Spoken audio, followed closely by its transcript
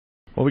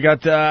Well, we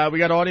got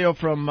audio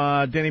from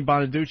Danny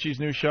Bonaduce's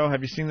new show.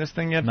 Have you seen this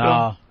thing yet, Bill?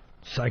 No.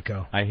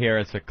 Psycho. I hear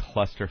it's a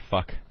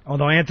clusterfuck.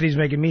 Although Anthony's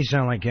making me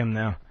sound like him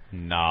now.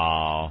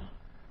 No.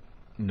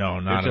 No,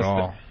 not at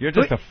all. You're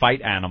just a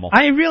fight animal.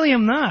 I really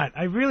am not.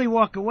 I really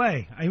walk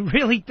away. I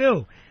really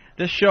do.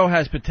 This show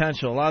has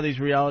potential. A lot of these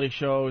reality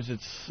shows,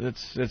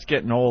 it's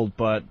getting old,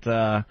 but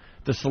the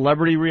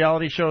celebrity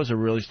reality shows are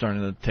really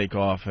starting to take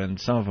off, and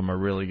some of them are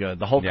really good.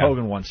 The Hulk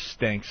Hogan one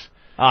stinks.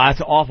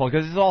 That's awful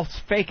because it's all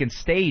fake and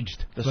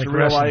staged. The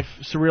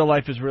Surreal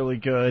Life is really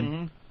good.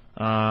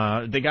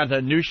 Mm-hmm. They got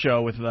that new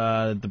show with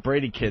the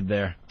Brady kid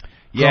there.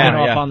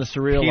 Off on the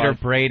Surreal Peter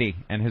Life. Brady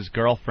and his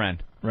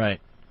girlfriend.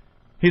 Right.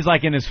 He's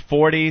like in his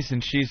 40s,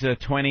 and she's a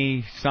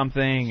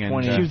 20-something.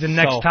 And she was the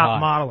next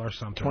top model or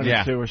something.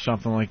 22 or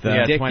something like that.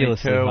 Yeah,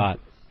 ridiculously 22. hot.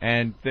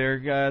 And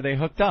they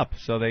hooked up,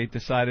 so they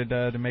decided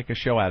to make a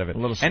show out of it. A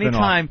little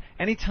spin-off.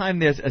 Anytime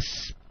there's a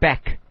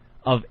speck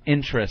of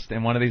interest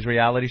in one of these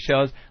reality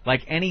shows,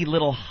 like any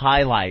little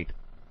highlight,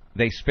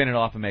 they spin it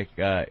off and make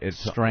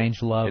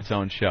Strange Love its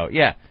own show.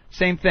 Yeah,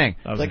 same thing.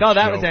 That was like, a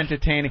that was joke.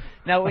 entertaining.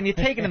 Now, when you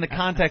take it in the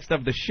context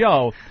of the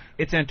show,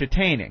 it's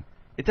entertaining.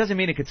 It doesn't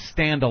mean it could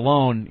stand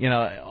alone,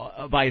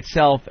 by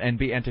itself and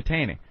be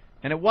entertaining.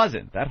 And it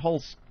wasn't. That whole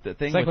thing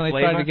It's like with when they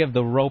Flavor. tried to give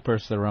the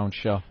Ropers their own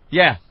show.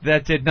 Yeah,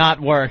 that did not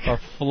work. Or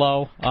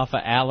Flo off of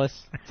Alice.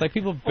 It's like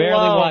people barely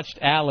watched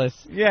Alice.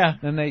 Yeah.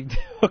 Then they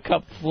hook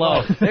up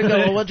Flo. They go,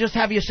 well, we'll just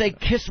have you say,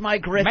 kiss my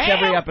grits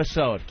every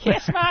episode.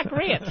 Kiss my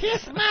grits.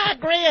 Kiss my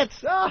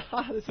grits.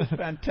 Oh, this is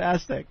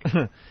fantastic.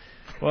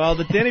 Well,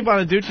 the Danny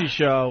Bonaduce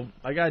show,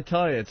 I gotta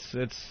tell you,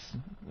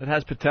 it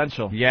has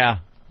potential. Yeah.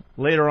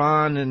 Later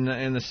on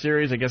in the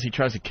series, I guess he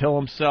tries to kill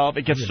himself.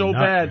 It gets He's a so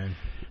nut, bad. man.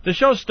 The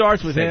show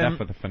starts with Say him. that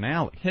for the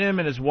finale. Him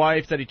and his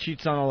wife that he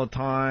cheats on all the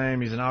time.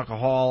 He's an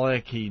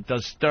alcoholic. He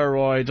does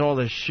steroids, all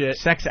this shit.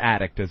 Sex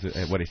addict is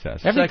what he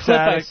says. Every Sex clip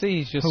addict. I see,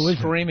 he's just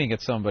screaming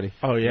at somebody.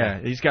 Oh, yeah.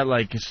 He's got,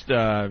 like,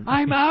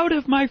 I'm out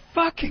of my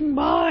fucking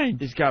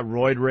mind. he's got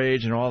roid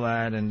rage and all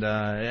that,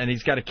 and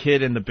he's got a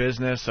kid in the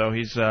business, so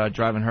he's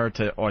driving her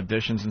to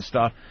auditions and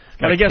stuff.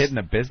 Got I a guess kid in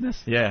the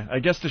business? Yeah, I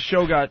guess the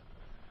show got,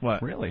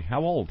 what? Really?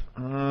 How old?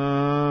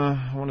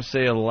 I want to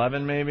say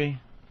 11, maybe.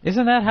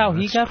 Isn't that how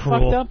he got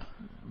cruel. fucked up?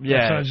 Yeah.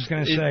 That's what I was just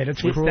going to say.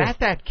 That's Was cruel.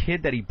 that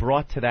kid that he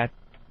brought to that...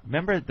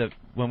 Remember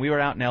when we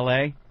were out in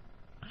L.A.,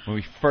 when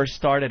we first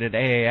started at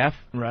AAF?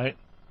 Right.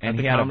 And At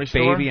the he had a Comedy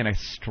baby Store? and a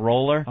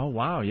stroller? Oh,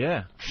 wow,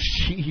 yeah.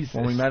 Jesus.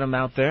 When we met him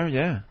out there,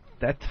 yeah.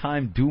 That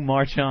time do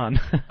march on.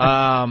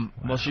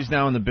 Well, she's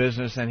now in the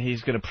business, and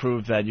he's going to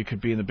prove that you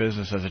could be in the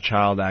business as a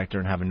child actor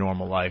and have a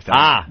normal life.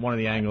 That's one of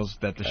the angles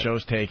that the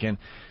show's taken.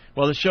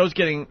 Well, the show's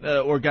getting,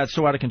 or got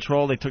so out of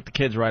control, they took the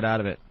kids right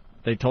out of it.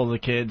 They told the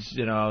kids,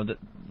 that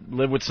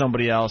live with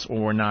somebody else, or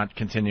we're not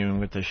continuing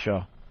with this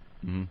show.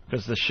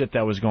 Because the shit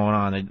that was going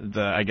on,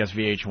 I guess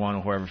VH1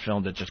 or whoever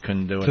filmed it just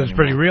couldn't do it So it's anymore.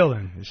 pretty real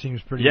then. It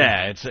seems pretty real.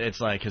 Yeah,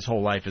 it's like his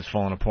whole life is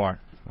falling apart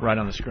right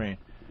on the screen.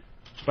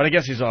 But I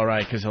guess he's all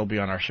right because he'll be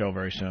on our show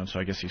very soon, so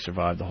I guess he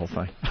survived the whole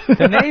thing.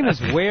 The name is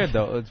weird,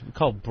 though. It's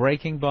called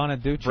Breaking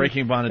Bonaduce.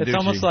 Breaking Bonaduce. It's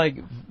almost like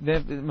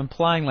they're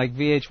implying like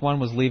VH1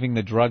 was leaving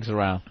the drugs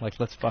around. Like,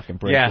 let's fucking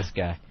break this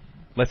guy.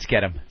 Let's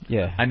get him.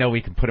 Yeah. I know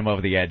we can put him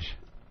over the edge.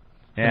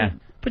 Yeah.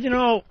 But,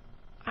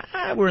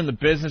 we're in the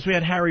business. We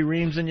had Harry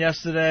Reams in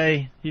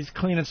yesterday. He's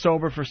clean and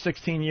sober for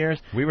 16 years.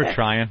 We were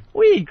trying.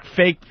 We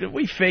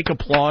fake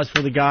applause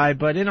for the guy,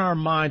 but in our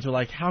minds we're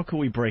like, how can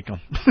we break him?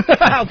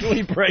 How can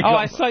we break him? Oh,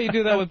 I saw you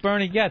do that with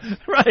Bernie Getz.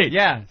 Right.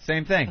 Yeah,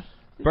 same thing.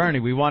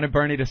 Bernie, we wanted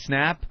Bernie to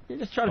snap. You're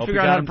just trying to Hope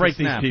figure we out got how to him break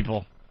these snap.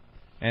 people.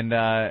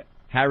 And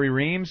Harry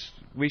Reams,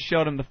 we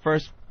showed him the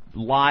first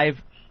live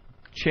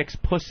chick's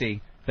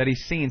pussy that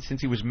he's seen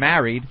since he was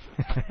married,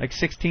 like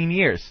 16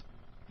 years.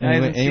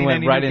 And he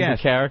went right into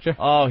character?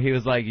 Oh, he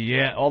was like,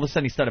 yeah. All of a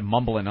sudden, he started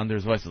mumbling under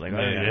his voice. He was like,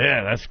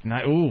 yeah, that's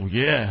nice. Ooh,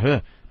 yeah.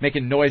 Huh.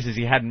 Making noises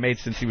he hadn't made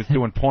since he was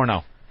doing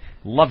porno.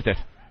 Loved it.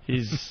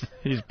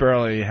 He's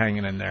barely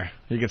hanging in there.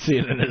 You can see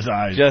it in his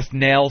eyes. Just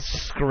nails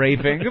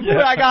scraping.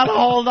 I got to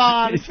hold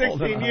on. He's 16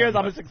 holding years.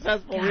 on. I'm a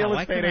successful real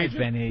estate agent.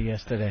 Been here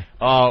yesterday.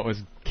 Oh, it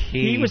was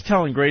key. He was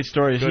telling great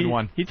stories. Good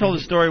one. He told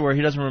a story where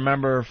he doesn't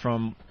remember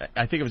from,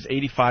 I think it was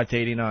 85 to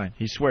 89.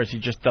 He swears he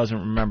just doesn't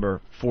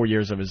remember 4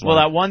 years of his Well,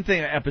 life. that one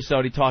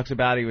episode he talks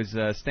about, he was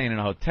staying in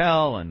a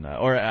hotel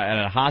or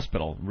at a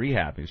hospital,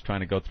 rehab. He was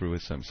trying to go through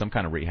some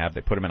kind of rehab.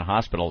 They put him in a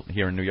hospital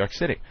here in New York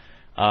City.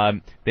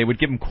 They would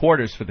give him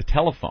quarters for the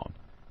telephone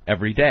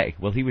every day.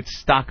 Well, he would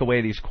stock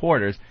away these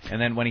quarters,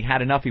 and then when he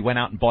had enough, he went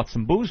out and bought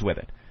some booze with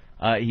it.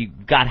 He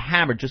got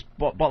hammered, just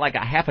bought like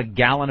a half a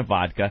gallon of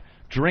vodka,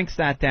 drinks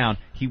that down.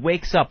 He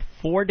wakes up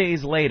 4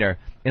 days later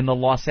in the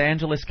Los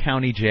Angeles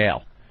County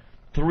Jail,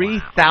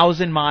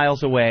 3,000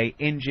 miles away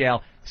in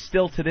jail.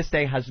 Still to this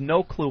day has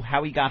no clue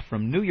how he got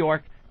from New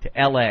York to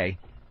L.A.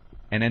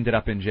 and ended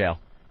up in jail.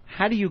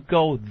 How do you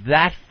go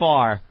that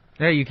far?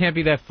 Hey, you can't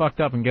be that fucked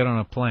up and get on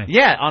a plane.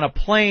 Yeah, on a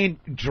plane,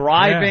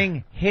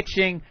 driving,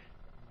 hitching.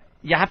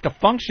 You have to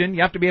function.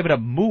 You have to be able to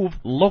move,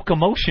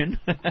 locomotion.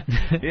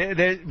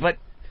 But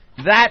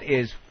that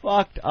is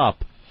fucked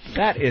up.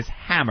 That is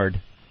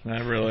hammered.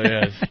 That really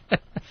is.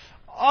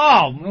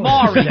 Oh,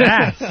 Maury.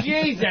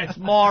 Jesus,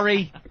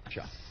 Maury.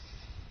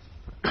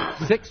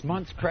 6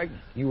 months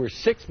pregnant. You were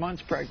 6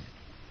 months pregnant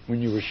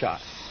when you were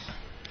shot.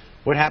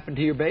 What happened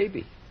to your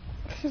baby?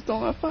 She's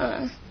doing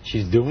fine.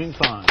 She's doing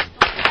fine.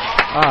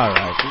 All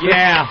right.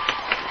 Yeah.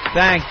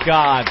 Thank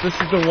God. This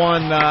is the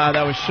one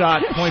that was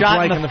shot point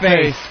blank in the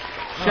face.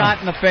 Shot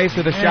in the face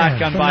with a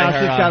shotgun by her.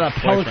 She's got a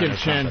pelican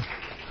chin.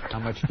 How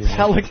much do you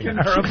Pelican.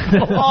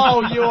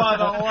 Oh, you are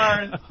the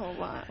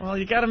worst. Well,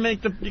 you got to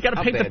paint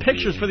the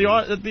pictures for the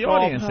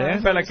audience,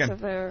 eh? Pelican.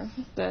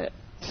 That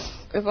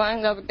if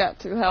I never got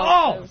to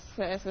help as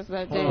fast as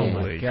I did. Oh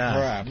my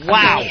God!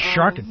 Wow!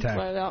 Shark attack.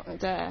 Out and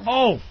die.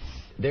 Oh.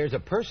 There's a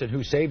person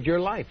who saved your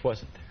life,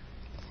 wasn't there?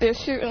 The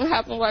shooting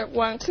happened like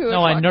 1, 2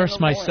 No, I nursed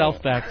o'clock in the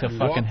myself back to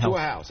fucking health.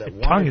 health.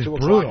 Tongue is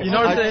brutal. You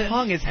know, her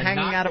tongue is hanging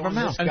out of her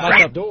mouth.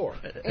 Door.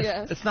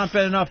 Yes. It's not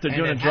bad enough. They're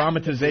doing a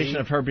dramatization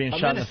of her being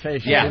shot in the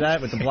face. You see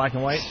that with the black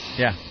and white?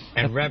 Yeah.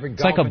 And Reverend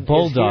It's like a Goldman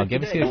bulldog. is You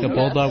here ever see like a today.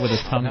 bulldog with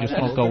his tongue just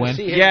won't go in?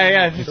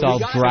 Yeah. It's all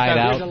dried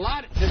out. There's a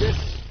lot to this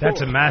That's a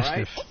story,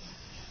 mastiff. right?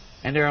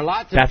 And there are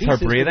lots of That's her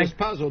pieces breathing? to this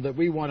puzzle that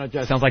we want to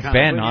just Sounds like kind of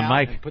Ben bring on out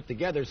mic. and put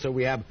together so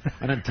we have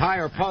an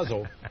entire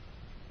puzzle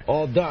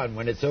all done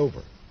when it's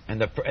over. And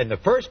the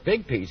first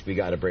big piece we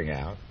got to bring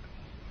out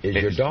is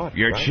your daughter.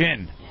 Your right?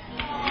 chin.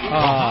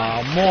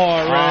 Oh,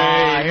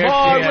 Maury!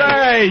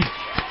 Maury!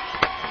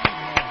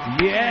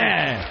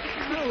 Yeah.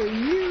 How are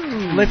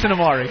you? Listen to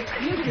Maury.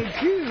 Look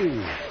at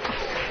you.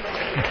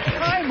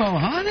 Hi,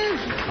 Mohannes.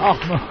 Oh,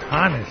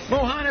 Honest.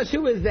 Mohannes,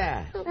 who is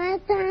that? My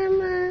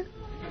grandma.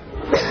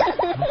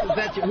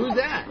 Who's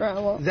that?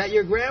 Grandma. Is that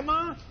your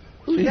grandma?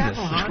 Who's that,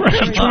 Mohannes?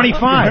 She's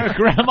 25.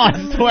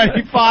 Grandma's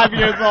 25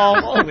 years old.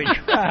 Holy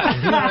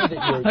crap.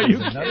 Are you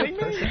kidding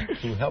me?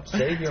 Who helped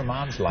save your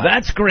mom's life?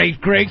 That's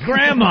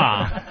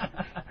great-great-grandma.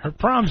 Her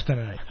prom's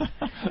tonight.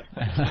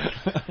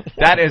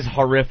 That is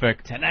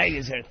horrific. Tonight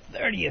is her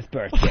 30th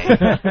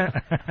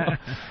birthday.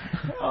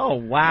 Oh,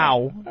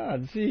 wow. Oh,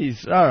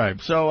 jeez. All right.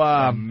 So,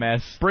 A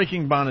mess.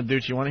 breaking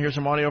Bonaduce. You want to hear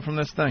some audio from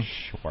this thing?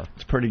 Sure.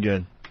 It's pretty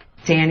good.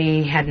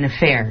 Danny had an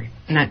affair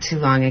not too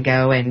long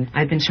ago, and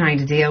I've been trying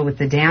to deal with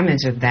the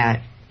damage of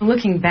that.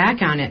 Looking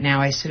back on it now,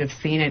 I should have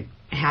seen it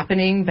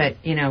happening, but,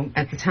 you know,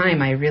 at the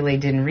time I really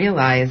didn't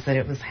realize that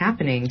it was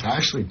happening. I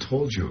actually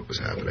told you it was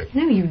happening.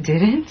 No, you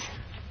didn't.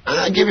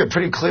 I gave you a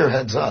pretty clear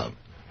heads up.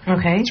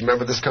 Okay. Do you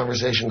remember this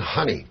conversation?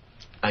 Honey,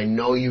 I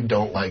know you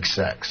don't like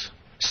sex.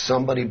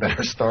 Somebody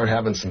better start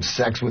having some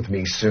sex with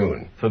me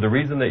soon. So the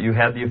reason that you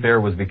had the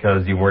affair was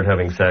because you weren't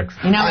having sex?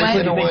 You know I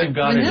what? think you've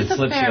got When it, this it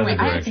slips the affair, other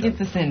I have to direction. get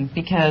this in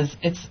because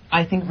it's,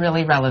 I think,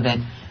 really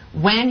relevant.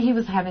 When he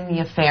was having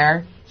the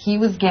affair, he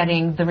was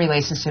getting the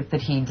relationship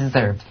that he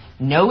deserved.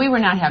 No, we were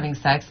not having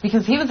sex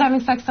because he was having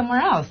sex somewhere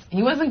else.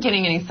 He wasn't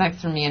getting any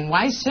sex from me, and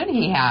why should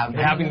he have?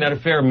 Having that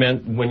affair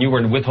meant when you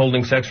were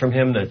withholding sex from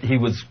him that he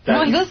was...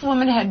 Well, this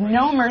woman had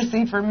no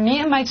mercy for me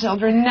and my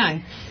children,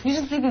 none. You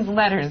should see these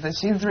letters that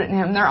she's written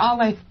him. They're all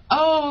like,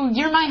 oh,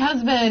 you're my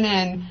husband,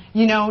 and,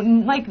 you know,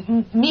 like,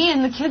 me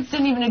and the kids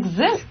didn't even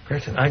exist.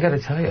 Gretchen, I got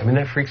to tell you, I mean,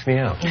 that freaks me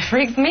out. It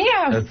freaks me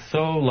out. That's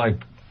so, like,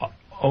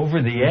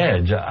 over the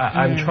edge.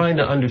 I'm trying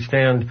to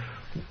understand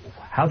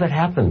how that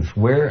happens.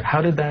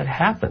 How did that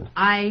happen?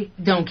 I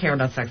don't care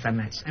about sex that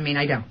much. I mean,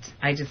 I don't.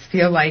 I just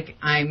feel like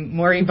I'm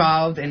more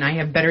evolved and I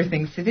have better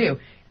things to do.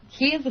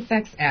 He is a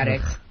sex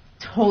addict,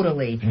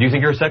 totally. Do you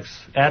think you're a sex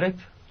addict?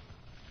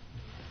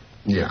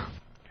 Yeah.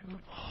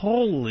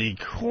 Holy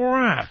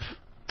crap.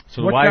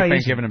 So the What wife guy ain't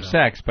is giving it, him though?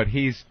 sex, but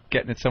he's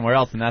getting it somewhere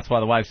else, and that's why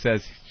the wife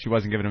says she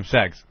wasn't giving him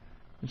sex.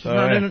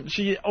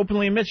 She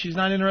openly admits she's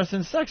not interested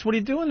in sex. What do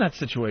you do in that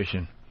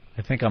situation?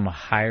 I think I'm a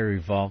higher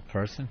evolved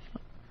person.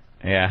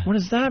 Yeah. What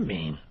does that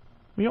mean?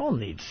 We all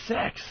need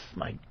sex.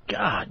 My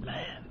God,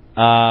 man.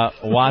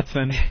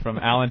 Watson from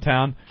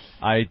Allentown.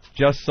 I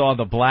just saw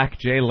the black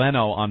Jay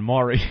Leno on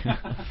Maury.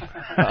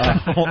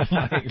 Oh,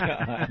 my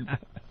God.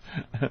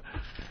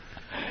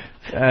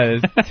 That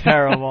is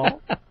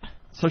terrible.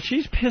 So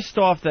she's pissed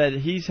off that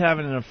he's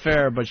having an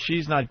affair, but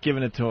she's not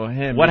giving it to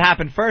him. What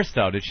happened first,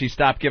 though? Did she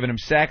stop giving him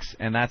sex,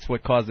 and that's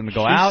what caused him to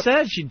go She out?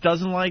 said she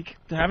doesn't like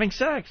having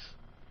sex.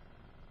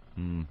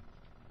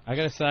 I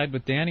got to side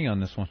with Danny on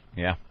this one.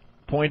 Yeah.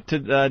 Point to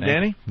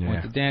Danny?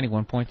 Point to Danny.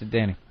 1 point to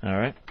Danny. All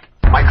right.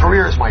 My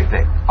career is my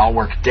thing. I'll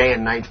work day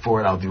and night for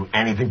it. I'll do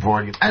anything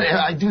for it. And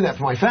I do that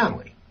for my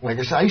family. Like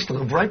I said, I used to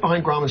live right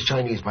behind Grauman's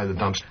Chinese by the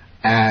dumpster.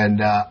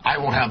 And I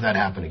won't have that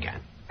happen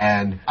again.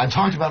 And I've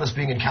talked about us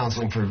being in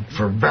counseling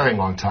for a very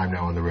long time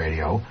now on the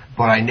radio,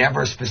 but I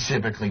never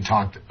specifically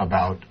talked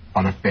about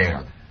an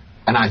affair.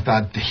 And I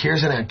thought,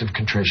 here's an act of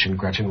contrition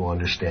Gretchen will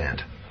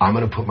understand. I'm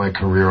going to put my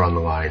career on the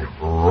line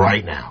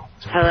right now.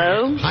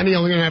 Hello? Honey,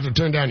 I'm going to have to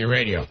turn down your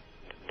radio.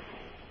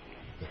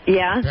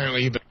 Yeah?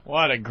 Apparently you've been...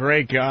 What a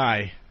great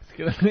guy.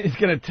 He's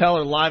gonna tell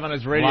her live on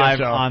his radio Live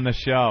show on the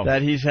show.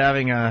 that he's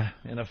having an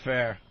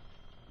affair.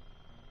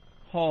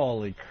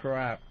 Holy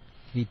crap.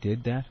 He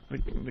did that?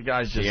 The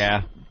guy's just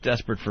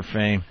desperate for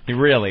fame. He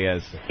really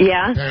is.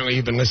 Yeah? Apparently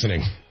you've been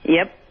listening.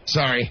 Yep.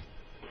 Sorry.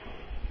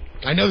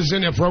 I know this is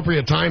an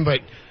inappropriate time,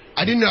 but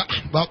I didn't know.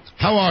 Well,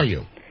 how are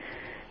you?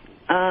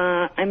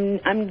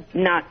 I'm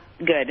not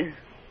good.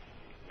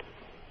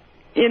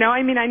 You know,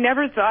 I mean, I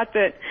never thought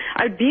that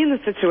I'd be in the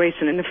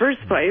situation in the first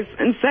place.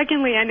 And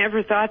secondly, I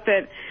never thought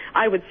that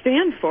I would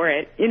stand for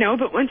it, you know.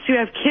 But once you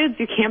have kids,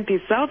 you can't be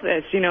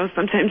selfish, you know.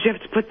 Sometimes you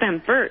have to put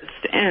them first.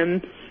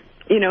 And,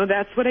 you know,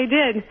 that's what I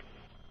did.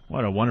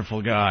 What a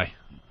wonderful guy.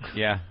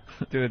 Yeah.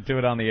 Do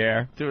it on the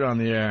air. Do it on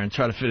the air and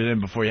try to fit it in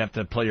before you have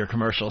to play your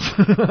commercials.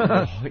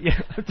 Oh, yeah.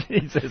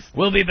 Jesus.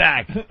 We'll be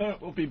back.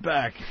 We'll be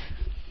back.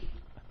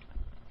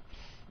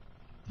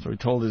 So he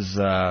told his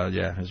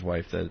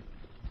wife that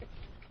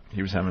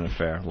he was having an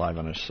affair live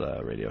on his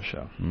radio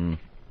show. Mm.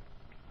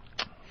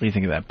 What do you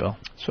think of that, Bill?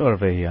 Sort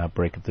of a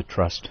break of the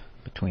trust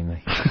between the...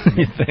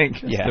 You think?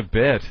 Just a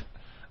bit.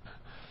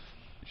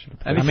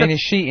 I mean, is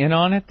she in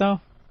on it,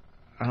 though?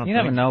 You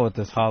never know with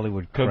this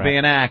Hollywood crap. Could be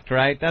an act,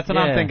 right? That's what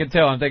I'm thinking, too.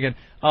 I'm thinking,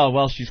 oh,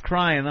 well, she's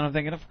crying. Then I'm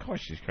thinking, of course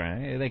she's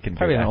crying. They can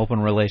Probably do that. an open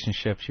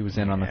relationship. She was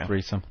in on the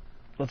threesome.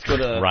 Let's go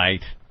to...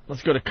 Right.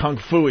 Let's go to Kung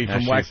Fooey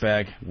from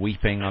Whackbag.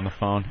 Weeping on the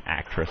phone.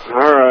 Actress.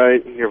 All right.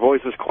 Your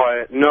voice is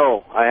quiet.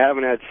 No, I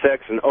haven't had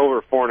sex in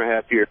over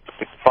 4.5 years.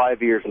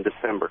 5 years in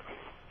December.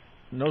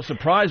 No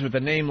surprise with a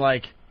name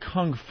like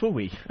Kung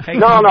Fooey. Hey,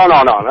 no.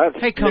 That's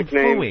hey, Kung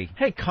nickname. Fooey.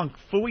 Hey, Kung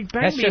Fooey,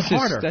 bang me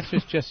harder. That's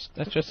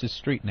just his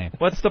street name.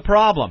 What's the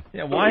problem?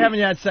 Yeah, why haven't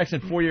you had sex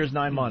in 4 years,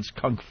 9 months,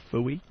 Kung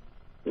Fooey?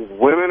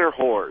 Women are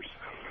whores.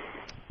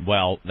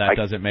 Well, that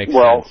doesn't make sense.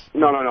 Well,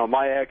 no.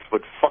 My ex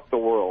would fuck the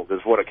world is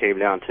what it came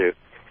down to.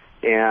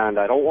 And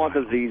I don't want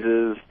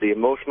diseases, the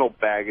emotional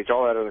baggage,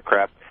 all that other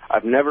crap.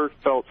 I've never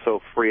felt so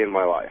free in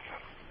my life.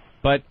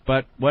 But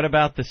what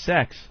about the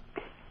sex?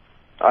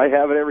 I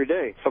have it every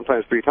day,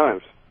 sometimes 3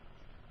 times.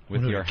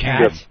 With your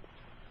cat?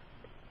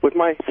 With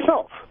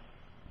myself.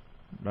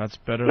 That's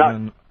better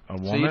than a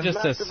woman? So you're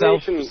just a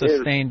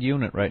self-sustained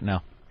unit right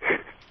now.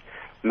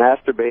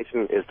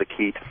 Masturbation is the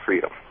key to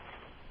freedom.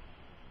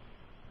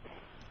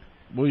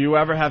 Will you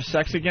ever have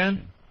sex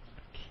again?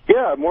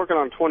 Yeah, I'm working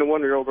on a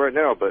 21-year-old right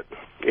now, but,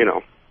 you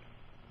know,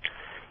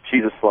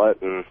 she's a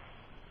slut, and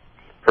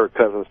her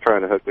cousin's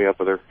trying to hook me up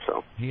with her,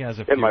 so he has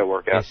a it might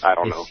work out. I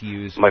don't know.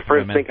 My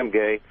friends think I'm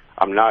gay.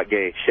 I'm not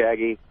gay.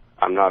 Shaggy,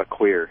 I'm not a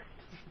queer.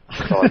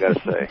 That's all I got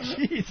to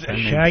say. Jesus.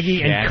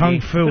 Shaggy and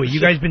Kung Fu.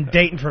 You guys been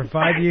dating for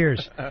 5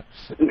 years.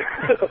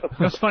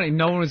 That's funny.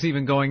 No one was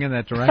even going in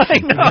that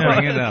direction.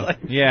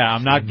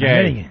 I'm not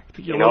gay.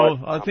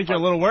 I think you're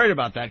a little worried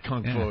about that,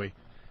 Kung Fooey.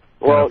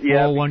 Well, got a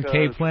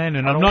 401k plan,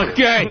 and I'm not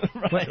gay.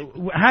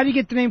 How do you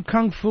get the name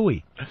Kung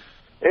Fooey?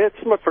 It's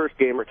my first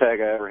gamer tag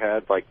I ever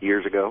had, like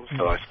years ago,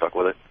 so I stuck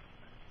with it.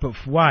 But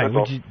why?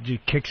 Did you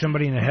kick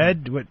somebody in the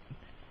head? What?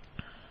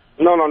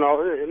 No.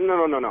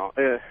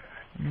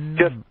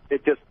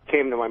 It just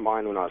came to my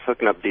mind when I was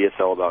hooking up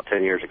DSL about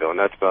 10 years ago, and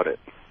that's about it.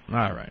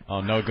 All right. Oh,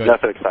 no good.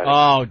 Nothing exciting.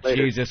 Oh,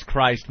 Later. Jesus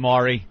Christ,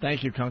 Maury.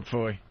 Thank you, Kung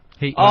Fooey.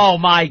 Oh,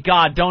 my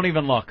God, don't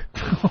even look.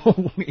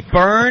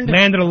 Burned,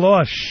 land of the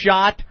lost,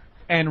 shot,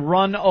 and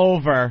run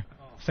over.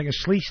 It's like a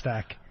slee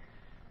stack.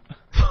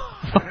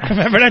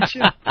 Remember that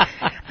shit?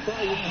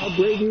 How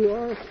brave you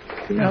are.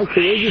 You know how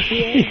courageous you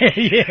are.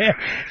 Yeah.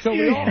 So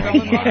we all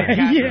fell in love with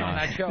Catherine on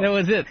that show. That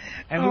was it.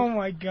 And oh,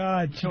 my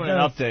God. Doing an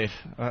update.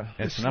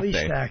 It's an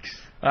update.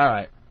 Stacks. All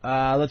right.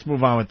 Let's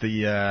move on with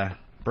the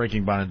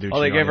Breaking Bonaduce.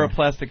 Oh, they gave her a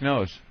plastic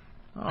nose.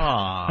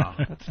 Aw.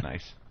 That's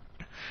nice.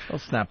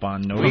 Those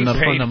snap-on noses.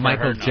 From the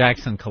Michael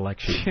Jackson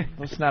collection.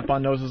 Those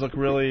snap-on noses look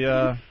really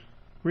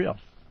real.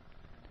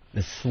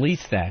 The slee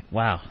stack.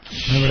 Wow.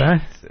 Remember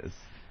that?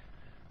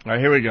 All right,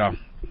 here we go.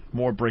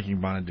 More Breaking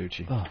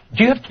Bonaduce. Oh.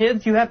 Do you have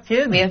kids? You have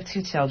kids? We have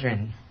 2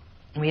 children.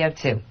 We have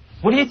 2.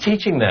 What are you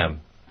teaching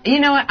them? You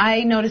know what?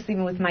 I noticed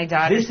even with my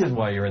daughter. This is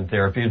why you're in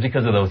therapy, is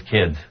because of those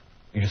kids.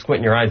 You're just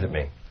squinting your eyes at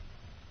me.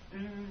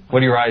 What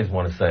do your eyes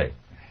want to say?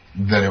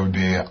 That it would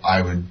be,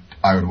 I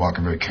would walk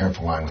a very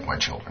careful line with my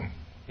children.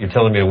 You're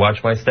telling me to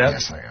watch my step?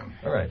 Yes, I am.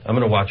 All right, I'm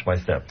going to watch my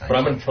step. But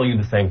I'm going to tell you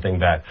the same thing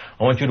back.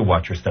 I want you to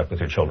watch your step with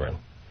your children.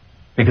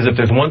 Because if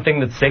there's one thing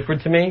that's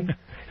sacred to me,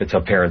 it's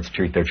how parents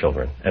treat their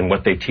children and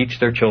what they teach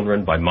their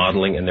children by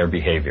modeling in their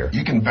behavior.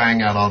 You can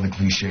bang out all the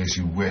cliches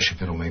you wish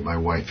if it'll make my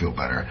wife feel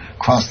better.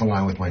 Cross the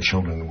line with my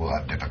children and we'll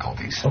have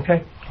difficulties.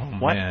 Okay. Oh,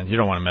 man, you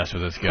don't want to mess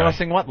with this guy.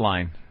 Crossing what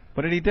line?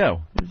 What did he do?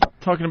 He's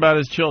talking about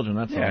his children,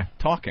 that's all.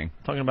 Talking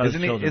about his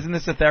children. Isn't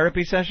this a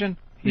therapy session?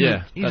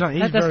 Yeah.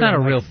 That's not a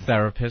real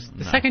therapist.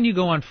 The second you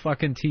go on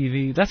fucking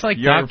TV, that's like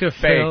You're Dr.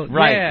 fake. Phil.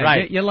 Right,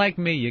 right. You're like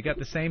me. You got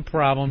the same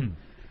problem.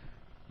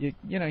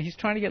 You know, he's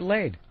trying to get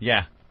laid.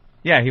 Yeah.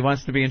 Yeah, he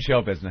wants to be in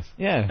show business.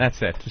 Yeah. That's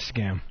it. It's a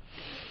scam.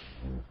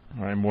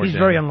 All right, more He's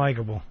very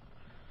unlikable.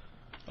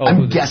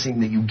 I'm guessing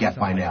that you get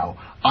by now,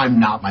 I'm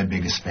not my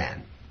biggest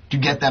fan. Do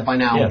you get that by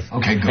now? Yes.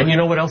 Okay, good. And you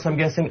know what else I'm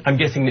guessing? I'm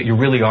guessing that you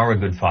really are a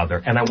good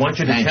father. And I want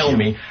you to tell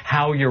me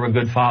how you're a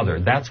good father.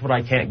 That's what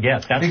I can't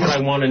get. That's what I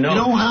want to know. You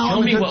know how tell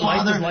I'm me a good what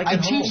father? life is like I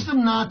at teach home.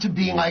 them not to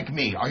be like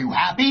me. Are you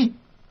happy?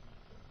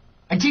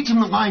 I teach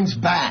them that lying's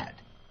bad.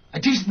 I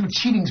teach them that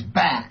cheating's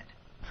bad.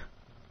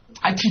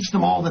 I teach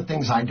them all the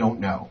things I don't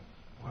know.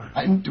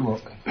 I didn't do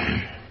it.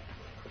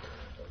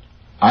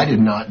 I did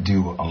not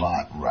do a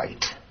lot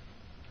right.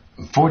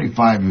 I'm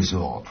 45 years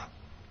old.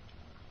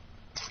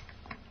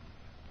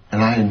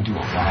 And I didn't do a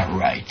lot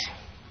right.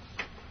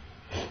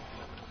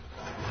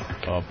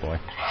 Oh, boy.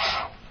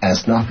 And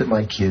it's not that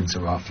my kids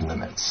are off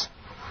limits.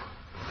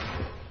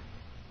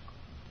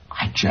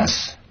 I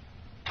just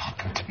taught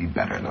them to be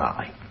better than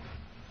I.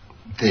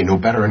 They know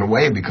better in a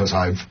way because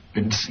I've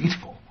been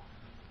deceitful.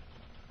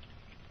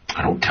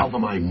 I don't tell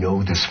them I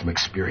know this from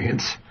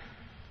experience.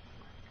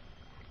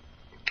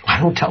 I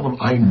don't tell them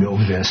I know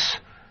this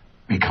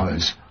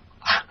because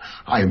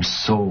I am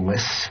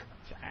soulless.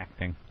 It's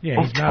acting.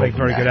 Yeah, he's not a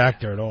very good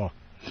actor at all.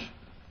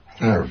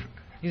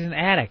 He's an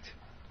addict.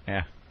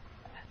 Yeah.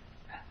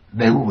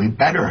 They will be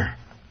better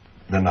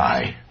than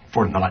I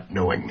for not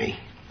knowing me.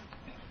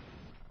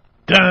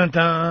 Dun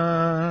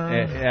dun.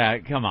 Yeah,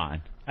 come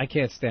on. I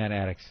can't stand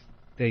addicts.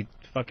 They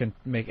fucking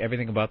make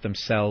everything about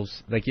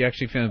themselves. Like, you're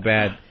actually feeling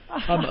bad.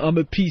 I'm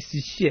a piece of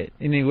shit.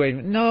 And then wait,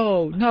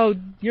 no,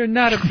 you're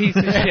not a piece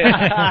of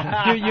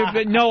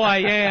shit. No, I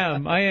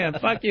am.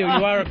 Fuck you.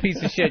 You are a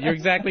piece of shit. You're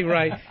exactly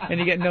right. And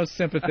you get no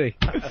sympathy.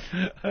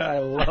 I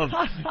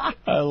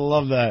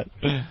love that.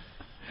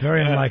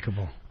 Very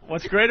unlikable.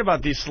 What's great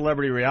about these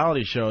celebrity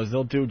reality shows,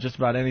 they'll do just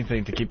about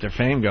anything to keep their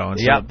fame going.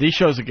 So Yep. these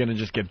shows are going to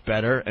just get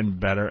better and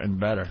better and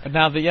better. But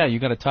now, you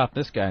got to top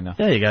this guy now.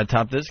 Yeah, you got to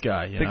top this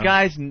guy. You The know?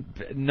 guy's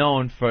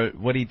known for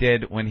what he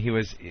did when he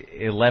was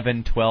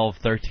 11, 12,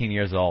 13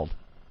 years old.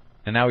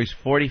 And now he's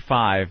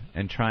 45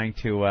 and trying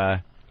to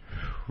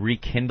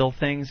rekindle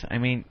things. I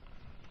mean,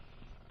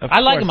 I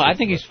like him. I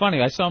think he's funny.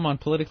 I saw him on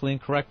Politically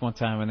Incorrect one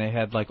time, and they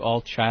had, like,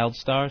 all child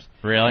stars.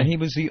 Really? And he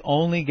was the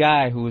only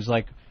guy who was,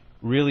 like,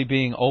 really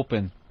being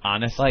open.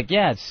 Honest? Like,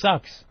 yeah, it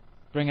sucks.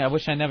 I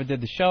wish I never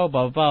did the show,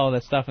 blah, blah, blah, all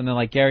that stuff. And then,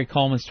 like, Gary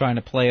Coleman's trying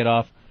to play it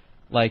off,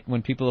 like,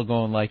 when people are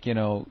going, like,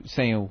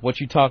 saying, what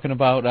you talking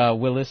about,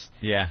 Willis?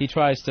 Yeah. He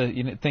tries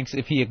to, thinks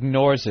if he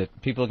ignores it,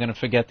 people are going to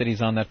forget that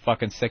he's on that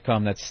fucking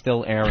sitcom that's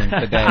still airing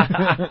today.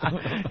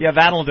 Yeah,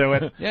 that'll do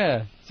it.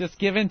 Yeah, just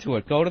give into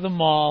it. Go to the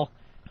mall,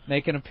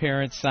 make an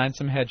appearance, sign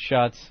some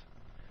headshots.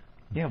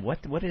 Yeah,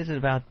 what is it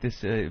about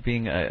this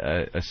being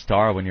a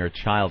star when you're a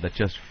child that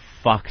just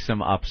fucks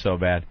him up so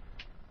bad?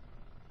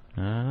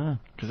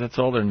 Because that's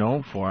all they're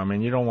known for. I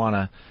mean, you don't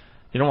want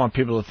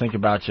people to think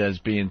about you as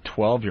being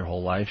 12 your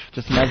whole life.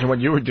 Just imagine what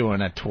you were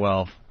doing at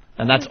 12,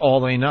 and that's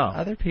all they know.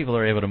 Other people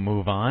are able to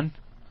move on.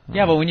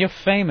 Yeah, but when you're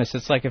famous,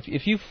 it's like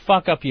if you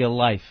fuck up your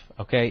life,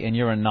 okay, and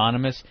you're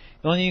anonymous,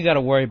 the only thing you got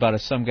to worry about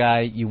is some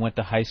guy you went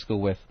to high school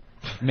with,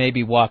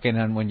 maybe walking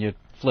in when you're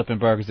flipping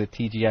burgers at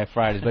TGI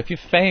Fridays. But if you're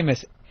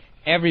famous,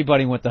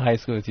 everybody went to high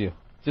school with you.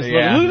 Just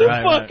look at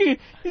the fucking,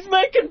 he's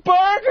making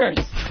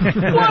burgers.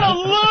 What a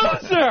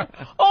loser!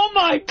 Oh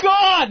my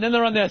God! And then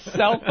they're on their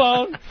cell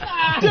phone.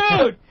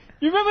 Dude,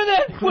 you remember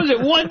that? Was it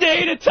One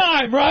Day at a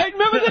Time, right?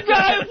 Remember the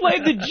guy who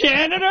played the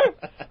janitor?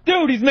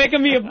 Dude, he's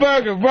making me a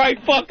burger right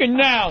fucking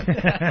now.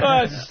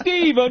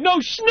 Steve, no,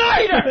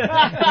 Schneider!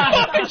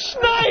 Fucking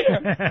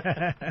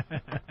Schneider!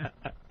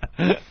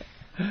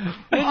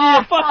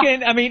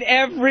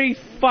 Every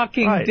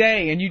fucking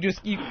day, and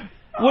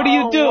what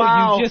do?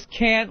 Wow. You just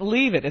can't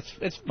leave it.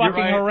 It's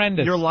fucking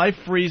horrendous. Your life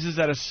freezes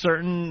at a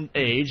certain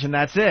age, and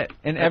that's it.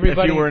 And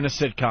everybody, if you were in a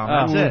sitcom,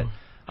 that's it.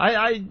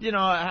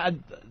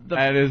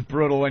 That is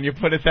brutal when you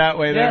put it that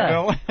way. Yeah. There,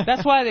 Bill.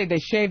 That's why they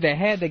shave their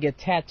head, they get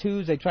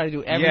tattoos, they try to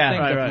do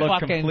everything to look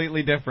fucking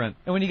completely different.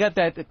 And when you got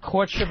that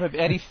courtship of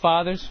Eddie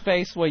Father's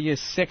face, where you're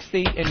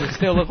 60 and you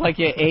still look like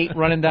you're 8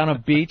 running down a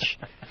beach,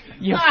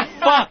 you're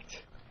fucked.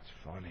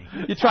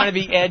 You're trying to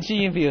be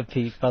edgy and be a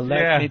people.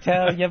 Let me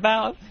tell you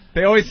about.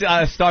 They always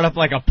start up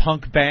like a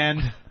punk band.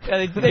 Yeah,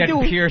 they get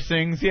do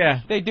piercings. Yeah,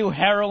 they do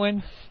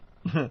heroin.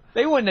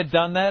 They wouldn't have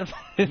done that.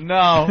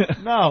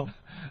 No.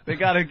 They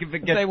gotta get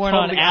they weren't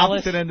totally on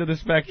Alice. opposite end of the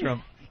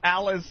spectrum.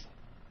 Alice.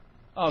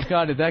 Oh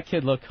God, did that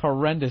kid look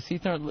horrendous? He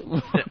got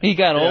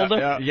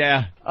older.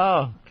 Yeah.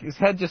 Oh, his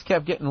head just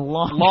kept getting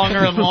longer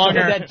and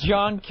longer. That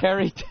John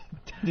Kerry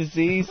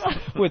disease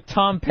with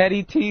Tom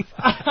Petty teeth.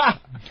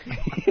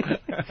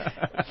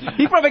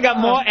 He probably got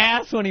more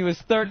ass when he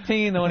was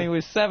 13 than when he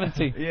was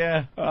 17.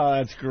 Yeah. Oh,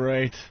 that's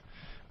great.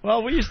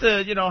 Well, we used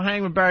to,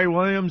 hang with Barry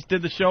Williams,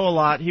 did the show a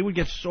lot. He would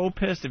get so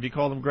pissed if you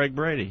called him Greg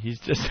Brady. He's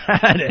just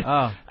had it.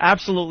 Oh.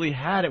 Absolutely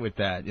had it with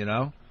that,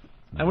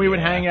 And we would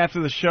hang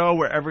after the show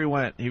wherever he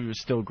went. He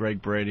was still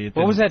Greg Brady.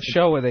 What was that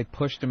show where they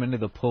pushed him into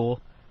the pool?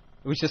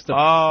 It was just the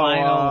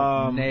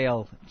final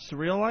nail.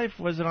 Surreal Life?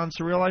 Was it on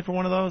Surreal Life or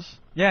one of those?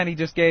 Yeah, and he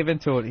just gave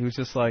into it. He was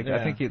just like,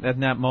 I think at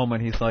that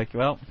moment he's like,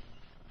 well,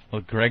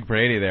 Greg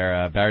Brady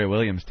there, Barry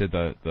Williams did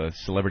the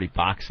celebrity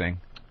boxing.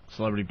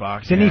 Celebrity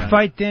boxing. Didn't he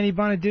fight Danny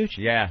Bonaduce?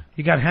 Yeah.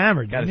 He got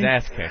hammered. Got his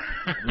ass kicked.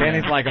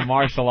 Danny's like a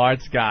martial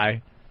arts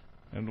guy.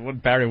 And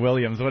what Barry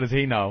Williams, what does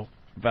he know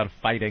about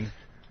fighting?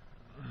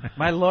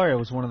 My lawyer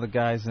was one of the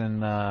guys in,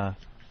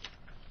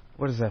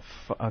 what is that,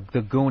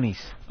 The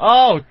Goonies.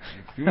 Oh,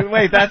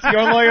 wait, that's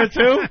your lawyer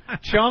too?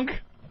 Chunk?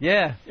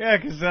 Yeah. Yeah,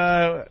 because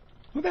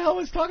who the hell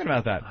was talking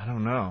about that? I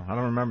don't know. I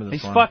don't remember this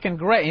He's one. fucking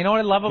great. You know what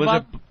I love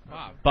about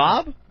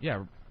Bob?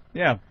 Yeah.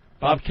 Yeah.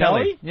 Bob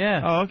Kelly?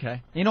 Yeah. Oh,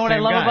 okay. You know what I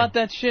Same love guy. about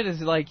that shit is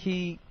like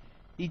he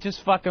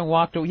just fucking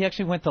walked away. He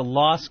actually went to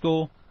law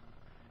school.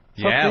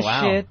 Took this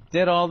shit,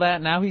 did all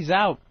that. Now he's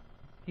out.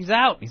 He's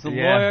out. He's a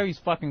lawyer. He's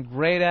fucking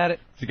great at it.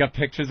 Has he got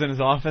pictures in his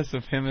office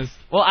of him as...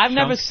 Well, I've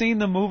never Chunk? seen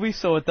the movie,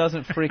 so it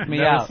doesn't freak me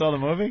Never out. saw the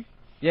movie?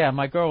 Yeah,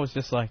 my girl was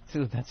just like,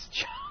 dude, that's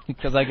Chunk.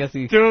 Because I guess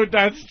he... Dude,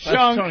 that's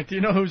Chunk. Do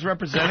you know who's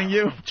representing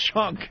you?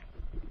 Chunk.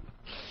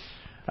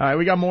 All right,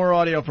 we got more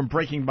audio from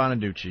Breaking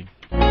Bonaduce. Do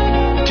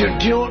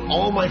you know what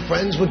all my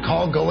friends would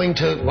call going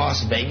to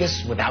Las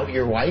Vegas without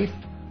your wife?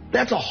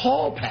 That's a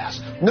hall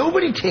pass.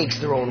 Nobody takes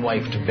their own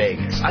wife to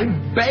Vegas.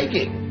 I'm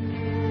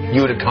begging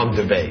you to come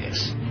to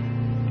Vegas.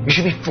 You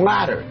should be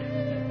flattered.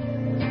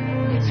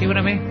 See what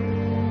I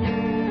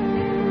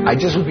mean? I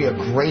just would be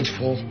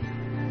grateful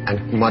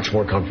and much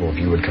more comfortable if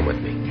you would come with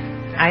me.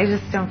 I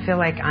just don't feel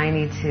like I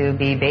need to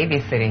be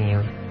babysitting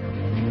you.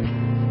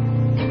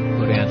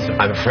 Good answer.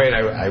 I'm afraid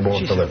I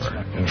won't deliver.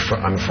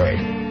 I'm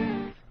afraid.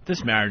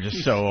 This marriage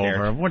is so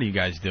over. What are you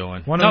guys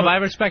doing? One No, of but them, I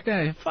respect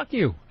that. Fuck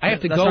you. I have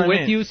to That's go what I with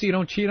mean. you so you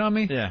don't cheat on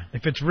me? Yeah.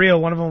 if it's real,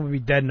 one of them will be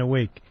dead in a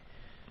week.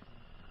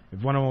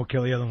 If one of them will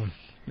kill the other one.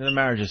 The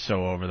marriage is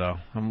so over, though.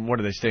 What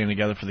are they staying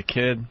together for the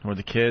kid or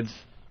the kids?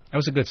 That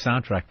was a good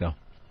soundtrack, though.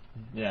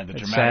 Yeah, the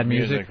It's dramatic sad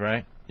music.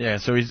 right? Yeah,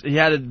 so he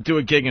had to do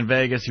a gig in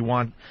Vegas. He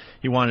wanted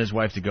his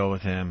wife to go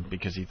with him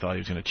because he thought he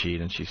was going to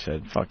cheat, and she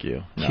said, "Fuck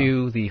you." No.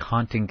 Cue the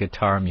haunting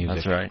guitar music.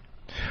 That's right.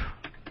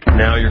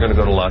 Now you're going to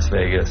go to Las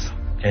Vegas,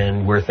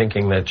 and we're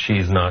thinking that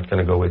she's not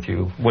going to go with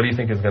you. What do you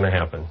think is going to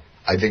happen?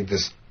 I think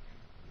this is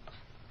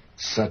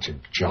such a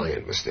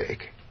giant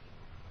mistake.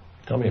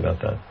 Tell me about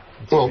that.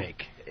 Well,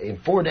 in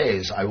 4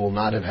 days, I will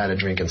not have had a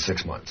drink in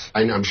 6 months.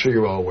 I'm sure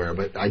you're all aware,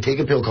 but I take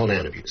a pill called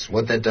Bonaduce.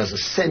 What that does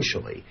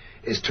essentially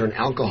is turn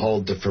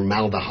alcohol to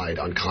formaldehyde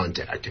on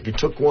contact. If you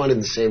took one in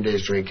the same day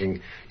as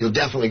drinking, you'll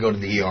definitely go to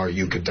the ER.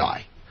 You could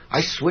die. I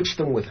switched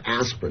them with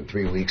aspirin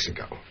 3 weeks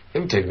ago. I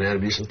haven't taken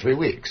Bonaduce in 3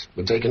 weeks.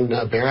 Been taking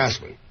bare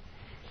aspirin.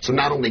 So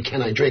not only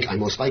can I drink, I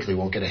most likely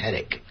won't get a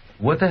headache.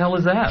 What the hell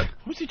is that?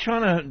 Who's he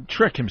trying to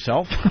trick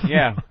himself?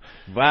 Yeah.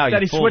 Wow,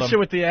 That you he fooled switched him. it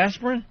with the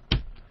aspirin?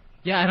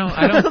 Yeah,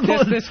 I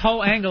don't. this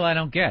whole angle I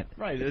don't get.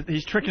 Right,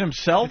 he's tricking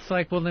himself? It's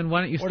like, well, then why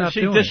don't you Or stop does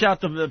she doing dish it?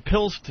 out the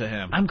pills to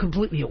him? I'm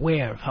completely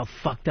aware of how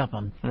fucked up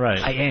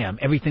I am,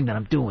 everything that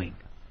I'm doing.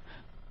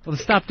 Well,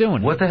 then stop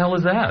doing it. What the hell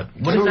is that?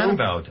 What is that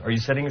about? Are you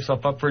setting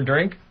yourself up for a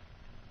drink?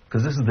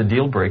 Because this is the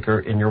deal breaker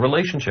in your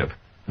relationship.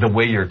 The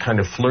way you're kind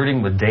of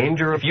flirting with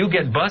danger. If you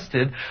get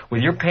busted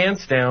with your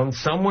pants down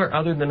somewhere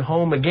other than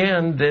home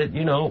again,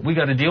 that, we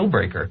got a deal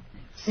breaker.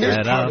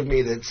 There's part of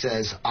me that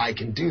says, I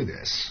can do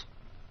this.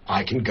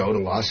 I can go to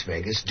Las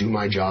Vegas, do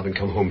my job, and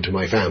come home to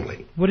my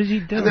family. What does he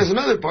do? And there's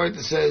another part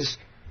that says,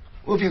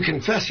 well, if you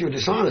confess your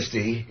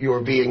dishonesty,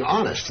 you're being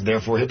honest,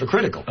 therefore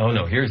hypocritical. Oh,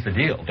 no, here's the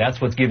deal. That's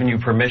what's given you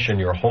permission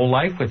your whole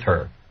life with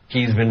her.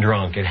 He's been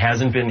drunk. It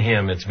hasn't been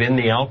him. It's been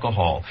the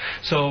alcohol.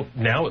 So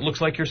now it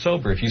looks like you're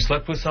sober. If you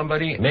slept with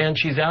somebody, man,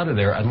 she's out of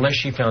there unless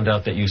she found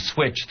out that you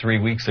switched 3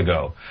 weeks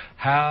ago.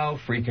 How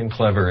freaking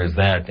clever is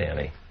that,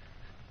 Danny?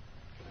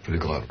 Pretty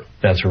clever.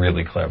 That's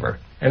really clever.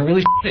 And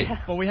really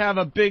shitty. Well, we have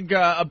a big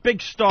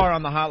star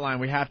on the hotline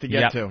we have to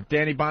get to.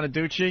 Danny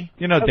Bonaduce.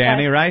 You know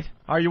Danny, right?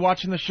 Are you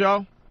watching the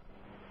show?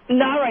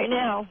 Not right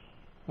now.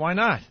 Why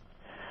not?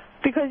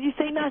 Because you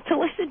say not to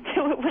listen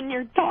to it when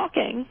you're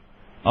talking.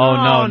 Oh,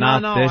 no,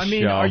 not no. this I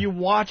mean, show. are you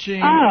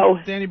watching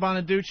Danny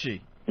Bonaduce?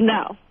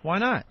 No. Why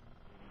not?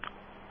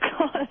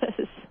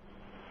 Because.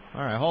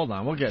 All right, hold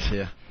on. We'll get to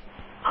you.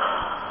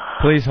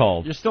 Please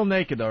hold. You're still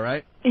naked, though,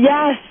 right?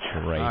 Yes.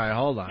 Great. All right,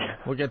 hold on.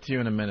 We'll get to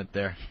you in a minute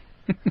there.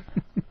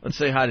 Let's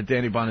say hi to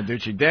Danny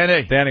Bonaduce.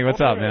 Danny,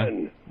 what's up,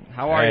 man?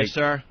 How are you,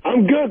 sir?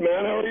 I'm good,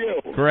 man. How are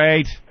you?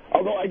 Great.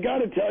 Although I got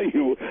to tell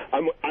you,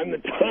 I'm the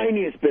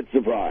tiniest bit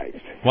surprised.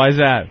 Why is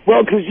that?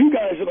 Well, because you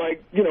guys are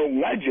like,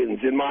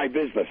 legends in my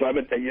business. I'm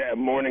a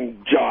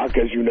morning jock,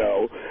 as you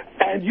know,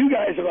 and you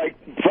guys are like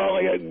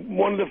probably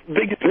one of the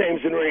biggest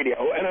names in radio.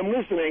 And I'm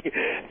listening,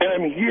 and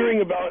I'm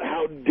hearing about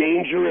how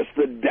dangerous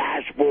the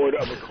dashboard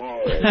of a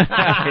car is.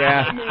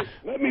 Yeah.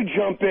 Let me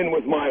jump in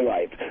with my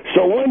life.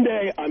 So one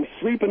day, I'm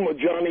sleeping with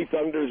Johnny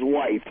Thunder's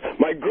wife.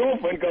 My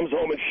girlfriend comes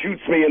home and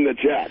shoots me in the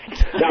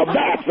chest. Now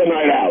that's the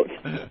night out.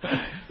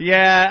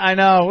 Yeah, I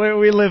know.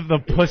 We live the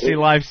pussy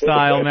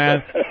lifestyle,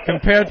 man.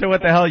 Compared to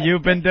what the hell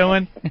you've been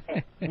doing,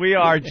 we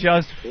are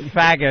just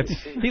faggots.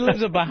 He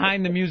lives a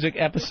behind the music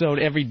episode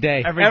every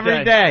day.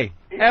 Every day.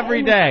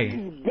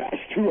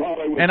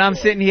 And I'm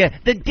sitting here.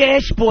 The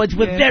dashboards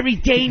were very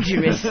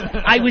dangerous.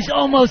 I was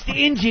almost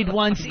injured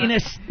once in a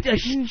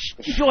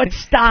short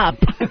stop.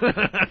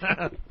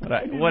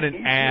 What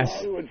an ass.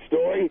 Hollywood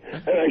story,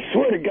 and I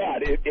swear to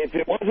God, if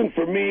it wasn't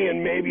for me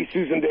and maybe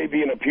Susan Day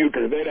being a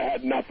puker, they'd have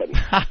had nothing.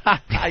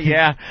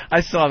 Yeah,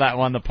 I saw that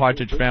one, The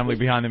Partridge Family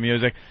Behind the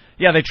Music.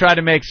 Yeah, they tried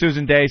to make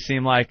Susan Day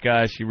seem like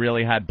she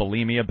really had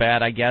bulimia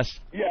bad, I guess.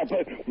 Yeah,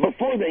 but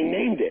before they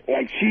named it,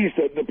 like she's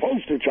the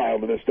poster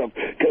child of this stuff,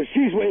 because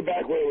she's way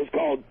back when it was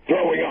called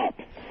throwing up.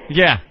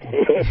 Yeah.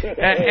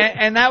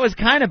 and that was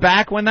kind of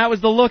back when that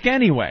was the look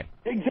anyway.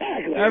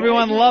 Exactly.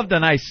 Everyone loved a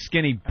nice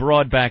skinny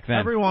broad back then.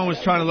 Everyone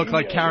was trying to look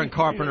like Karen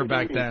Carpenter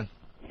back then.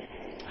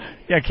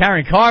 Yeah,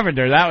 Karen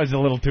Carpenter, that was a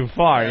little too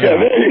far. Yeah,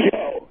 there you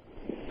go.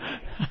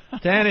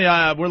 Danny,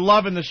 we're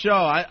loving the show.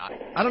 I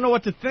don't know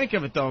what to think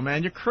of it, though,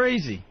 man. You're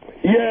crazy.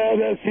 Yeah,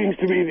 that seems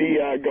to be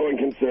the going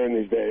concern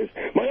these days.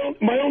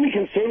 My only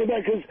concern with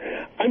that, because,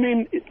 I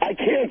mean, I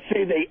can't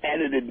say they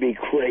edited me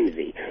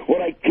crazy.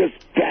 Because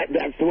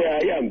that's the way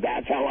I am.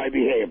 That's how I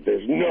behave.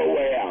 There's no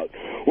way out.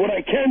 What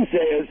I can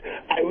say is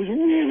I was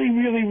really,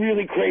 really,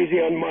 really crazy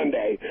on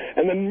Monday,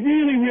 and then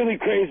really, really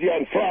crazy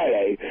on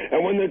Friday,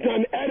 and when they're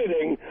done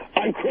editing,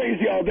 I'm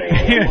crazy all day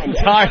on The Monday.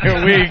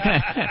 entire week.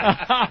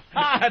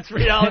 That's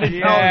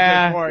reality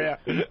television for you.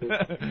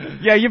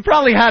 Yeah, you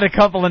probably had a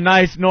couple of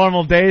nice,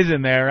 normal days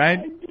in there, right?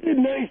 I did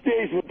nice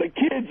days with the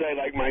kids. I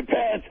like my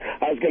pets.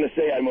 I was going to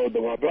say I mowed the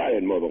lawn, but I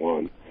didn't mow the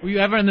lawn. Were you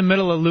ever in the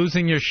middle of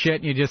losing your shit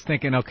and you're just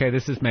thinking, okay,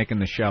 this is making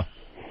the show?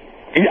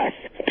 Yes,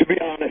 to be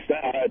honest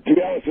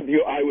with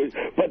you, I was.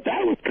 But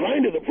that was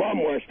kind of the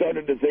problem where I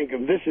started to think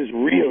of this is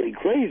really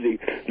crazy,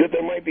 that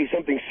there might be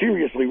something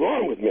seriously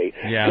wrong with me.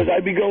 Yeah. Because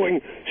I'd be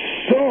going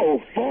so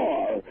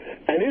far,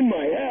 and in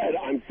my head,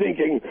 I'm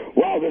thinking,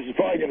 wow, this is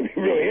probably going to be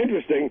really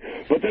interesting.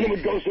 But then it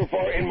would go so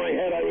far in my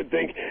head, I would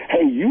think,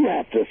 hey, you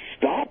have to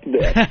stop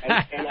this.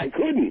 And I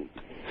couldn't.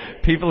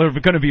 People are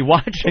going to be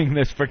watching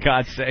this, for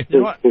God's sake. You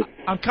know what?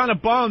 I'm kind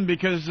of bummed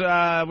because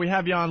we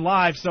have you on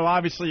live, so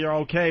obviously you're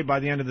okay by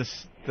the end of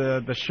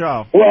the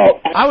show. Well,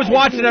 I was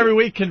watching every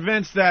week,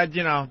 convinced that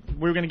we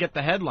were going to get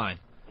the headline.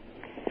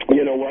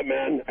 You know what,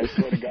 man? I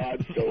swear to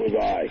God, so was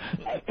I.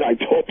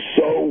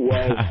 So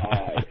was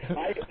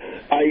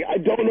I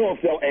don't know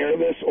if they'll air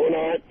this or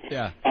not.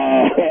 Yeah.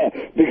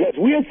 Because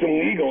we had some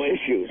legal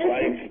issues.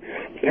 Like,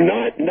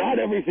 not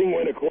everything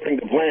went according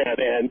to plan.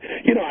 And,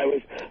 I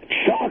was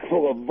chock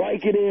full of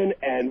Vicodin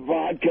and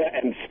vodka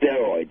and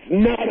steroids.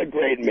 Not a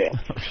great mix.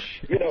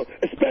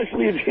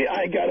 Especially if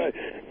I got a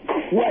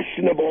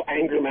questionable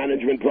anger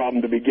management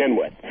problem to begin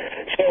with.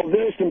 So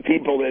there's some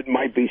people that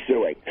might be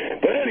suing.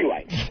 But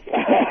anyway,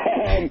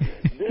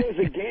 there's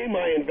a game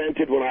I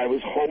invented when I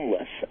was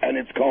homeless, and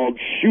it's called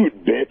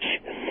Shoot, Bitch.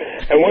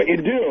 And what you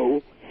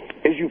do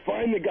is you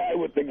find the guy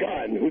with the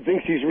gun who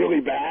thinks he's really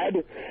bad,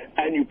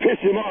 and you piss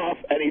him off,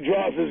 and he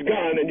draws his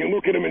gun, and you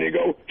look at him and you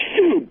go,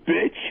 shoot,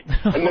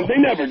 bitch. And then they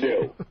never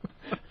do.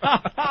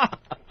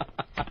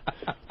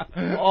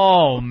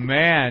 Oh,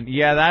 man.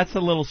 Yeah, that's a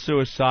little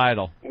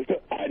suicidal.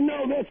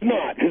 No, that's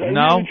not, because I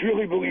really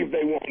truly believe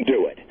they won't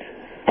do it.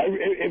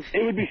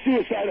 It would be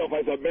suicidal if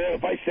I thought, man,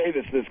 if I say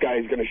this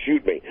guy's going to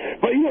shoot me.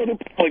 But, the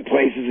public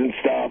places and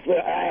stuff,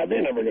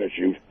 they're never going to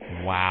shoot.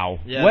 Wow.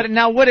 Yeah.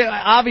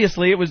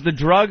 Obviously, it was the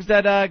drugs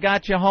that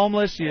got you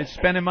homeless? You're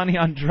spending money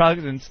on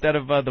drugs instead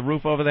of the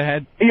roof over the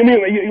head? You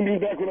mean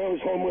back when I was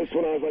homeless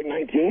when I was like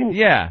 19?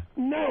 Yeah.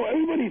 No,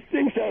 everybody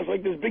thinks I was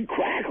like this big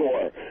crack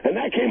whore, and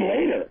that came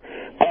later.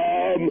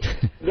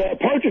 The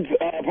Partridge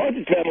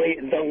family,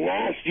 the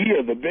last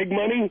year, the big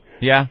money,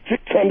 yeah,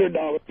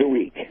 $600 a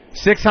week.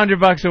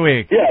 $600 a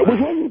week. Yeah, which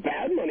wasn't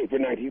bad money for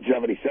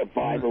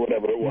 1975 or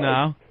whatever it was.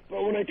 No.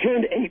 But when I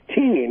turned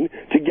 18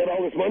 to get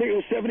all this money, it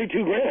was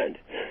 $72,000.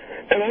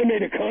 And I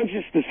made a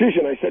conscious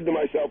decision. I said to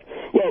myself,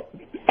 well,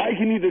 I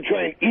can either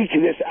try and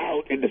eke this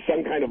out into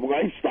some kind of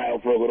lifestyle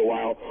for a little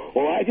while,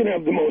 or I can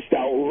have the most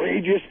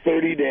outrageous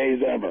 30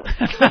 days ever.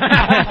 That's what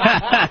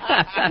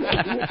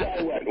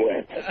I went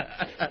with.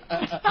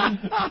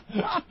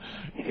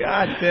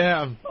 God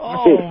damn.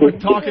 Oh, we're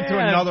talking to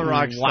another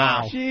rock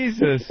star. Wow.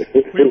 Jesus.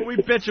 We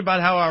bitch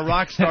about how our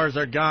rock stars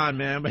are gone,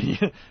 man, but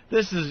you're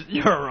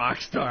a rock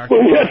star.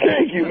 Well, yeah,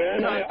 thank you,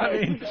 man.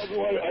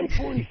 I'm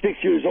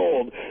 46 years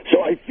old,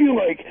 so I feel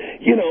like,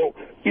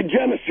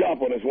 Janis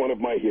Joplin is one of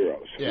my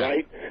heroes,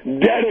 right?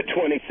 Dead at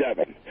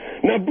 27.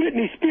 Now,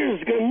 Britney Spears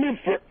is going to live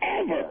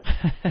forever.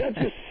 That's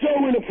just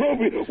so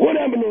inappropriate. What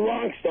happened to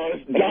rock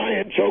stars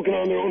dying, choking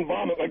on their own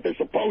vomit like they're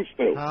supposed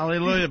to?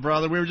 Hallelujah,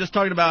 brother. We were just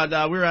talking about,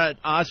 we were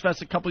at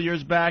Ozfest a couple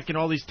years back, and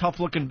all these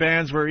tough-looking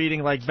bands were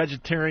eating, like,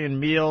 vegetarian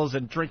meals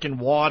and drinking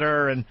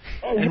water and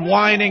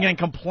whining and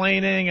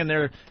complaining, and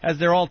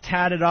they're all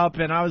tatted up,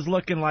 and I was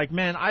looking like,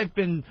 man, I've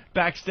been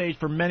backstage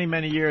for many,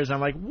 many years.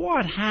 I'm like,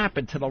 what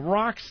happened to the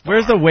rock stars?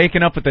 Where's the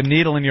waking up with the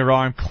needle in your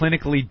arm,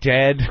 clinically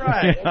dead,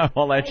 right.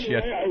 All that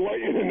shit. I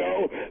want you to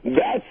know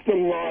that's the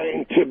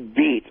line to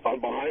beat on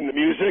Behind the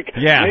Music.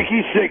 Yeah.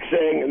 Nikki Sixx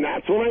saying, and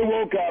that's when I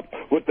woke up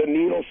with the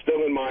needle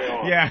still in my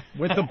arm. Yeah,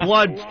 with the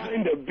blood. That's the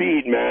line to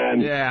beat, man.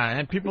 Yeah,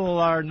 and people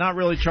are not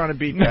really trying to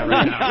beat that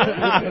right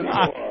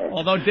now.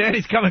 Although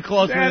Danny's coming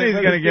close. Danny's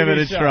going to give it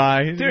a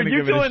try. He's Dude, going to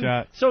give it a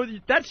shot. So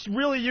that's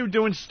really you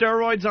doing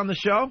steroids on the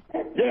show?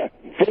 Yeah.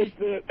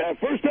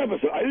 First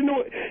episode, I didn't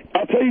know.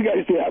 I'll tell you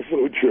guys the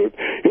absolute truth.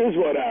 Here's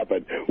what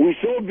happened. We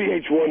saw a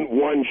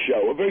VH1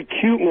 show, a very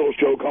cute little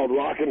show called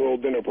Rock and Roll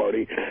Dinner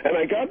Party, and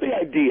I got the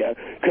idea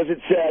because it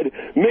said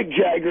Mick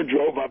Jagger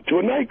drove up to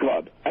a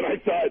nightclub, and I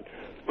thought,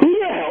 who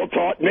the hell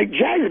taught Mick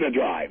Jagger to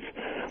drive?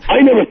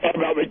 I never thought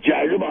about Mick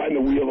Jagger behind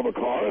the wheel of a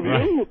car. Have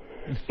you?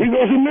 He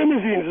goes in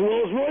limousines and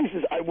Rolls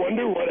Royces. I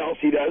wonder what else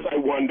he does. I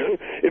wonder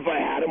if I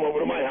had him over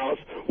to my house,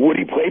 would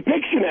he play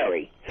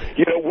Pictionary?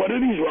 You know, what do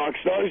these rock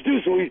stars do?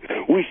 So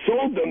we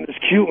sold them this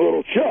cute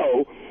little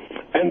show.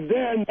 And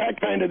then that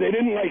they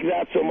didn't like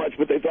that so much,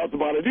 but they thought the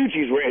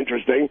Bonaduces were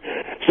interesting.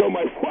 So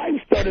my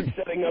wife started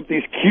setting up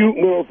these cute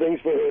little things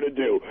for her to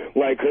do,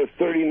 like her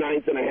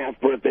 39th and a half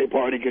birthday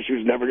party because she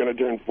was never going to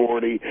turn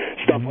 40,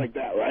 stuff like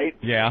that, right?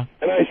 Yeah.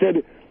 And I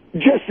said,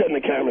 just send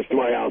the cameras to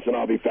my house and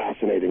I'll be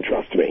fascinating,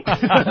 trust me. So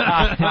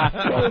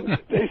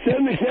they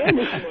send the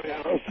cameras to my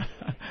house,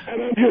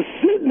 and I'm just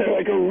sitting there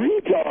like a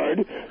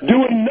retard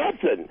doing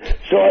nothing.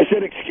 So I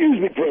said,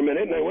 excuse me for a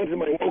minute, and I went to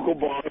my local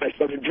bar and I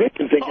started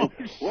drinking, thinking,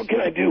 what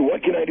can I do?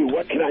 What can I do?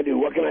 What can I do?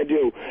 What can I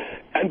do?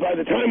 And by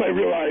the time I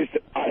realized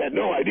I had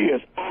no ideas,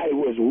 I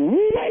was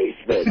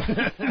wasted.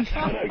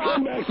 And I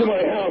come back to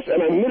my house,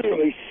 and I'm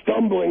literally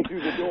stumbling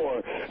through the door,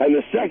 and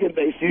the second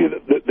they see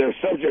that their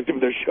subject of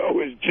their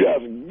show is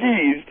just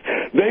geezed,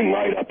 they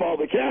light up all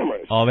the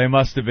cameras. Oh, they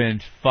must have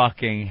been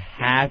fucking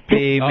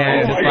happy, man. Oh,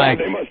 It's my like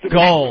God, they must have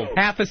gold.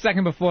 Half a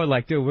second before,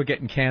 like, dude, we're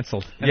getting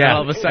canceled. And Yeah. then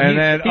all of a sudden,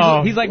 And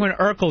then, he's like when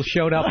Urkel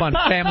showed up on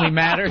Family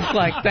Matters.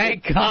 Like,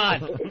 thank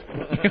God.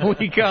 Here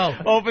we go.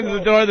 Opens the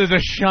door, there's a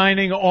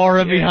shining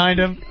aura behind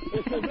him.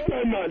 So then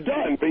I'm not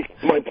done.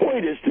 My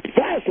point is to be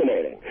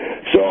fascinating.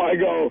 So I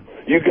go,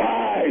 you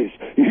guys,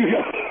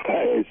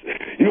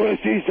 you want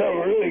to see something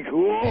really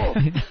cool?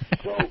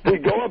 So we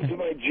go up to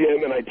my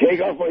gym, and I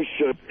take off my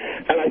shirt,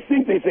 and I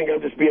think they think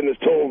I'm just being this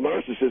total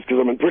narcissist because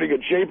I'm in pretty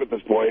good shape at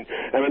this point,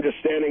 and I'm just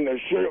standing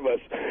there shirtless,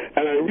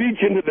 and I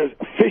reach into this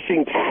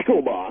fishing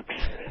tackle box,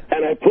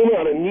 and I pull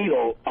out a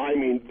needle. I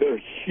mean,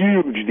 they're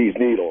huge, these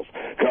needles,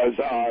 because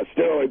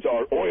steroids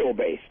are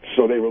oil-based,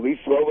 so they release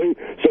slowly,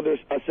 so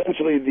there's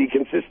essentially the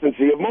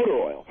consistency of motor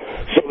oil.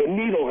 So the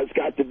needle has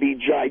got to be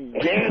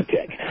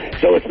gigantic.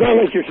 So it's not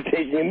like you're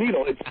taking a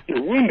needle,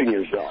 you're wounding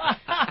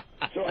yourself.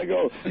 So I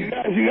go, you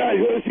guys,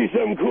 you want to see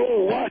something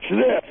cool? Watch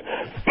this.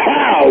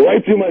 Pow!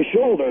 Right through my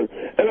shoulder.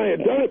 And I had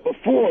done it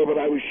before, but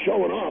I was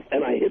showing off,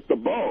 and I hit the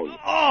bone.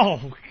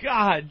 Oh,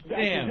 God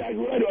damn. That's exactly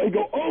what I do. I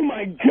go, oh,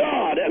 my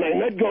God. And I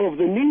let go of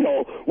the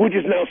needle, which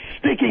is now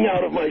sticking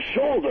out of my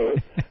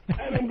shoulder.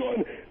 And I'm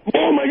going,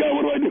 oh, my God,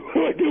 what do I do? What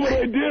do I do? What do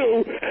I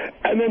do?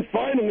 And then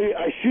finally,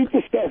 I shoot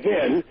the stuff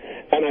in,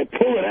 and I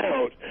pull it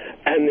out,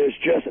 and there's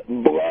just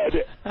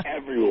blood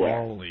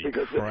everywhere. Holy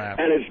crap.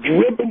 And it's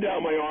dripping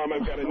down my arm.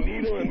 I've got a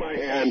needle in my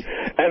hand,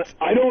 and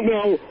I don't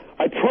know.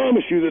 I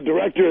promise you the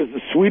director is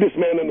the sweetest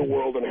man in the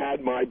world and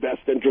had my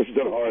best interest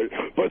at heart,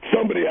 but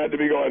somebody had to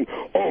be going,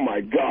 oh, my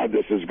God,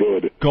 this is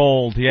good.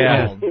 Gold,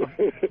 yeah.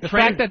 The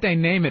fact that they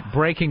name it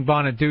Breaking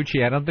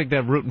Bonaduce, I don't think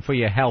they're rooting for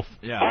your health.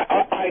 Yeah.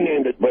 I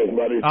named it Breaking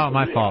Bonaduce. Oh,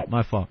 my fault.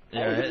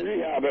 I was in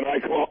rehab, and I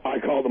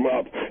called them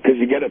up, because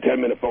you get a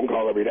 10-minute phone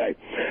call every day.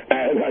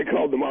 And I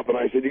called them up, and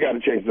I said, you got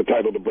to change the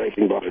title to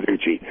Breaking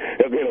Bonaduce.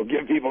 It'll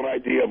give people an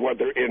idea of what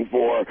they're in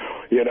for.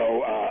 You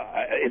know,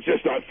 it's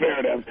just not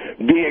fair to have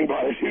being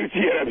Bonaduce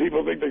and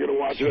people think they're going to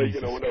watch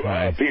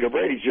a Peter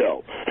Brady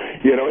show.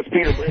 You know, it's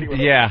Peter Brady with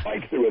a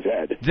spike through his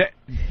head.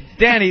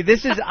 Danny,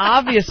 this is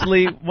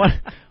obviously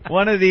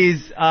one of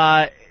these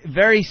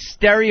very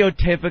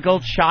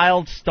stereotypical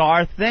child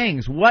star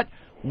things.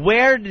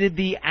 Where did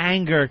the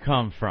anger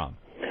come from?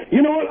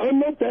 You know what? I'm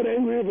not that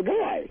angry of a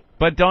guy.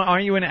 But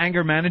aren't you in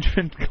anger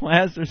management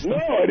class or something?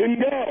 No, I didn't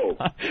go.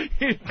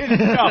 You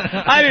didn't go.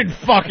 I didn't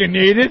fucking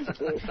need it.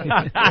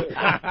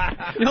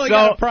 You only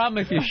got a problem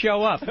if you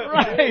show up.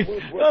 Right.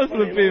 Those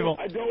are the people.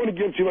 I don't want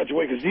to give too much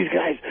away because these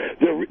guys,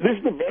 this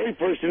is the very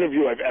first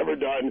interview I've ever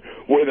done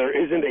where there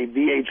isn't a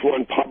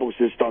VH1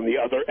 publicist on the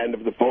other end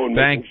of the phone.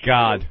 Thank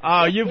God.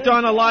 Oh, you've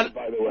done a lot.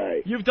 By the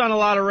way, you've done a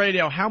lot of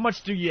radio. How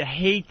much do you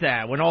hate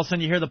that when all of a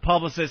sudden you hear the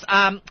publicist,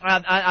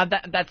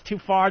 that's too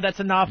far, that's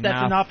enough,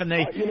 and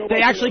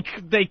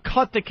they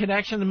cut the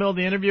connection in the middle of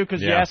the interview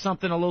because you asked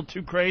something a little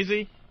too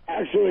crazy?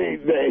 Actually,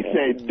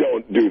 they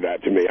don't do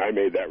that to me. I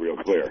made that real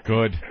clear.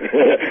 Good.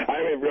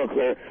 I made real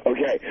clear.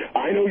 Okay,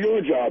 I know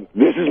your job.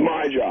 This is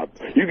my job.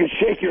 You can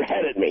shake your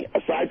head at me.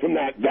 Aside from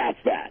that, that's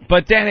that.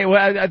 But, Danny,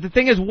 the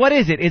thing is, what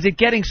is it? Is it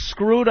getting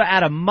screwed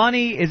out of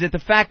money? Is it the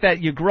fact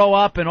that you grow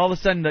up and all of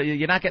a sudden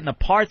you're not getting the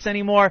parts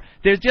anymore?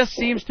 There just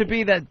seems to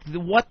be that,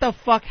 what the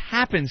fuck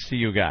happens to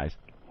you guys?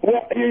 Well,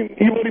 what do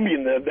you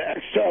mean, the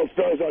ex-child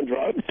stars on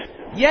drugs?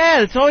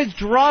 Yeah, it's always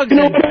drugs. You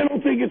know what? I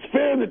don't think it's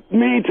fair that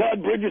me,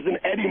 Todd Bridges, and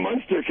Eddie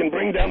Munster can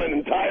bring down an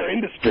entire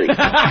industry. Oh,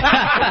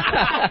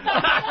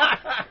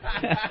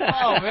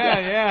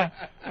 man, yeah.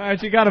 All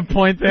right, you got a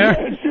point there.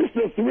 Yeah, it's just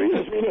the three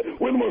of us.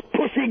 We're the most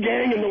pussy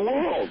gang in the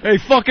world. Hey,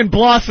 fucking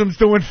Blossom's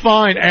doing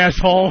fine,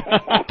 asshole.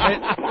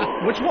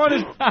 Which one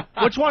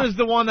is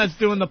the one that's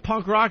doing the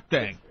punk rock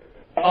thing?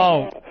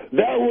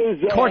 That was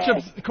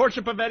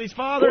Courtship of Eddie's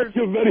father.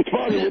 Courtship of Eddie's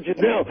father, which is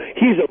now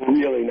he's a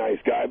really nice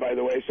guy, by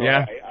the way. So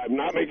yeah. I'm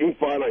not making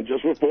fun. I'm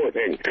just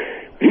reporting.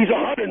 He's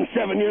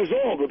 107 years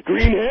old with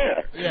green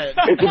hair. Yeah.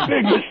 It's a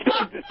big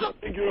mistake to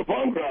think you're a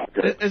punk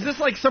rocker. Is this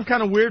like some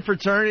kind of weird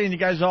fraternity, and you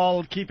guys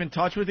all keep in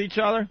touch with each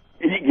other?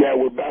 Yeah,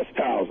 we're best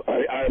pals.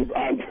 I'm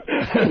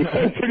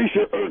pretty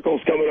sure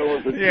Urkel's coming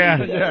over for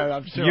Yeah,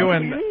 I'm sure. You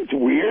and it's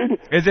weird.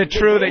 Is it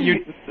true that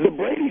you? The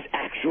Bradys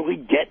actually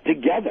get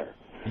together.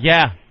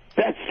 Yeah.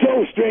 That's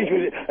so strange.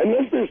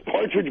 Unless there's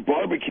Partridge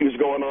barbecues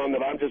going on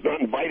that I'm just not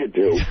invited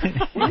to,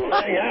 we don't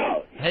hang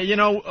out. Hey, you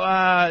know,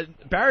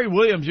 Barry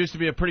Williams used to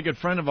be a pretty good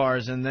friend of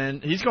ours, and then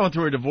he's going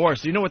through a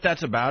divorce. Do you know what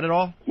that's about at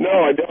all? No,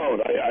 I don't.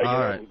 All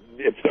right.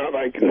 It's not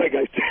like I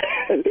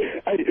said.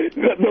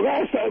 The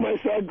last time I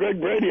saw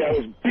Greg Brady, I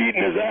was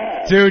beating his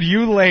ass. Dude,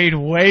 you laid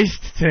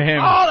waste to him.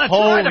 Oh, that's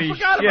Holy right. I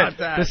forgot shit. about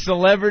that. The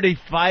celebrity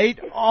fight.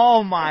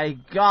 Oh my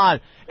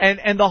God.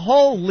 And the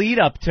whole lead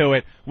up to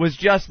it was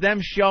just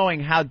them showing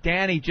how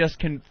Danny just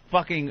can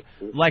fucking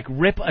like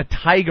rip a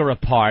tiger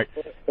apart.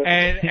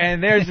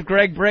 And there's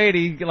Greg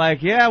Brady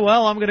like, yeah,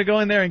 well, I'm going to go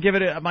in there and give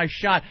it my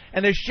shot.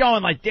 And they're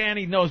showing like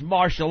Danny knows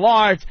martial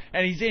arts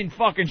and he's in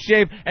fucking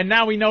shape. And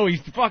now we know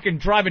he's fucking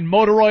driving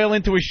motor oil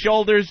into his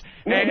shoulders.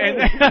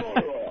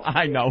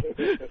 I know.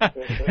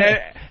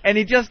 and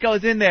he just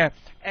goes in there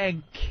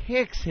and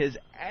kicks his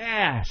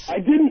ass. I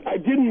didn't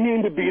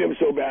mean to beat him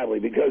so badly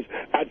because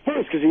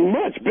because he's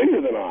much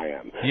bigger than I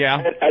am. Yeah.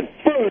 At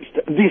first,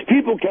 these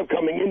people kept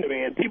coming into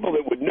me, and people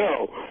that would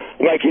know,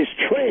 like his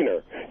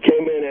trainer,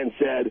 came in and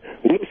said,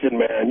 "Listen,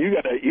 man, you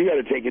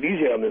gotta take it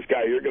easy on this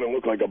guy. You're gonna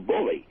look like a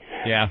bully."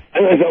 Yeah.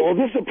 And I thought, well,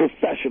 this is a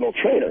professional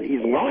trainer.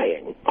 He's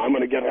lying. I'm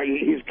gonna get.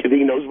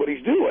 He knows what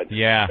he's doing.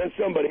 Yeah. And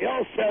somebody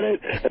else said it,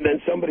 and then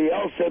somebody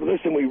else said,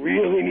 "Listen, we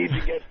really need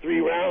to get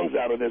 3 rounds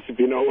out of this, if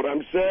you know what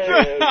I'm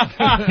saying."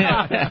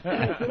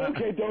 I said,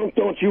 okay,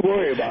 don't you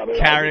worry about it.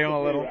 Carry him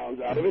a little. Rounds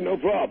out of it, no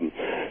problem.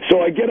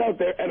 So I get out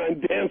there and I'm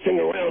dancing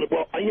around.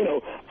 Well,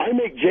 I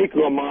make Jake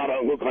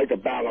LaMotta look like a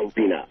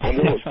ballerina. I'm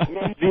the most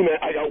clumsy man.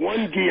 I got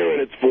one gear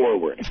and it's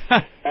forward.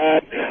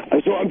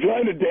 And so I'm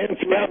trying to dance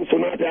around so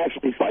not to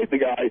actually fight the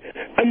guy.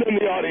 And then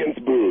the audience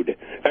booed.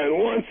 And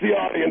once the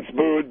audience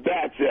booed,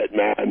 that's it,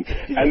 man.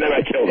 And then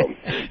I killed him.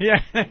 Yeah.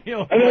 And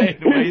then,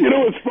 you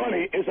know what's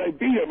funny is I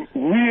beat him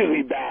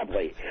really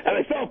badly. And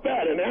I felt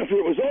bad. And after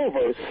it was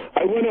over,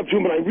 I went up to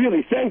him and I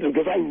really thanked him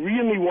because I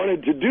really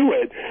wanted to do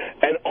it.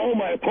 And all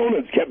my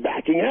opponents kept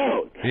backing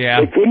out.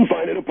 Yeah. They couldn't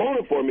find an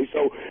opponent for me.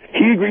 So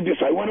he agreed to.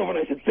 So I went over and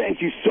I said,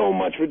 thank you so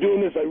much for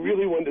doing this. I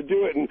really wanted to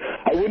do it. And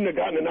I wouldn't have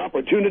gotten an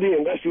opportunity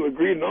unless you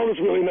agreed and all this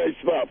really nice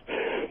stuff.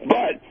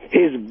 But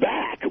his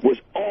back was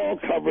all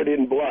covered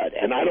in blood.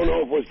 And I don't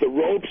know if it was the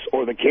ropes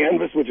or the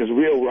canvas, which is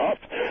real rough.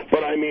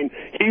 But, I mean,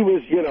 he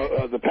was,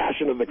 the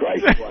Passion of the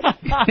Christ one.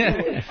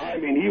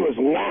 He was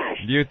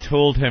lashed. You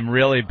tooled him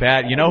really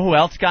bad. You know who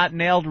else got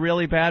nailed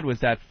really bad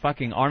was that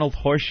fucking Arnold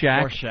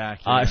Horshack.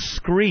 Yeah.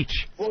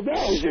 Screech. Well,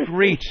 that was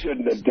Screech.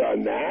 Shouldn't have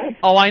done that.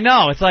 Oh, I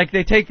know. It's like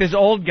they take this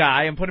old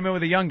guy and put him in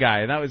with a young guy,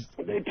 and that was.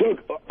 They took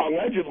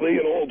allegedly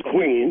an old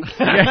queen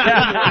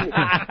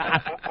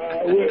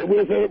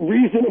with a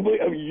reasonably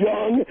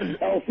young,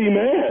 healthy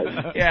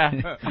man. Yeah.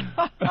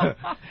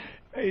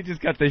 He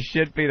just got the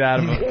shit beat out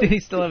of him. Did he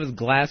still have his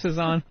glasses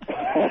on?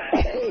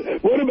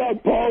 What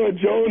about Paula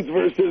Jones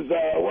versus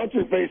what's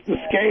her face, the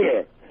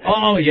skater?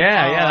 Oh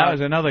yeah, that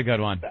was another good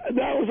one. That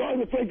was on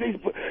the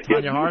thing.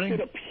 Tonya Harding? It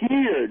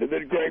appeared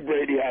that Greg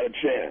Brady had a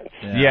chance.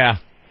 Yeah.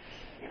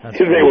 Because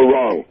they were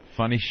wrong.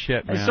 Funny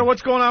shit, man. Hey, so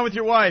what's going on with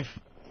your wife?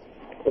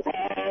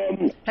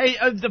 Hey,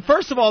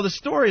 first of all, the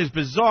story is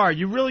bizarre.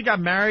 You really got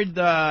married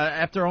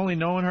after only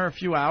knowing her a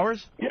few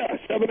hours? Yeah,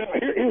 7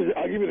 hours.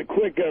 I'll give you the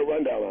quick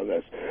rundown on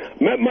this.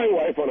 Met my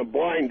wife on a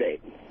blind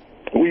date.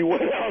 We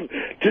went out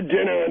to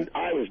dinner, and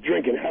I was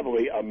drinking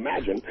heavily,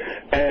 imagine.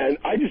 And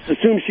I just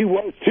assumed she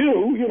was,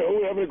 too.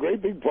 We're having a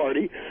great big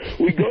party.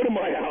 We go to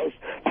my house.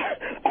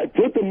 I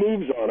put the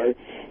moves on her,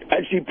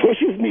 and she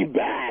pushes me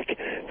back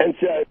and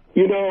said,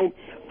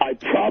 I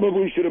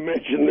probably should have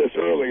mentioned this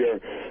earlier.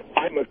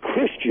 I'm a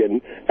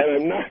Christian,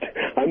 and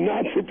I'm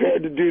not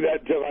prepared to do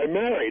that till I'm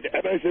married.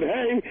 And I said,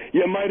 hey,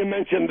 you might have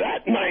mentioned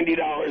that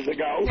 $90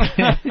 ago.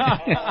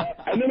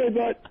 And then I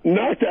thought,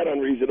 not that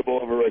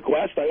unreasonable of a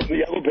request. I opened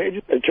the Yellow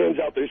Pages. It turns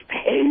out there's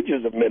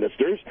pages of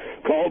ministers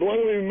called one.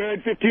 We've been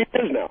married 15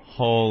 years now.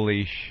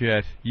 Holy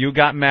shit. You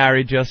got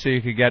married just so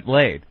you could get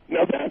laid.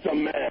 Now that's a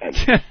man.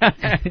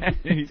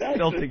 He's that's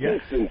still the together.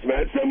 distance,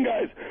 man. Some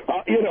guys,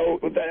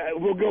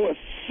 will go a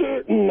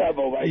certain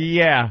level. Like,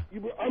 yeah.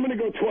 I'm going to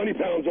go 20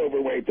 pounds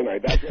overweight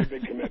tonight. That's a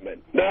big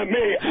commitment. Not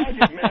me. I'll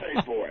get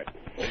married for it.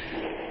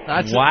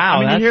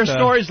 Wow. You hear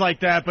stories like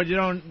that, but you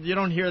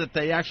don't hear that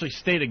they actually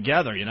stay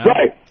together.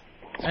 Right.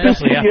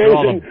 Especially after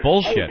all the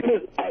bullshit.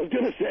 I was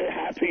going to say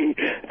happy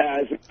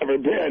as ever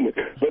been,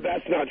 but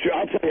that's not true.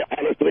 I'll tell you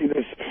honestly,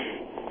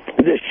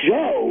 this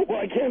show, well,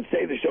 I can't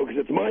say the show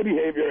because it's my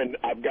behavior and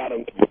I've got to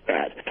with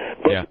that.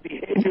 But the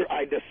behavior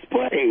I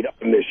displayed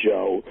on this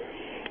show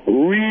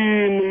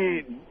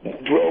really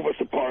drove us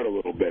apart a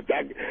little bit.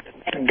 That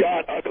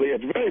got ugly.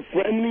 It's very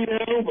friendly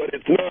now, but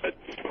it's not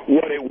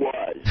what it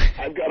was.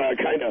 I've got to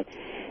kind of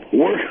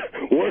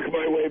work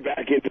my way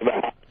back into the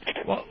house.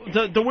 Well,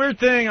 the weird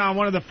thing on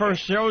one of the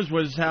first shows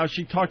was how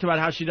she talked about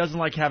how she doesn't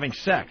like having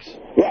sex.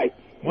 Right.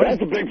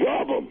 That's a big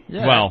problem.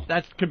 Yeah,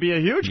 that could be a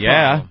huge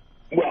problem.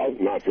 Well,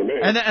 not for me.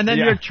 And then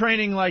you're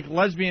training like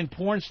lesbian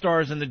porn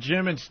stars in the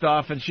gym and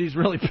stuff, and she's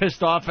really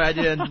pissed off at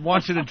you and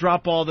wants you to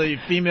drop all the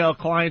female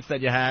clients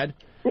that you had.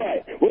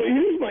 Right. Well,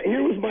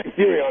 here was my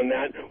theory on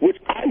that, which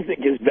I think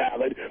is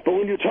valid. But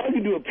when you're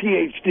talking to a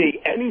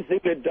PhD, anything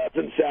that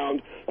doesn't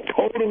sound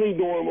totally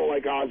normal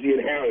like Ozzie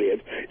and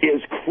Harriet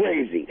is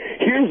crazy.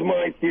 Here's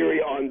my theory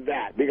on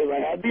that, because I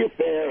had the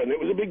affair and it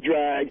was a big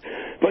drag.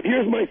 But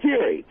here's my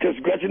theory, because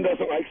Gretchen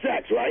doesn't like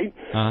sex, right?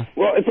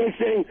 Well, it's like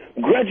saying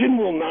Gretchen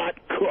will not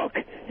cook,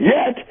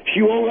 yet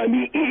she won't let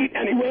me eat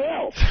anywhere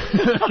else.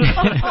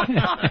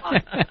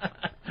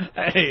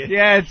 Hey.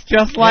 Yeah, it's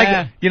just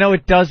like,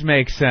 it does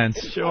make sense.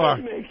 Sure.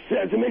 It makes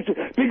sense. It makes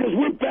sense. Because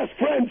we're best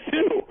friends,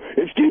 too.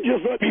 If she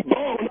just let me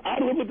bone,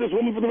 I'd live with this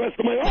woman for the rest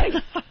of my life.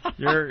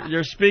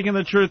 You're speaking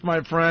the truth,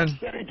 my friend.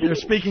 You're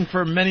speaking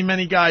for many,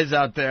 many guys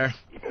out there.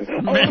 This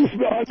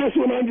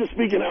one I'm just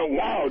speaking out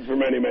loud for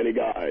many, many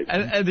guys.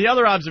 And the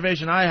other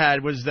observation I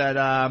had was that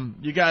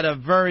you got a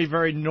very,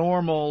 very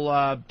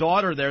normal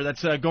daughter there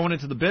that's going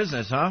into the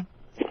business, huh?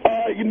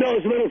 As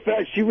a matter of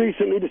fact, she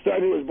recently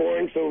decided it was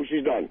boring, so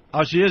she's done.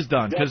 Oh, she is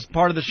done, because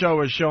part of the show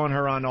was showing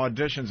her on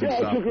auditions and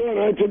stuff. I took her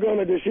on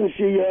auditions.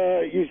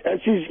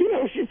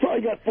 She's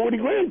probably got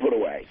 $40,000 put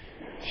away.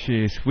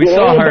 Jeez, we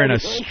saw her in a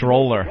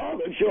stroller.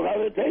 She'll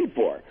have it paid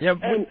for. Yeah,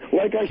 and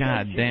like I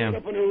said, she's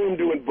up in her room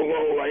doing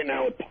blow right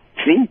now with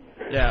see?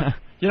 Yeah.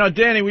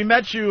 Danny, we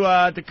met you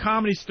at the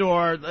Comedy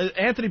Store.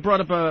 Anthony brought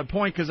up a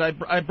point because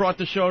I brought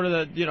the show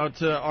to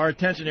to our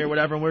attention here,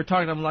 whatever, and we were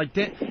talking to him like,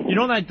 that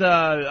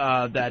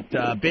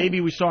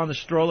baby we saw in the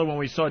stroller when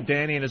we saw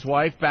Danny and his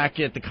wife back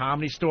at the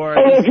Comedy Store.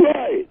 Oh, that's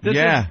right. This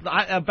is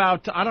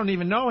about, I don't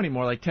even know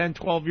anymore, like 10,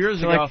 12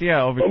 years ago.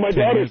 Over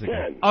 10 years ago.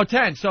 10. Oh,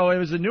 10. So it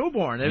was a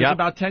newborn. It was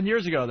about 10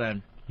 years ago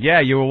then. Yeah,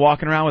 you were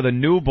walking around with a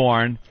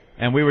newborn.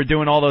 And we were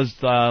doing all those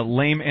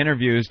lame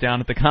interviews down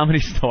at the Comedy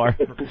Store.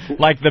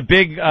 Like the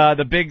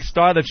big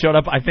star that showed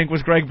up, I think,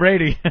 was Greg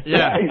Brady.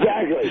 Yeah,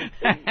 exactly.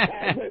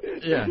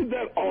 Isn't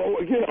that all,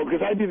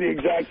 because I do the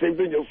exact same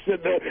thing. You'll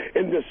sit there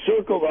in the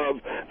circle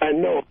of,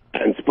 and no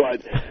offense,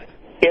 but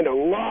in a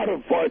lot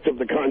of parts of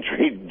the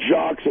country,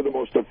 jocks are the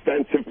most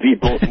offensive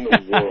people in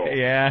the world.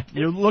 Yeah.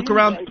 You look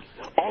around. Like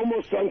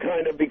almost some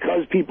kind of,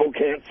 because people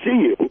can't see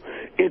you,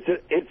 it's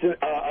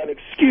an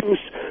excuse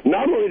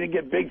not only to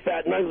get big,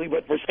 fat, and ugly,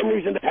 but for some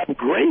reason to have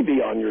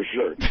gravy on your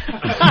shirt.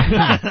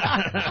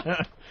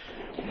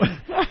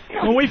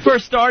 When we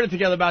first started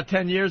together about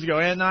 10 years ago,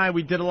 Ant and I,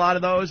 we did a lot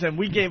of those, and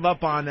we gave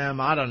up on them,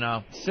 I don't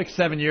know, 6,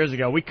 7 years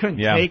ago. We couldn't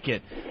take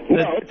it.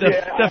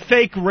 The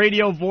fake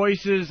radio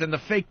voices and the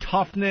fake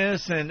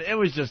toughness, and it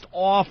was just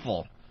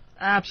awful.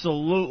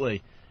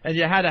 Absolutely. And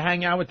you had to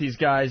hang out with these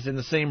guys in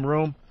the same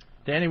room.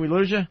 Danny, we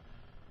lose you? I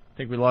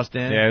think we lost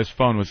Danny. Yeah, his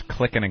phone was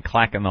clicking and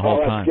clacking the whole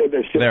time.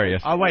 There he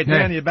is. Oh, wait,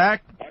 Danny, you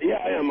back? Yeah,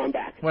 I am. I'm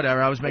back.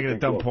 Whatever. I was making a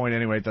dumb point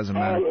anyway. It doesn't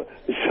matter.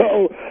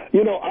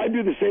 I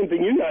do the same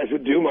thing you guys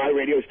would do. My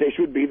radio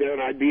station would be there,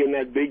 and I'd be in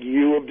that big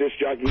U of disc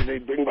jockeys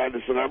they'd bring by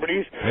the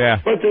celebrities. Yeah.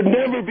 But there'd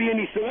never be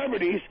any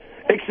celebrities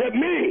except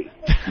me.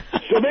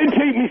 So they'd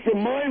take me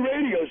from my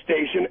radio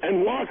station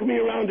and walk me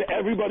around to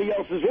everybody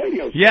else's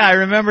radio station. Yeah, I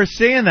remember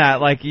seeing that.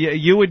 Like,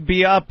 you would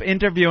be up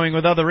interviewing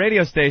with other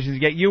radio stations,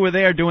 yet you were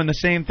there doing the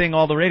same thing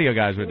all the radio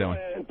guys were doing.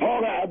 And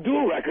Paula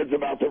Abdul record's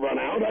about to run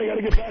out. I got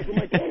to get back to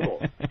my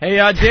table. Hey,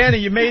 Danny,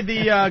 you made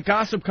the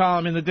gossip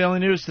column in the Daily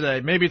News today.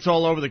 Maybe it's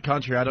all over the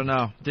country. I don't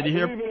know. Did you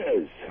hear? I believe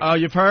it is. Oh,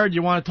 you've heard?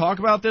 You want to talk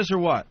about this or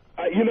what?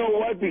 You know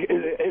what?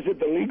 Is it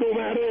the legal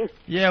matter?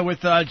 Yeah, with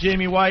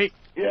Jamie White.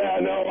 Yeah,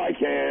 no, I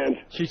can't.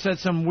 She said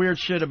some weird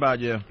shit about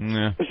you.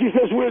 Yeah. She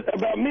says weird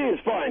about me is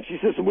fine. She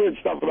says some weird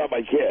stuff about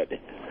my kid.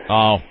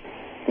 Oh.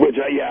 Which,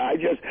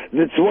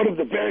 it's one of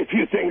the very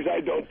few things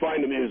I don't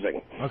find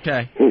amusing.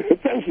 Okay.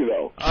 Thank you,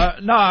 though.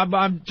 No,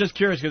 I'm just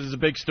curious because it's a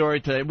big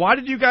story today. Why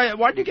did you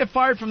get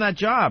fired from that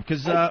job?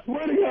 Because I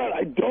swear to God,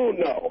 I don't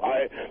know.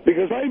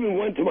 Because I even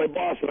went to my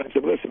boss and I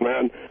said, listen,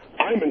 man,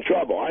 I'm in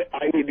trouble.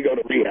 I need to go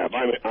to rehab.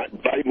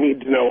 I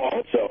need to know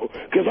also,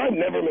 because I've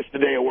never missed a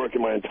day of work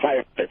in my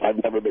entire life.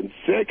 I've never been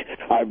sick.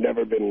 I've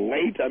never been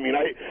late. I mean,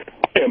 I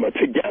am a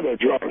together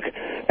drunk.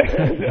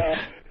 And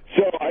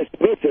so I said,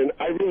 listen,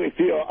 I really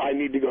feel I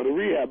need to go to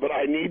rehab, but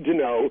I need to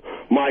know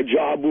my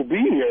job will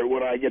be here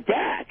when I get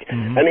back.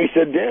 Mm-hmm. And he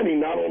said, Danny,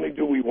 not only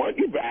do we want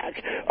you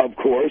back, of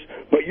course,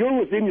 but you're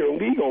within your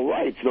legal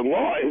rights. The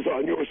law is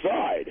on your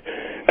side.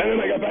 And then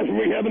I got back from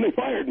rehab and they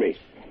fired me.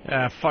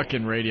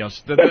 Fucking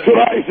radios. That's what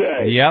I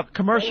say. Yep.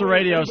 Commercial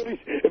radios.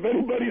 If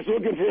anybody's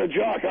looking for a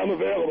jock, I'm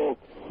available.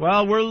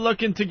 Well, we're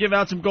looking to give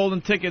out some golden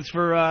tickets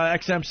for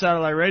XM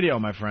Satellite Radio,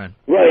 my friend.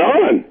 Right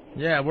on.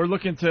 Yeah, we're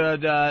looking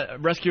to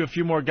rescue a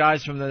few more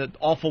guys from the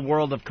awful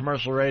world of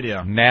commercial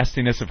radio.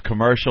 Nastiness of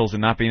commercials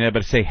and not being able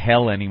to say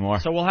hell anymore.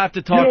 So we'll have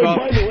to talk off.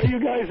 By the way,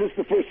 you guys, it's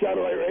the first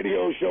satellite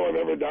radio show I've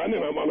ever done,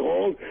 and I'm on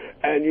hold.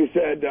 And you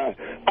said,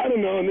 I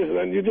don't know,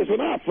 and you just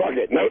went, fuck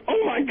it. Now,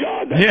 oh, my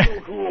God, that's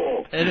so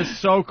cool. It is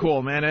so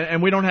cool, man.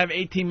 And we don't have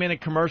 18-minute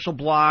commercial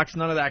blocks,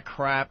 none of that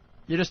crap.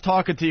 You just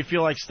talk until you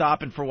feel like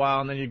stopping for a while,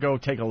 and then you go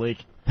take a leak.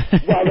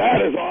 Well,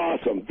 that is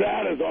awesome.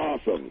 That is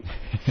awesome.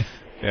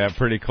 Yeah,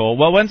 pretty cool.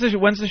 Well, when's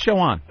the show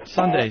on?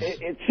 Sundays.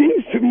 It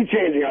seems to be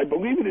changing. I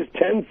believe it is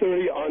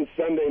 10:30 on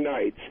Sunday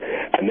nights.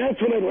 And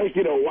that's when I'd like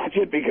you to watch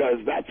it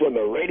because that's when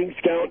the ratings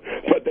count.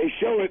 But they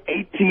show it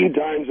 18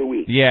 times a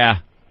week. Yeah.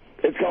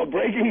 It's called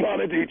Breaking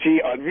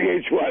Bonaduce on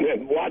VH1,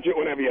 and watch it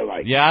whenever you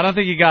like. Yeah, I don't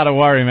think you got to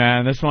worry,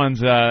 man. This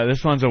one's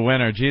a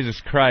winner. Jesus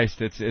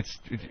Christ, it's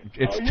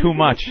too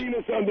much. You seen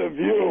us on The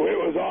View. It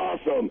was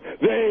awesome.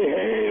 They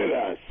hated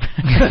us.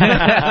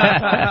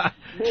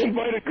 They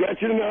invited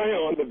Gretchen and I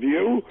on The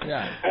View,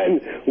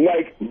 and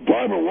like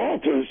Barbara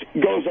Walters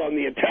goes on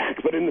the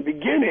attack, but in the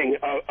beginning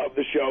of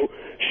the show,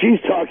 she's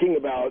talking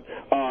about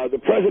the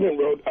president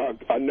wrote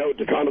a note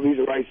to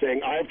Condoleezza Rice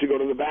saying, "I have to go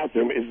to the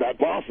bathroom. Is that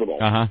possible?"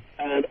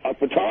 And a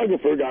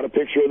photographer got a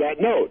picture of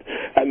that note,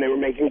 and they were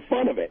making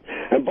fun of it.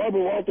 And Barbara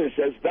Walters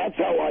says, "That's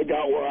how I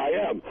got where I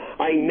am.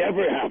 I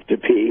never have to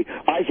pee.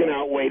 I can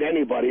outweight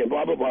anybody," and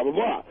blah, blah, blah, blah,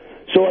 blah.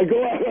 So I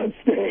go out on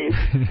stage,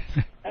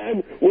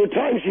 and one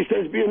time she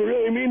starts being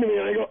really mean to me,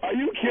 and I go, "Are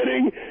you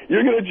kidding?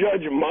 You're going to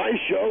judge my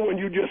show when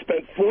you just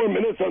spent 4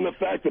 minutes on the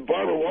fact that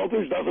Barbara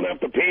Walters doesn't have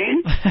to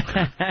pee?"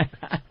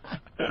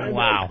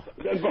 Wow.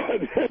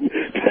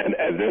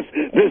 And this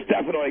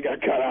definitely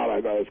got cut out.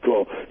 I thought it was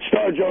cool.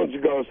 Star Jones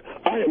goes,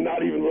 "I am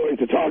not even willing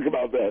to talk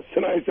about this."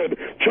 And I said,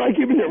 "Try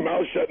keeping your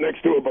mouth shut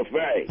next to a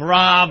buffet."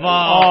 Bravo.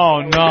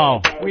 Oh,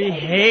 no. We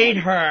hate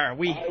her.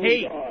 We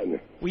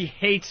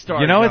hate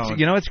Star Jones.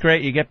 You know what's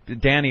great? You get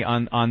Danny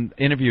on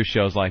interview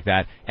shows like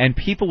that, and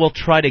people will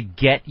try to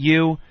get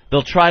you.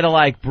 They'll try to,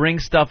 like, bring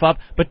stuff up,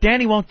 but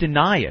Danny won't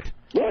deny it.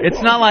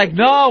 It's not like,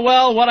 no,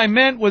 well, what I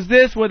meant was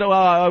this,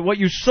 what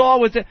you saw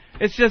was it.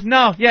 It's just,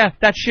 no, yeah,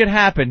 that shit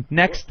happened.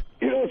 Next.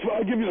 You know,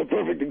 I'll give you the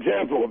perfect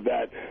example of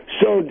that.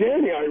 So,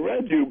 Danny, I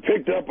read you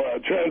picked up a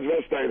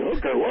transvestite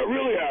hooker. What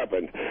really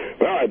happened?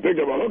 Well, I picked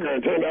up a hooker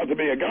and it turned out to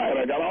be a guy, and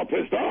I got all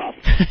pissed off.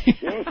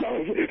 You know, so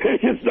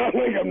it's not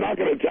like I'm not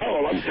going to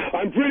tell him.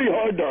 I'm pretty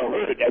hard to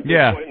hurt at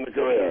this point in the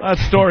career. That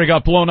story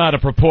got blown out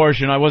of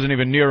proportion. I wasn't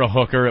even near a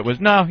hooker. It was,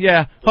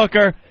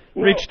 hooker.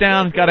 Reached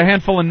down, got a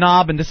handful of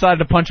knob, and decided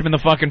to punch him in the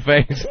fucking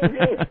face.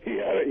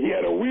 He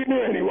had a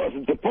wiener, and he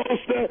wasn't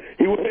supposed to.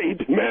 He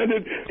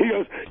demanded. He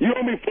goes, "You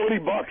owe me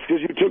 $40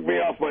 because you took me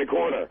off my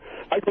corner."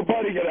 I go,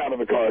 "Buddy, get out of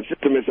the car. It's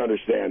just a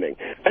misunderstanding."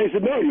 And he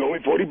said, "No, you owe me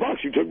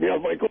 $40. You took me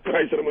off my corner."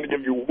 I said, "I'm going to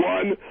give you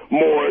one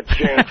more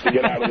chance to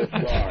get out of this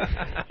car."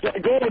 So I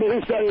go over to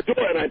his side of the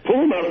door, and I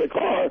pull him out of the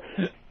car.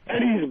 And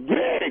he's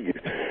big.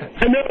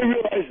 And then I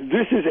realized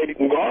this is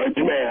a large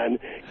man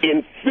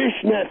in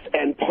fishnets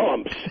and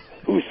pumps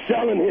who's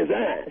selling his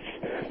ass.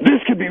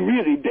 This could be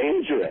really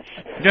dangerous.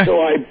 So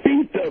I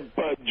beat the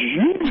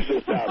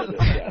bejesus out of this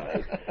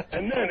guy.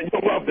 And then,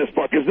 you'll love this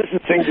part, because this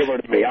is singular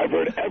to me. I've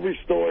heard every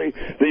story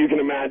that you can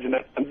imagine,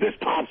 and this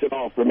tops it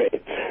all for me.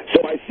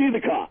 So I see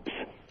the cops,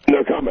 and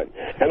they're coming.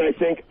 And I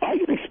think, I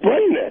can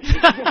explain this.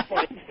 This is a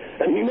fight,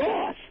 and he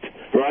lost.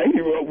 Right?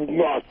 He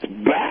lost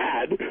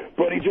bad,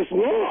 but he just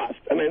lost.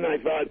 And then I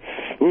thought,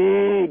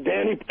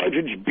 Danny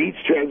Partridge beats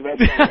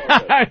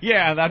transvestite.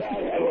 Yeah, that's...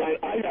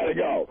 I gotta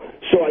go.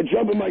 So I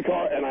jump in my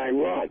car and I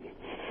run.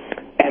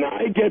 And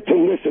I get to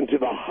listen to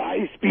the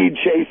high-speed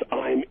chase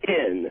I'm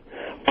in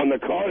on the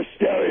car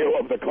stereo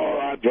of the car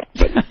I'm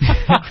driving.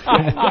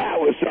 That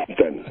was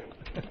something.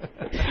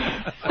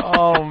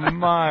 Oh,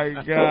 my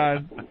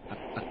God.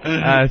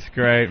 That's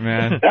great,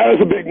 man. That was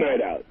a big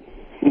night out.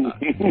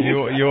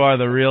 You are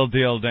the real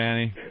deal,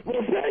 Danny.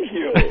 Well, thank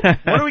you.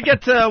 What do we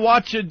get to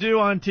watch you do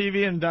on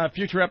TV in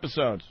future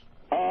episodes?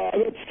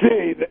 Let's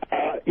see.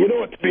 You know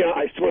what, to be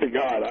honest, I swear to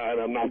God,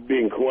 I'm not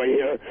being coy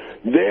here,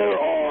 there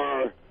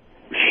are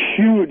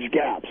huge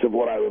gaps of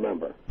what I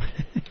remember.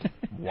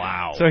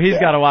 Wow. So he's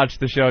got to watch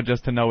the show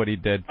just to know what he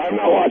did. I'm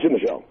not watching the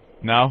show.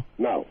 No?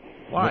 No.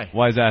 Why?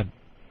 Why is that?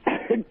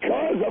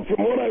 Because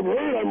from what I've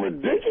heard, I'm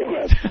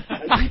ridiculous.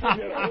 And people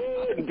get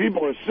hurt, and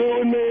people are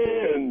suing me.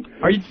 And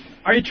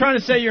are you trying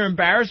to say you're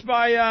embarrassed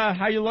by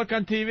how you look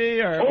on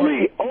TV, or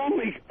only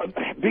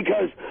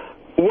because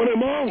when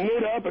I'm all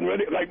lit up and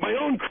ready, like my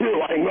own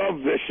crew, I love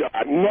this shot,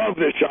 and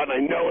I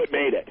know it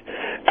made it.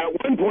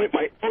 At one point,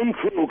 my own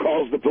crew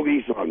calls the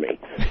police on me.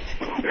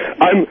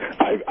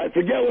 I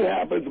forget what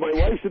happens. My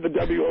wife's at the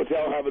W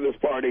Hotel having this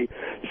party.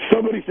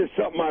 Somebody says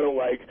something I don't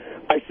like.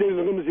 I say to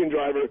the limousine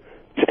driver,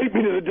 "Take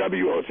me to the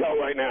W Hotel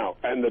right now."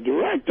 And the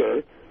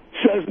director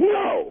says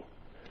no.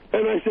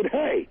 And I said,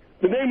 "Hey,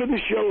 the name of the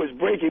show is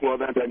Breaking, well,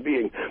 that I'm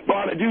being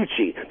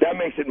Bonaduce. That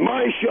makes it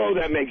my show.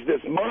 That makes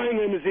this my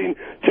limousine.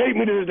 Take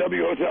me to the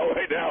W Hotel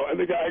right now." And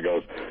the guy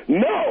goes,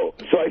 "No."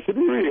 So I said,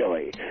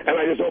 "Really?" And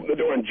I just opened the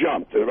door and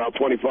jumped at about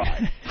 25.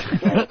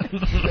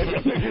 So they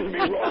got pictures of me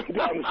rolling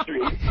down the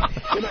street.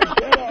 And I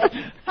get up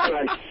and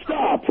I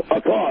stop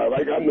a car.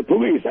 Like I'm the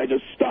police. I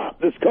just stop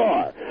this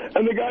car.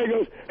 And the guy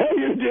goes, "Hey,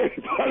 you're Danny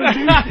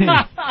Bonaduce."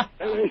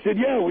 And I said,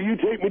 "Yeah, will you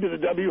take me to the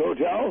W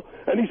Hotel?"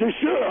 And he said,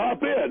 "Sure,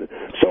 hop in."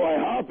 So I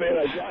hop in.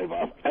 I drive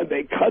off, and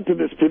they cut to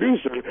this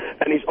producer,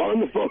 and he's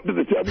on the phone to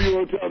the W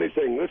Hotel, and he's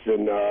saying,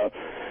 "Listen,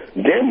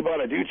 Danny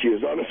Bonaduce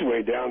is on his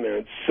way down there,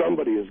 and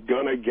somebody is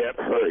going to get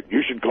hurt.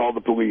 You should call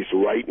the police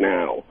right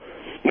now."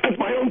 That's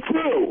my own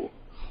crew.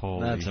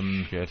 Holy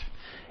shit.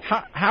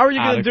 How are you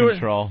going to do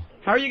control. it?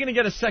 How are you going to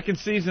get a second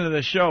season of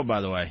the show,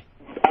 by the way?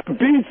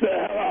 Beats the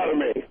hell out of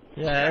me.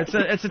 Yeah,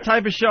 it's a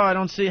type of show I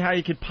don't see how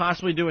you could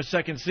possibly do a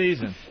second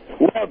season.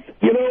 Well,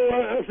 you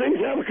know, things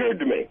have occurred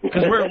to me.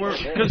 Because you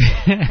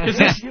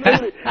know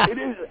what it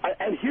is,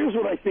 and here's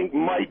what I think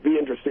might be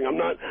interesting. I'm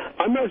not,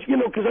 you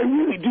know, because I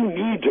really do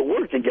need to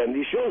work again.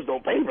 These shows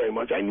don't pay very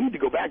much. I need to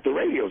go back to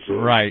radio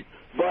soon. Right.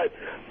 But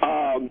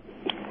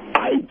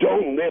I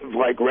don't live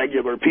like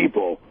regular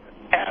people,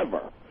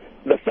 ever.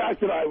 The fact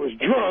that I was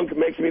drunk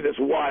makes me this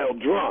wild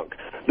drunk.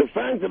 The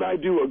fact that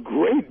I do a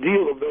great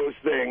deal of those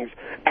things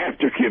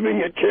after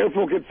giving it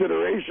careful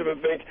consideration and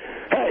think,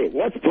 hey,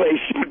 let's play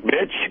shoot,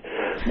 bitch,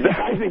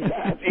 I think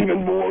that's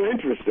even more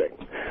interesting.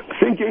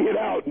 Thinking it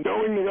out,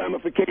 knowing the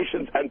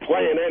ramifications, and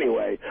playing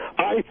anyway,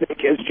 I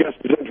think is just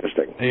as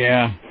interesting.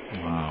 Yeah.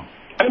 Wow.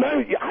 And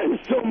I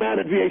was so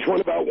mad at VH1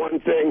 about one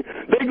thing.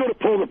 They go to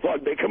pull the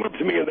plug. They come up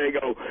to me and they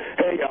go,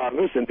 hey,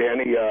 listen,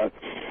 Danny,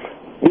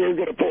 we're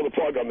going to pull the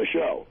plug on the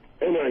show.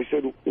 And I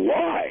said,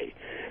 why?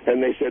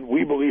 And they said,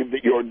 we believe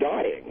that you're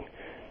dying.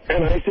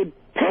 And I said,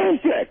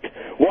 perfect.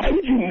 Why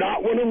would you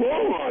not want to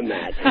roll on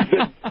that?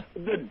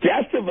 The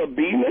death of a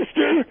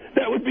B-lister?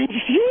 That would be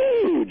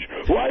huge.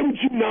 Why would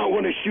you not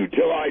want to shoot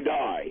till I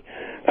die?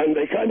 And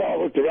they kind of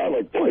all looked around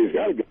like, boy, he's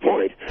got a good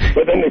point.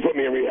 But then they put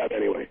me in rehab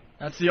anyway.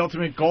 That's the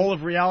ultimate goal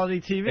of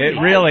reality TV. It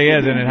really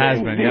is, and it has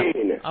been. Yep.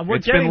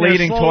 It's been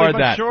leading toward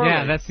that.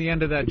 Yeah, that's the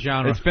end of that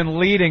genre. It's been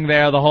leading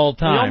there the whole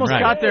time. We almost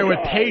right. got there with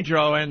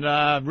Pedro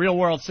and Real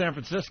World San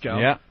Francisco.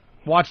 Yeah.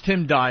 Watched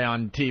him die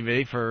on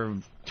TV for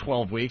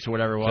 12 weeks or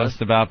whatever it was.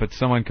 Just about, but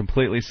someone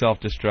completely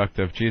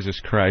self-destructive. Jesus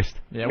Christ.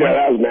 Yeah,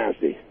 that was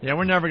nasty. Yeah,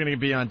 we're never going to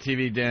be on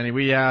TV, Danny.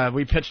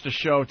 We pitched a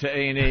show to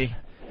A&E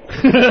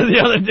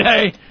the other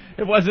day.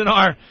 It wasn't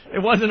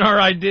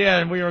our idea,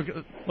 and we were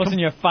wasn't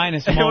your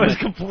finest moment. It was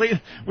complete.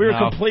 We were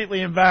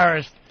completely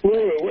embarrassed. Wait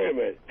a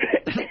minute.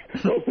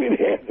 Opie and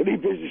Anthony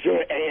pitched a show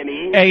to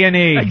A&E.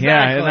 A&E, exactly.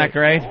 Yeah, isn't that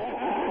great?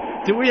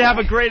 Do we have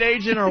a great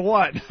agent or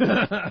what? Was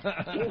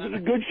it a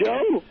good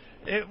show?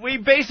 We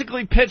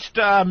basically pitched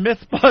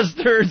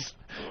MythBusters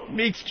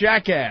meets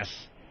Jackass.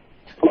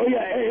 Oh,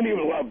 yeah, A&E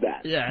would love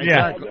that. Yeah,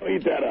 exactly. I'll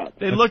eat that up.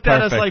 They looked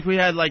at us like we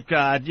had,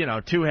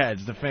 two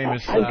heads, the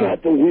famous... I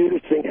got the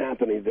weirdest thing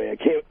happening there. I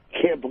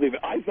can't believe it.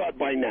 I thought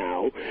by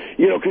now,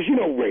 because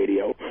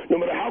radio, no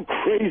matter how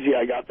crazy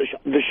I got,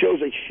 the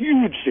show's a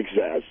huge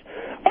success.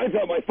 I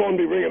thought my phone would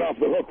be ringing off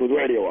the hook with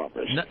radio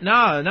offers.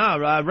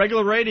 No,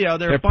 regular radio,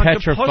 they're a bunch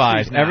petrified. of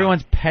pussies now.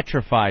 Everyone's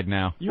petrified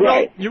now.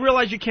 You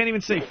realize you can't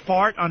even say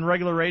fart on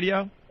regular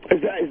radio?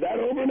 Is that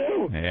over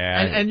now?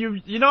 Yeah. And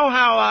you know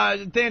how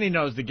Danny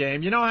knows the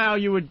game. You know how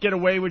you would get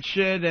away with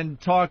shit and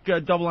talk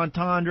double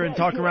entendre and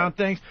talk around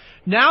things.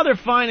 Now they're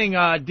finding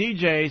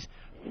DJs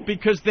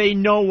because they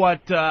know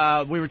what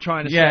we were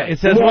trying to say. Yeah, it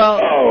says,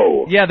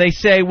 they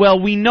say,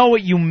 we know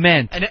what you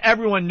meant. And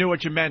everyone knew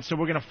what you meant, so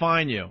we're going to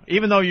fine you,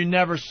 even though you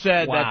never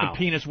said that the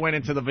penis went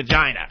into the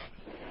vagina.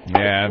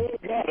 Yeah. Oh,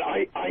 God,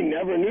 I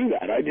never knew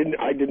that. I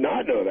did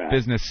not know that.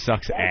 Business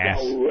sucks ass.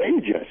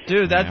 Outrageous.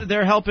 Dude,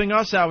 they're helping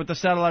us out with the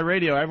satellite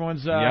radio.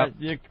 Everyone's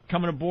you're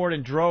coming aboard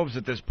in droves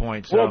at this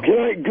point. So. Well,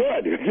 good.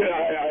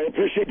 I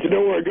appreciate to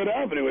know where a good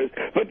avenue is.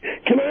 But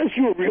can I ask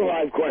you a real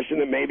live question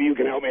that maybe you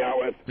can help me out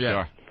with?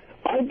 Yeah.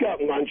 I've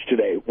got lunch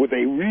today with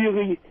a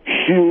really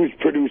huge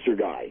producer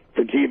guy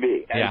for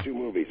TV and 2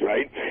 movies,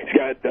 right? He's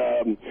got,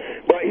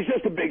 he's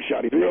just a big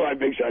shot. He's a real live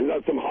big shot. He's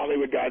not some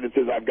Hollywood guy that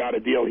says, I've got a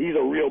deal. He's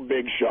a real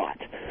big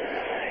shot.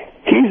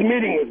 He's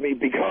meeting with me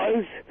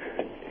because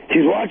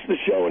he's watched the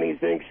show and he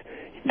thinks,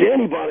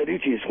 Danny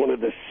Bonaduce is one of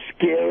the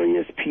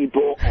scariest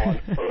people on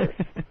earth.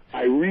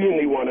 I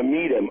really want to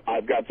meet him.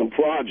 I've got some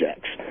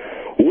projects.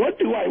 What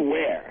do I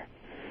wear?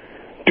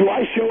 Do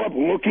I show up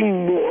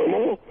looking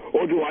normal,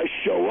 or do I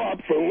show up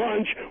for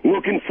lunch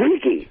looking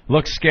freaky?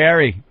 Look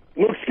scary.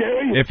 Look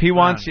scary? If he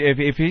wants,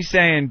 if he's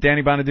saying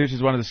Danny Bonaduce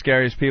is one of the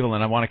scariest people,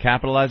 and I want to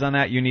capitalize on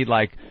that, you need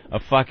like a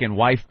fucking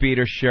wife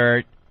beater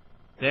shirt.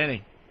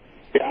 Danny.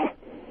 Yeah.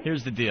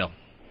 Here's the deal.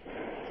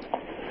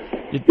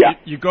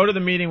 You go to the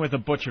meeting with a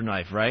butcher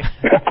knife, right?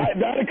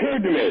 That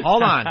occurred to me.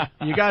 Hold on.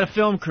 You got a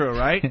film crew,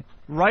 right?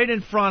 Right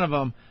in front of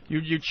them,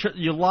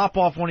 you lop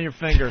off one of your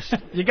fingers.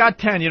 You got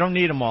 10. You don't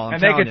need them all.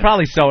 And they could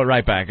probably sew it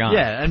right back on.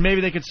 Yeah, and maybe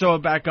they could sew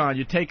it back on.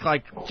 You take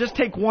just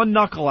take one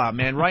knuckle out,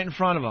 man, right in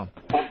front of them.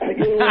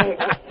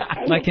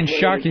 Like in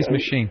Sharky's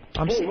machine.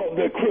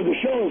 The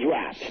show is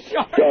wrapped,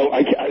 so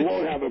I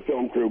won't have a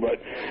film crew.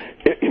 But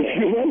if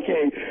you want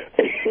a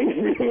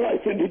real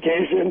life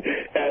indication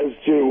as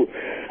to,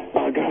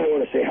 God, I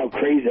want to say how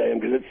crazy I am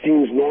because it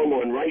seems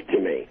normal and right to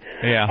me.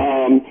 Yeah.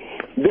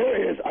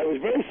 I was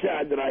very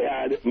sad that I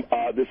had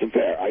this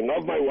affair. I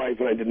love my wife,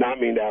 and I did not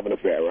mean to have an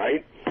affair,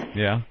 right?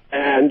 Yeah.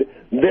 And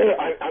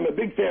I'm a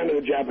big fan of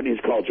the Japanese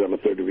culture. I'm a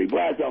third-degree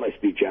black belt. I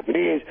speak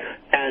Japanese.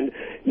 And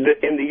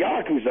in the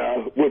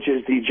Yakuza, which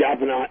is the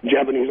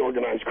Japanese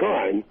organized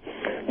crime,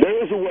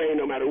 There is a way,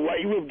 no matter what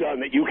you have done,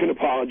 that you can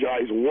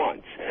apologize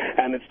once,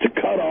 and it's to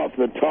cut off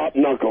the top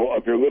knuckle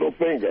of your little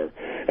finger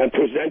and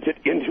present it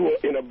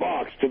in a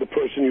box to the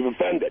person you've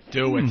offended.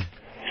 Do it.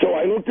 So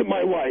I looked at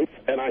my wife,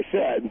 and I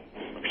said,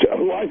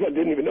 who I thought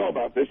didn't even know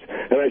about this,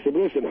 and I said,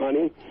 listen,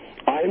 honey,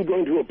 I am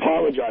going to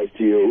apologize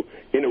to you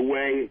in a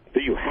way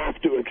that you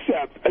have to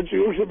accept. And she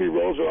looks at me,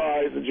 rolls her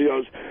eyes, and she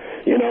goes,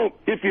 you know,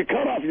 if you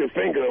cut off your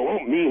finger, it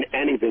won't mean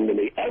anything to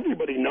me.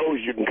 Everybody knows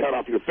you can cut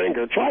off your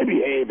finger. Try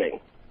behaving.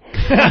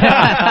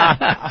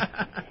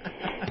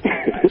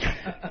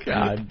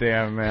 God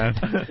damn, man.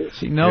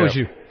 She knows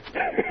you.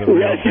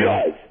 Yes, she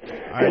does.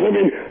 I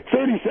mean,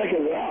 30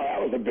 seconds, that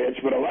was a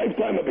bitch, but a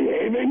lifetime of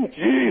behaving?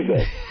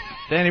 Jesus.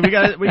 Danny, we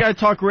got to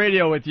talk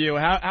radio with you.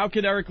 How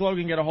could Eric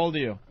Logan get a hold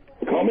of you?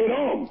 Call me at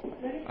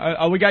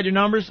home. We got your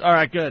numbers? All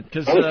right, good.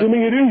 I'm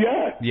assuming you do,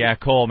 yeah. Yeah,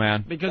 cool,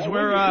 man. Because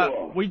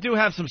we do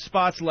have some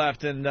spots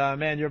left, and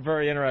man, you're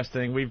very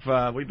interesting. We've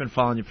been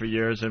following you for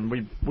years, and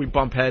we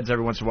bump heads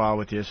every once in a while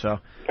with you. So.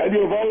 And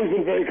you've always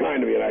been very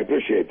kind to me, and I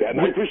appreciate that.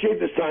 And I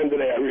appreciate this time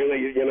today. I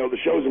really, the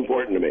show's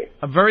important to me.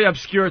 A very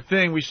obscure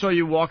thing. We saw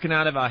you walking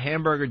out of a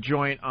hamburger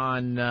joint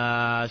on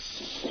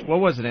what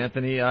was it,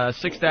 Anthony?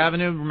 6th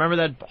Avenue. Remember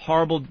that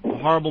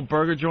horrible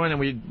burger joint, and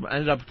we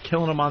ended up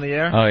killing them on the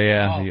air. Oh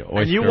yeah.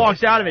 And you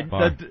walked out of it.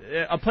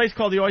 A place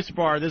called the Oyster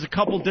Bar. There's a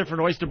couple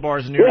different oyster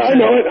bars in New York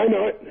City. I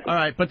know it. All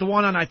right, but the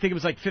one on, I think it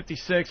was like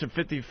 56 or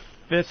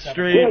 55th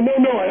Street. Yeah,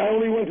 no, I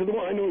only went to the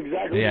one. I knew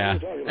exactly what you were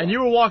talking about. And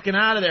you were walking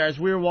out of there as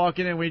we were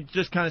walking in. We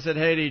just kind of said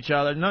hey to each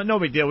other. No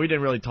big deal. We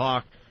didn't really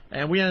talk.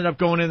 And we ended up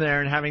going in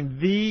there and having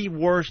the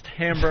worst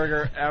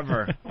hamburger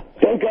ever.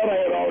 Thank God I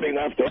had already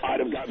left, or I'd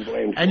have gotten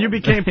blamed. And you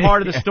became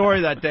part of the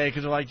story that day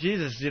because we're like,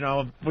 Jesus,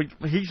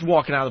 he's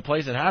walking out of the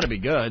place. It had to be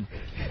good.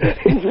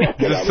 He's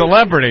a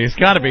celebrity. It's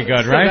got to be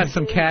good, right? Got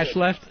some cash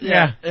left?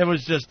 Yeah. It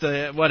was just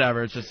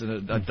whatever. It's just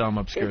a dumb,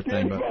 obscure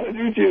thing. But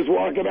Bonaduce is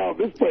walking out.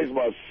 This place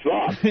must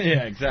suck.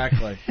 Yeah,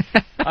 exactly.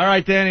 All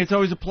right, Danny. It's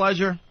always a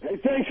pleasure. Hey,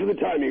 thanks for the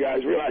time, you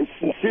guys. I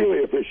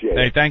sincerely appreciate it.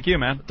 Hey, thank you,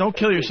 man. Don't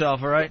kill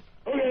yourself, all right?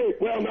 Okay,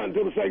 well, not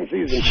until the second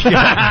season.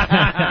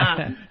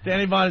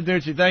 Danny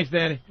Bonaduce. Thanks,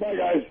 Danny. Bye,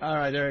 guys. All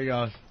right, there he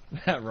goes.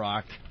 That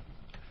rocked.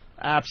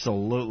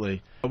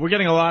 Absolutely. We're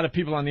getting a lot of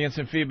people on the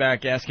instant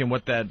feedback asking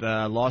what that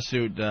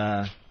lawsuit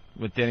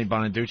with Danny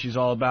Bonaduce is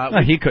all about.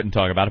 No, he couldn't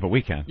talk about it, but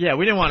we can. Yeah,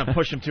 we didn't want to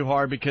push him too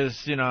hard because,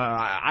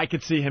 I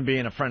could see him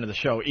being a friend of the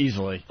show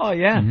easily. Oh,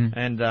 yeah. Mm-hmm.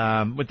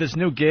 And with this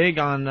new gig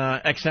on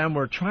XM,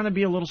 we're trying to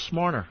be a little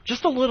smarter.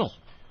 Just a little.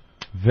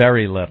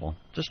 Very little.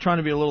 Just trying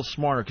to be a little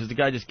smarter because the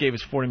guy just gave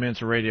us 40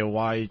 minutes of radio.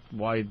 Why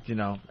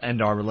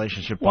end our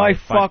relationship? Why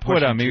fuck by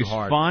with him? too He was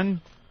hard.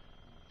 fun.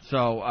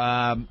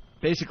 So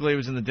basically, it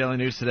was in the Daily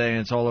News today, and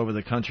it's all over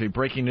the country.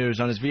 Breaking news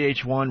on his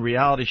VH1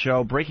 reality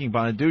show, Breaking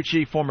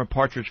Bonaduce, former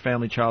Partridge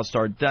Family child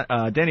star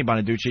Danny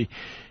Bonaduce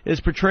is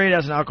portrayed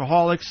as an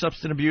alcoholic,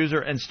 substance abuser,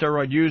 and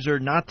steroid user.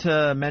 Not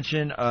to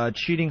mention a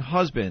cheating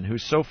husband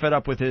who's so fed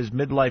up with his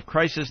midlife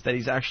crisis that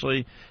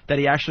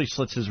he actually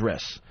slits his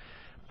wrists.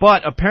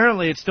 But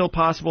apparently it's still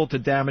possible to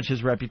damage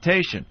his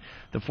reputation.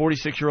 The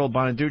 46-year-old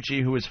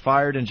Bonaduce, who was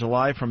fired in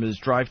July from his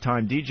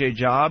drive-time DJ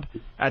job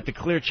at the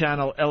Clear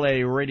Channel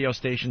LA radio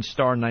station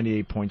Star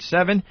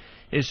 98.7,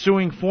 is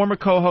suing former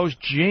co-host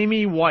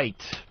Jamie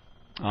White.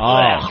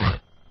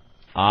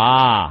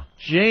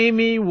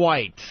 Jamie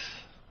White.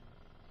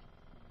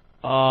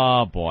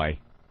 Oh, boy.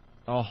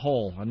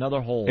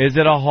 Another hole. Is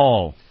it a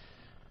hole?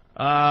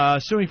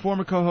 Suing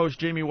former co-host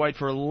Jamie White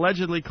for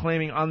allegedly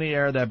claiming on the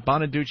air that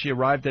Bonaduce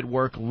arrived at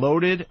work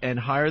loaded and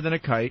higher than a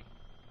kite,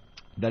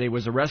 that he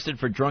was arrested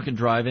for drunken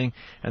driving,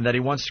 and that he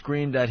once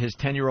screamed at his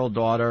 10-year-old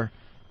daughter,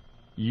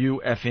 "You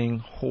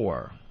effing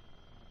whore."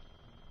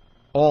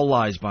 All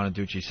lies,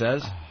 Bonaduce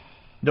says.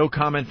 No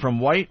comment from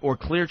White or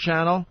Clear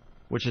Channel,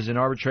 which is in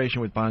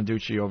arbitration with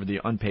Bonaduce over the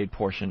unpaid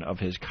portion of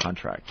his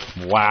contract.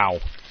 Wow.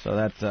 So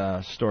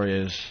that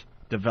story is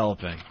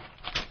developing.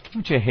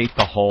 Don't you hate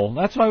the hole?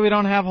 That's why we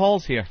don't have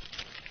holes here.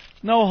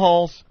 No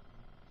holes.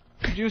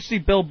 Did you see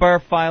Bill Burr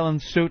filing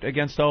suit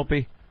against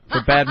Opie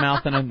for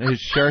bad-mouthing his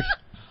shirt?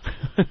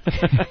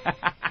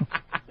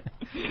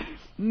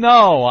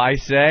 No, I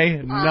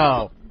say.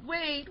 No.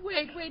 Wait.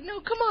 No,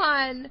 come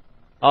on.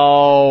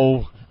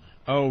 Oh,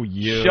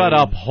 you. Shut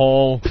up,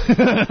 hole.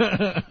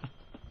 It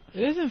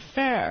isn't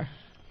fair.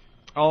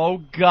 Oh,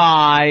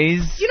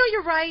 guys.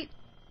 You're right.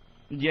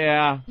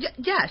 Yeah.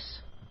 Yes.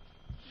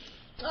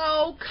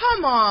 Oh,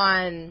 come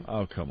on.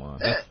 Oh, come on.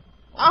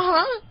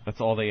 That's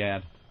all they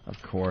add.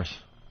 Of course.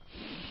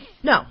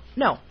 No.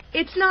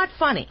 It's not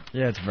funny.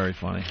 Yeah, it's very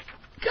funny.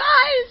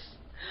 Guys,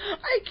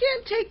 I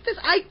can't take this.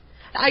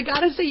 I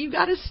gotta say, you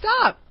gotta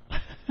stop.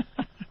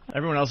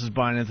 Everyone else is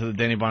buying into the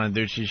Danny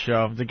Bonaduce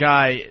show. The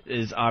guy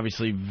is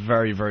obviously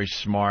very, very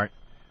smart.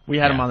 We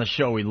had him on the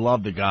show. We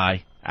love the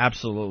guy.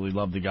 Absolutely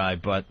love the guy,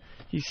 but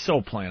he's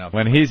so plain up.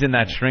 When he's in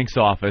that shrink's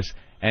office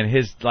and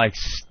his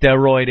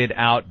steroided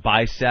out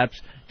biceps,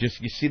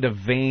 you see the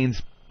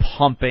veins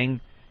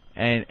pumping,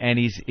 and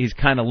he's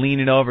kind of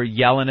leaning over,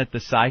 yelling at the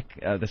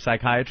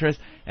psychiatrist,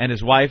 and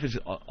his wife is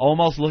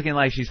almost looking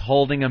like she's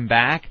holding him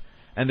back.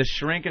 and the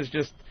shrink is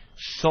just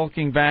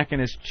sulking back in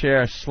his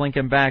chair,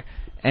 slinking back,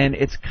 and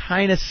it's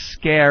kind of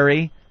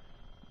scary.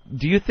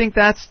 Do you think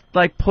that's,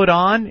 like, put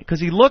on? Because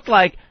he looked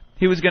like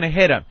he was going to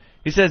hit him.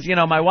 He says, you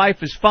know, my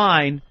wife is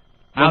fine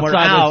when we're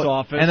out, this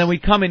office. And then we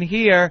come in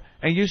here,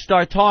 and you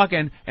start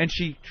talking, and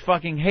she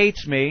fucking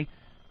hates me,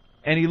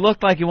 and he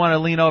looked like he wanted to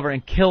lean over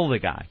and kill the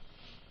guy.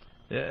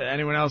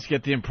 Anyone else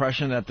get the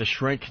impression that the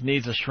shrink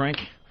needs a shrink?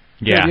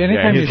 Yeah,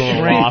 anytime he's you a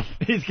little shrink, off.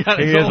 He's got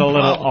he his is own a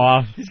little problem.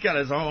 off. He's got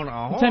his own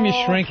anytime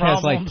you shrink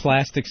has, like,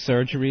 plastic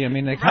surgery. I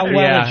mean, like, how Right.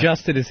 well Yeah.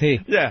 adjusted is he?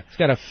 Yeah. He's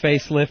got a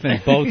facelift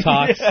and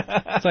Botox.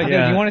 Yeah. It's like,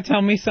 Yeah. you want to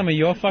tell me some of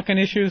your fucking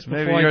issues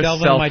before Maybe I your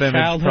delve into my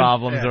self-image childhood?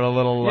 problems Yeah. are a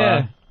little,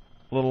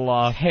 little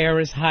off. His hair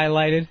is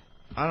highlighted.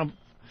 I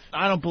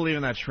don't believe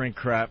in that shrink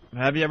crap.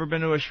 Have you ever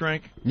been to a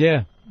shrink?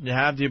 Yeah. You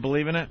have? Do you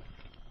believe in it?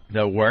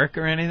 The work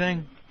or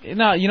anything?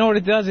 No, you know what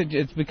it does?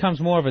 It becomes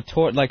more of a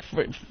tort. Like,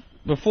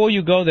 before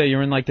you go there,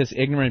 you're in, like, this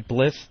ignorant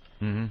bliss.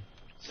 Mm-hmm.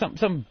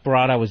 Some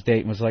broad I was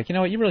dating was like, you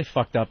know what, you really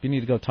fucked up. You need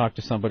to go talk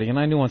to somebody. And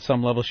I knew on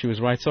some level she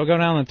was right. So I go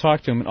down and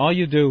talk to him. And all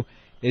you do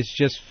is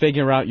just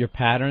figure out your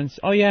patterns.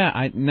 Oh, yeah.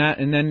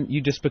 And then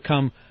you just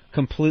become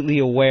completely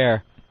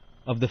aware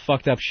of the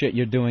fucked up shit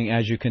you're doing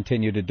as you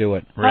continue to do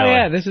it. Really? Oh,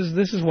 yeah, this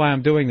is why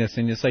I'm doing this.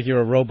 And it's like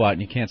you're a robot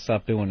and you can't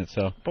stop doing it.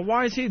 So. But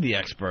why is he the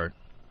expert?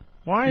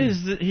 Why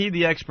is he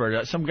the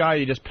expert? Some guy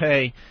you just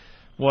pay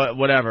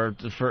whatever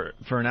for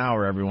an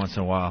hour every once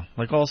in a while.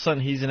 Like, all of a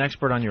sudden he's an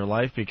expert on your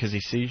life because he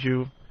sees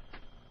you.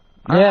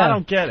 Yeah. I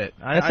don't get it.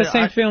 That's the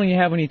same feeling you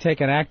have when you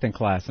take an acting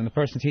class. And the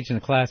person teaching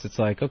the class, it's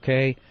like,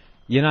 okay,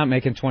 you're not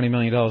making $20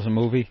 million a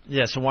movie.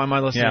 Yeah, so why am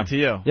I listening to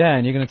you? Yeah,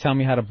 and you're going to tell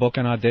me how to book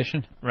an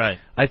audition? Right.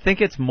 I think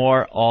it's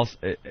more also,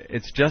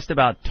 it's just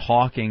about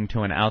talking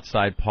to an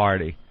outside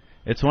party.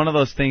 It's one of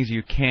those things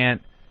you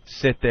can't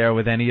sit there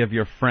with any of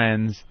your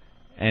friends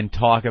and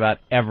talk about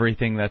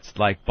everything that's,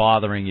 like,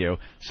 bothering you.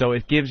 So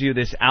it gives you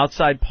this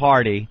outside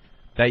party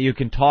that you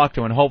can talk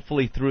to, and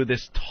hopefully through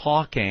this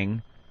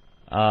talking,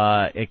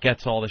 it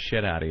gets all the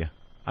shit out of you.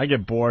 I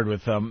get bored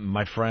with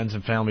my friends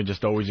and family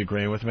just always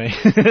agreeing with me.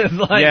 It's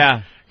like,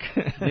 yeah.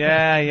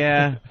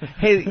 Yeah.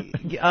 Hey,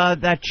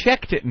 that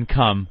check didn't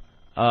come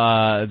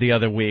the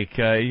other week.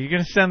 You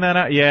going to send that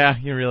out? Yeah,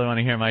 you really want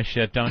to hear my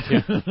shit, don't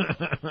you?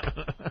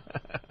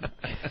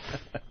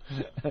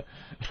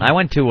 I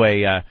went to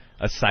a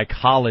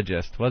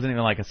psychologist. Wasn't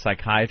even like a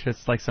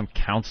psychiatrist, like some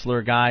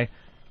counselor guy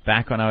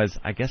back when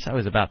I guess I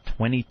was about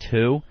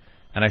 22,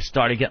 and I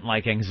started getting,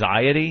 like,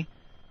 anxiety.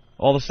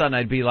 All of a sudden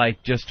I'd be,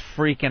 like, just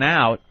freaking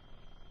out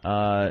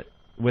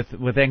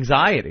with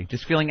anxiety,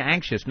 just feeling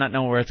anxious, not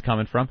knowing where it's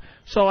coming from.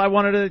 So I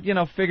wanted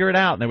to, figure it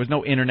out. And there was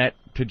no internet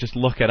to just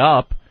look it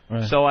up.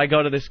 Right. So I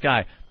go to this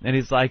guy, and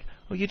he's like,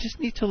 well, you just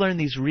need to learn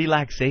these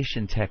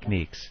relaxation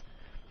techniques.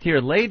 Here,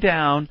 lay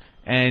down,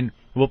 and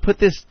we'll put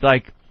this,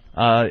 like,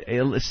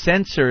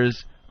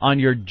 sensors on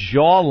your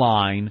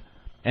jawline,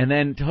 and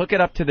then to hook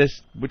it up to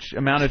this, which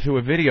amounted to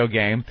a video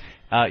game.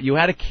 You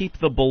had to keep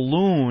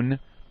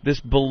this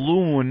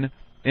balloon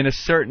in a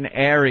certain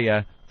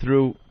area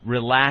through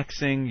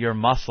relaxing your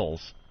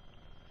muscles.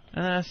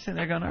 And then I was sitting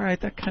there going, all right,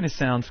 that kind of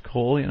sounds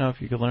cool,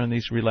 if you could learn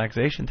these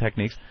relaxation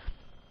techniques.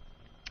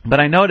 But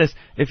I noticed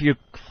if you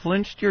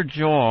clenched your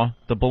jaw,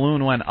 the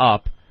balloon went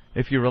up.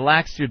 If you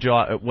relaxed your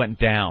jaw, it went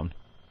down.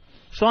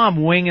 So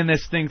I'm winging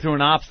this thing through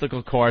an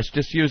obstacle course,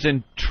 just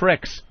using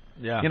tricks.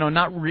 Yeah.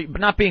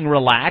 Not being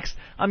relaxed.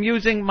 I'm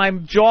using my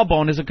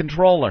jawbone as a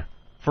controller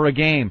for a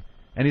game.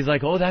 And he's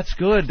like, oh, that's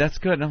good.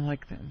 And I'm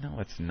like, no,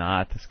 it's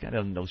not. This guy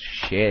doesn't know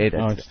shit.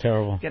 Oh, it's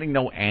terrible. Getting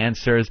no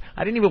answers.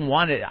 I didn't even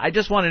want it. I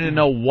just wanted to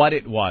know what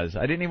it was.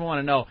 I didn't even want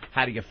to know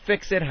how do you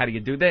fix it, how do you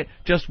do that.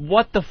 Just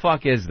what the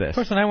fuck is this?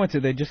 The person I went to,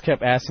 they just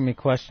kept asking me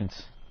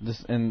questions.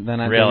 And then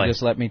they would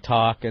just let me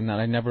talk, and then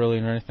I never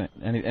really learned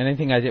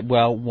anything I did.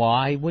 Well,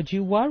 why would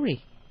you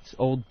worry? This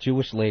old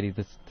Jewish lady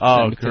that's...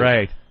 Oh,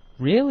 great.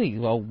 Really?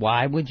 Well,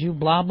 why would you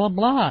blah, blah,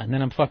 blah? And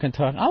then I'm fucking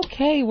talking,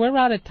 okay, we're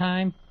out of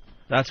time.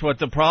 That's what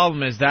the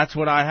problem is. That's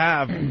what I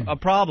have a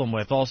problem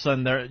with. All of a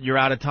sudden, you're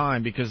out of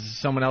time because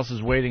someone else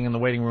is waiting in the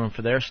waiting room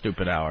for their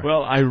stupid hour.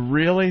 Well, I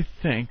really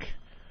think...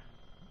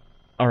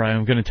 All right,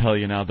 I'm going to tell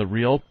you now the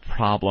real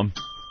problem...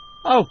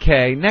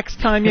 Okay, next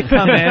time you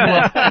come in,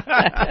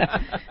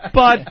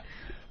 but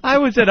I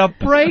was at a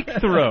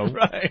breakthrough.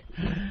 Right.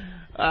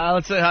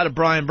 Let's say hi to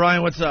Brian.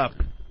 Brian, what's up?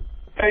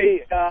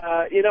 Hey,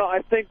 I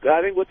think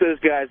what those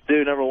guys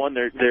do, number one,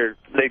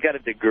 they got a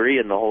degree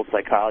in the whole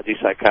psychiatry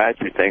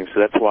thing, so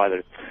that's why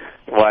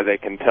they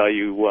can tell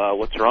you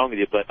what's wrong with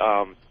you. But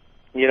I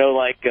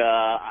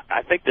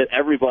think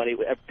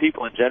that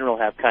people in general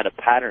have kind of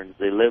patterns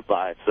they live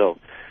by. So,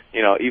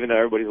 even though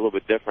everybody's a little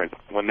bit different,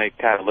 when they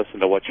kind of listen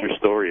to what your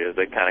story is,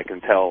 they kind of can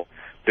tell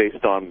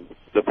based on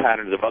the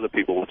patterns of other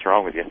people what's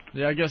wrong with you.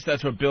 Yeah, I guess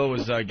that's what Bill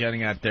was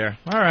getting at there.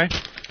 All right.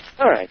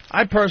 All right.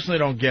 I personally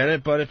don't get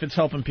it, but if it's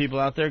helping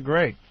people out there,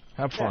 great.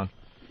 Have fun.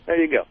 There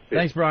you go.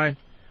 Thanks, Brian.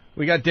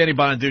 We got Danny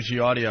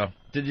Bonaduce audio.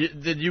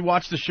 Did you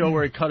watch the show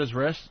where he cut his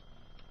wrist?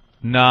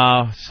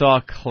 No, saw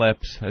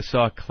clips. I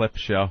saw a clip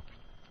show.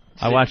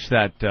 I watched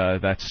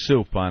that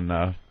Soup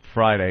on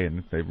Friday,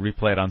 and they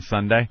replay it on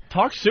Sunday.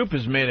 Talk Soup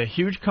has made a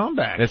huge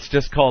comeback. It's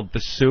just called The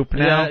Soup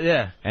now.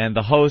 Yeah. And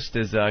the host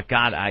is, I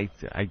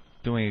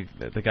doing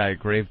the guy a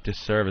grave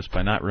disservice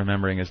by not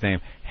remembering his name.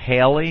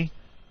 Haley,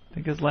 I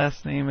think his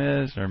last name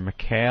is, or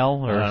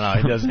McHale, or I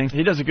don't know. something.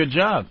 He does a good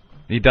job.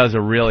 He does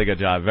a really good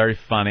job. Very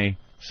funny,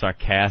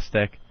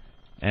 sarcastic,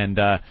 and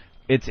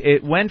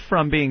it went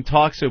from being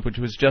Talk Soup, which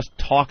was just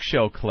talk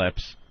show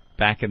clips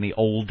back in the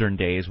olden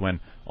days when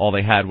all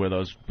they had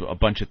were a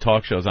bunch of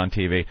talk shows on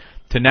TV,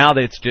 to now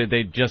they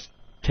just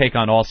take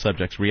on all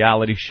subjects: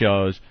 reality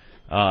shows,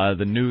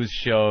 the news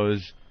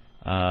shows,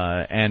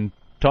 and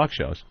talk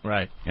shows.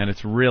 Right. And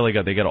it's really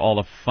good. They get all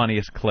the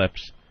funniest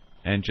clips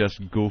and just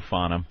goof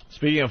on them.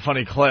 Speaking of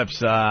funny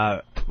clips,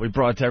 we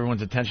brought to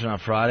everyone's attention on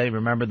Friday.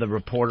 Remember the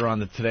reporter on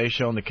the Today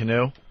Show in the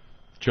canoe?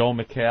 Joel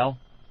McHale?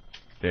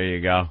 There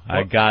you go. What?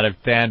 I got it,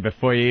 Dan,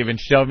 before you even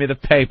showed me the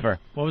paper.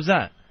 What was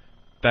that?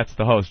 That's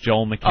the host,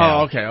 Joel McHale.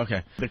 Oh,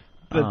 okay.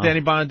 The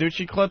Danny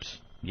Bonaduce clips?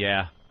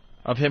 Yeah.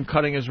 Of him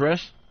cutting his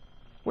wrist?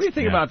 What do you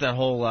think about that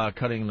whole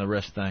cutting the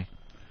wrist thing?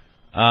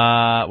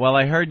 Well,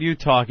 I heard you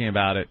talking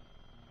about it.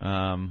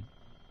 On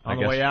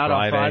the way out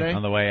on Friday?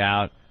 On the way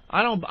out.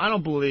 I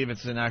don't believe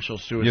it's an actual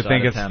suicide You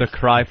think attempt. It's the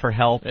cry for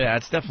help? Yeah,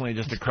 it's definitely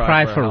just a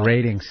cry for help.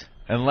 ratings.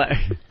 Unless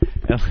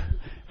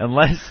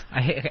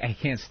I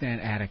can't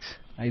stand addicts.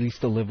 I used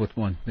to live with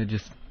one. They're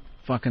just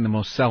fucking the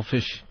most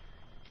selfish,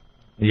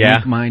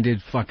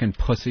 weak-minded fucking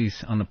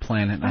pussies on the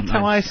planet. That's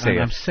how I see it.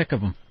 I'm sick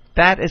of them.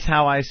 That is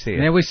how I see it.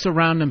 They always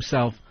surround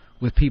themselves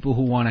with people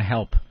who want to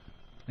help,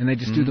 and they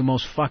just do the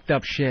most fucked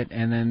up shit.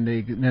 And then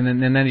they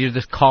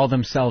just call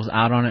themselves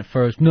out on it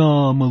first.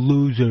 No, I'm a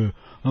loser.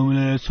 I'm an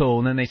asshole.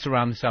 And then they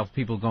surround themselves with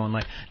people going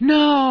like,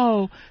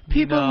 no,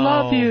 people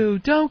love you.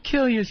 Don't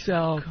kill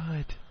yourself.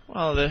 Good.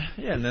 Well,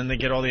 and then they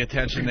get all the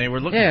attention they were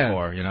looking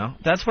for, you know?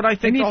 That's what I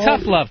think. They need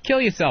tough love. Kill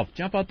yourself.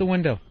 Jump out the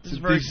window. It's a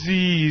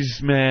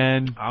disease,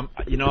 man.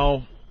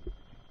 We're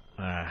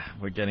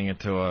getting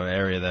into an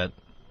area that,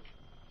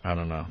 I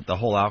don't know. The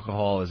whole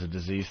alcohol is a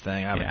disease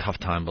thing. I have a tough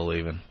time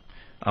believing.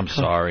 I'm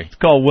sorry. It's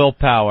called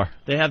willpower.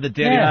 They have the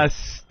Danny...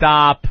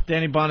 stop.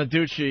 Danny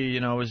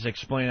Bonaduce, was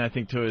explaining, I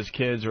think, to his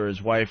kids or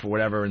his wife or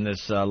whatever in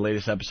this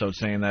latest episode,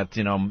 saying that,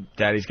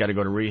 Daddy's got to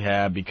go to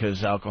rehab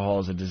because alcohol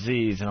is a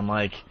disease. And I'm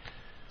like,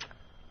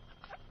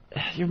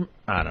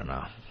 I don't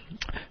know.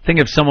 Think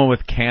if someone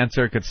with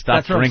cancer could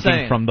stop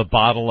drinking from the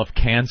bottle of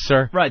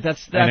cancer, right?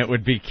 And it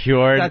would be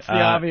cured. That's the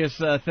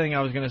obvious thing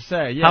I was going to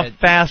say. Yeah, how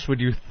fast would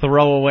you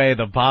throw away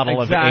the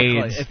bottle of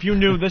AIDS? If you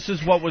knew this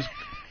is what was,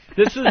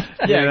 this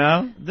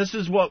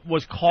is what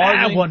was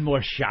causing. One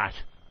more shot.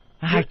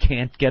 I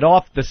can't get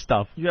off the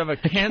stuff. You have a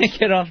can't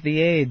get off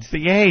the AIDS.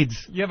 The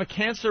AIDS. You have a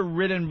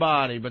cancer-ridden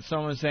body, but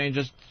someone's saying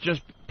just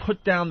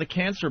put down the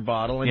cancer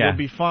bottle and you'll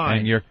be fine.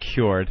 And you're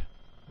cured.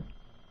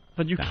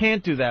 But you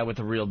can't do that with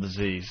a real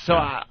disease. So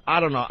I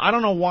don't know. I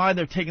don't know why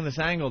they're taking this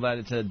angle that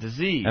it's a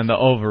disease. And the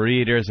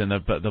overeaters and the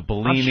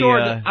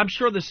bulimia. I'm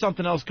sure there's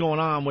something else going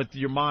on with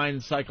your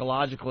mind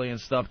psychologically and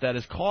stuff that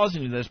is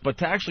causing you this. But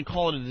to actually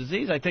call it a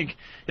disease, I think,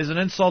 is an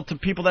insult to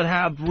people that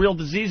have real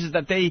diseases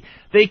that they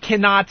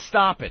cannot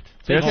stop it.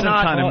 There's some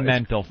kind of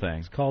mental thing.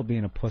 It's called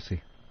being a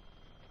pussy.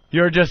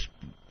 You're just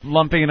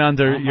lumping it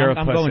under you're a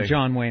pussy. I'm going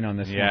John Wayne on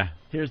this one.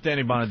 Here's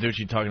Danny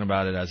Bonaduce talking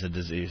about it as a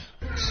disease.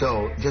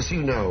 So, just so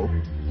you know,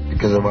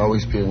 because I've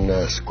always been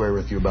square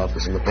with you about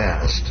this in the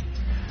past,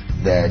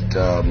 that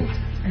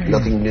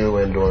nothing new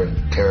and or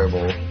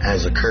terrible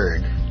has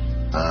occurred.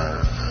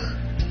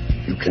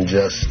 You can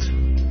just,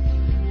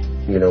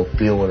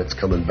 feel when it's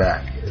coming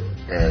back.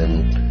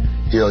 And,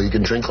 you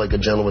can drink like a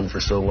gentleman for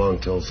so long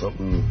till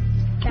something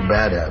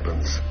bad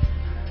happens.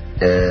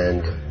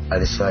 And I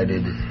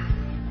decided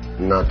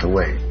not to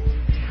wait.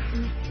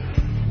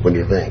 What do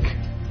you think?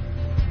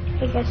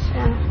 I guess so.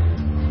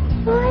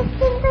 Why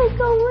can't I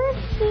go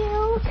with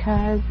you?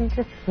 Because I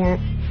just can't.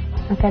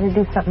 I've got to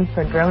do something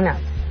for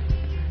grown-ups,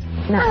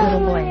 not little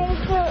boys. I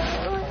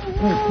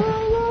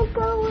want to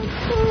go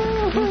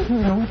with you.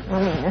 No,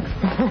 next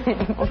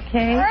time.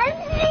 Okay?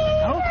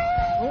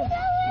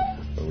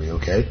 Are we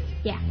okay?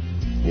 Yeah.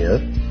 Yeah?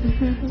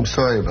 I'm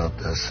sorry about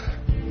this.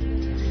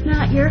 It's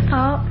not your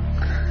fault.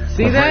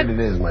 See I'm that? afraid it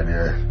is, my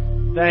dear.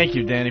 Thank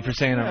you, Danny, for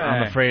saying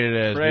I'm afraid it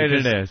is. Afraid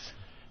it is.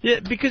 Yeah,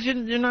 because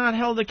you're not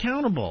held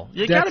accountable.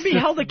 You got to be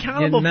held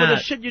accountable for the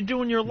shit you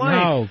do in your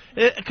life.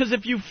 Because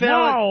if you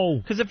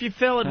fail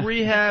at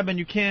rehab and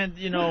you can't,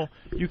 you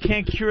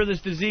can't cure this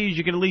disease,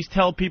 you can at least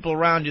tell people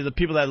around you, the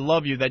people that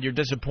love you, that you're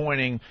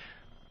disappointing.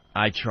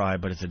 I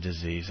tried, but it's a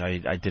disease.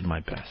 I did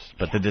my best,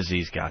 but the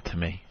disease got to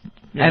me.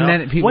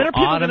 Then people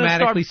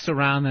automatically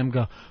surround them,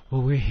 go,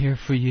 "Well, we're here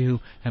for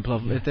you," and blah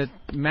blah. The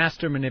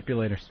master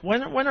manipulators.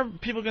 When are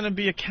people going to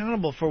be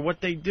accountable for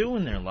what they do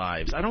in their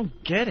lives? I don't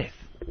get it.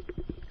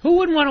 Who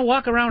wouldn't want to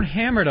walk around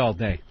hammered all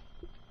day?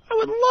 I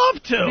would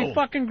love to. It'd be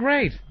fucking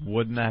great.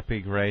 Wouldn't that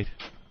be great?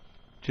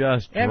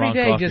 Just every drunk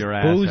day, off just your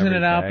ass boozing every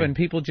it up, day. and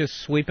people just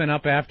sweeping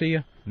up after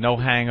you. No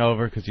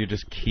hangover because you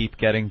just keep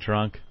getting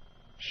drunk.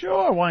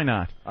 Sure, why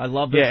not? I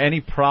love this. Yeah,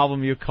 any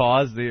problem you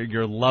cause,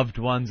 your loved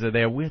ones are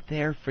there. We're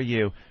there for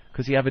you. Because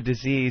because you have a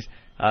disease,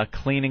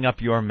 cleaning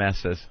up your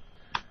messes.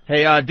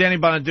 Hey, Danny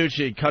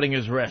Bonaduce cutting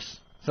his wrist.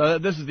 So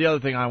this is the other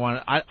thing I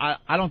want.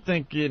 I don't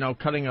think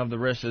cutting of the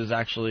wrist is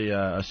actually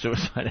a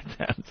suicide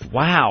attempt.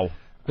 Wow.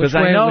 Which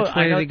way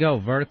did it go?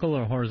 Vertical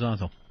or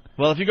horizontal?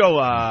 Well, if you go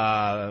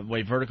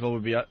vertical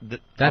would be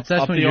that's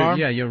up when the arm.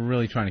 You're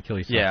really trying to kill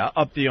yourself. Yeah,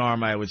 up the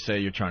arm. I would say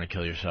you're trying to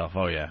kill yourself.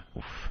 Oh yeah.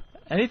 Oof.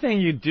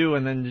 Anything you do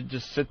and then you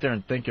just sit there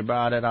and think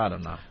about it. I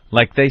don't know.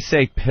 Like they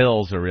say,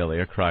 pills are really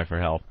a cry for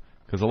help.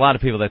 Because a lot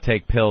of people that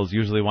take pills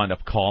usually wind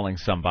up calling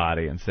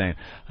somebody and saying,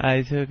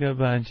 I took a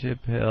bunch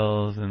of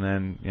pills, and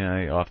then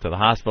you're off to the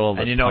hospital.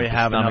 And you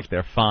have enough.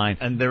 They're fine.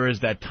 And there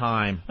is that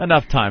time.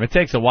 Enough time. It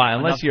takes a while,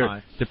 unless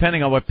time.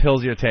 Depending on what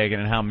pills you're taking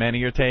and how many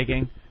you're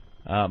taking.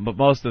 But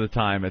most of the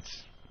time,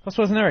 it's. Plus,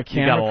 wasn't there a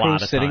camera crew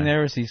sitting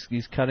there as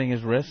he's cutting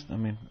his wrist? I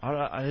mean,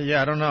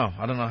 I don't know.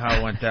 I don't know how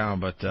it went down,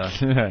 but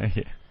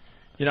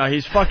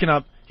he's fucking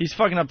up. He's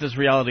fucking up this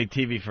reality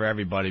TV for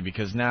everybody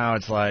because now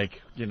it's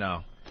like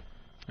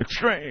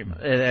extreme.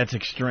 It's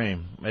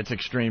extreme. It's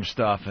extreme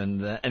stuff,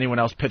 and anyone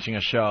else pitching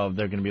a show,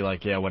 they're going to be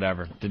like, yeah,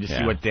 whatever. Did you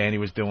see what Danny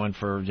was doing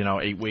for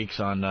 8 weeks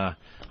on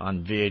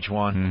VH1?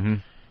 Mm-hmm.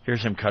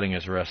 Here's him cutting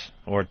his wrist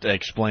or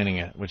explaining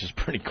it, which is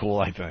pretty cool,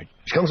 I think.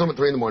 She comes home at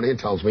 3 in the morning and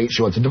tells me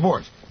she wants a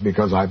divorce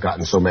because I've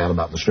gotten so mad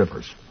about the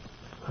strippers.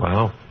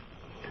 Wow.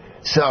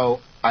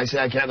 So I say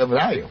I can't live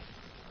without you.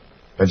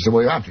 And she said,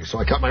 well, you have to. So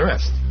I cut my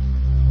wrist.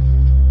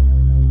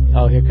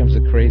 Oh, here comes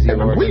the crazy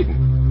and I'm bleeding.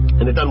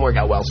 And it doesn't work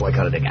out well, so I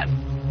cut it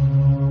again.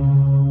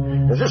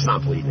 It's just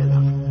not bleeding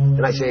enough.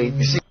 And I say,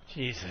 you see...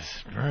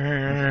 Jesus.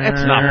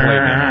 It's not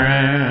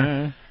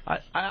bleeding.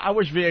 I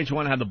wish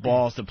VH1 had the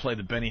balls to play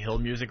the Benny Hill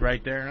music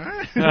right there.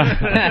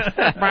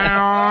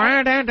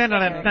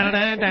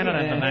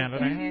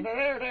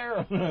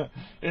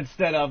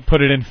 Instead of...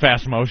 Put it in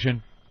fast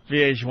motion.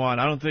 VH1,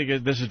 I don't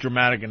think this is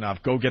dramatic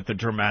enough. Go get the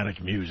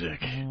dramatic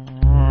music.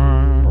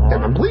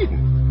 And I'm bleeding.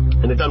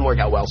 And it doesn't work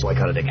out well, so I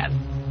cut it again.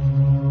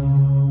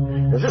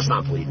 It's just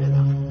not bleeding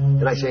enough.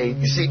 And I say,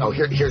 you see,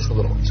 here's the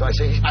little one. So I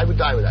say, I would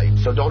die without you,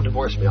 so don't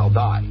divorce me, I'll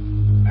die.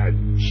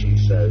 And she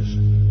says,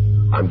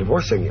 I'm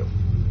divorcing you.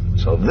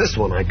 So this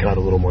one I cut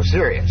a little more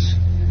serious.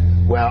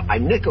 Well, I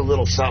nick a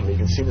little something. You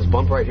can see this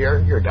bump right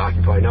here. You're a doc,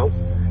 you probably know.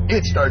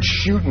 It starts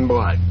shooting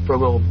blood for a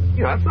little,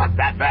 it's not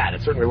that bad.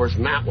 It's certainly worse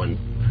than that one.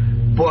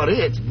 But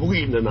it's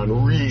bleeding an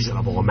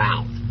unreasonable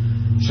amount.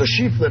 So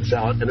she flips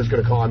out and is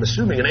going to call, I'm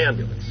assuming, an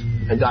ambulance,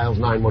 and dials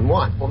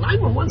 911. Well,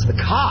 911's the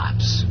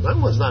cops.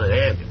 911's not an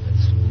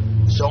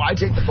ambulance. So I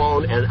take the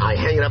phone and I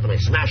hang it up and I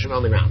smash it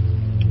on the ground.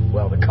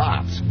 Well, the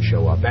cops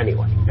show up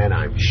anyway, and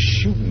I'm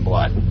shooting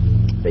blood.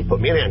 They put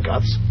me in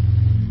handcuffs,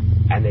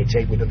 and they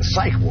take me to the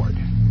psych ward.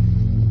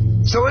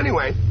 So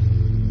anyway,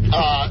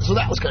 so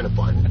that was kind of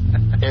fun.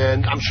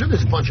 And I'm sure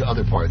there's a bunch of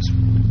other parts.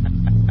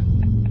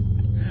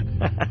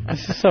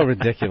 This is so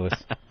ridiculous.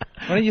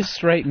 Why don't you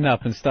straighten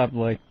up and stop,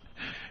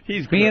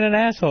 he's being an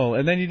asshole,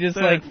 and then you just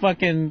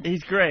fucking...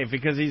 He's great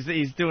because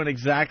he's doing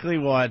exactly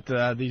what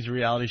these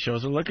reality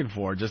shows are looking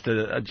for, just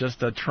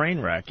a train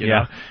wreck, you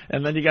know.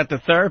 And then you got the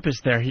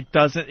therapist there.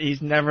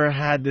 He's never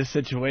had this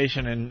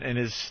situation in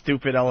his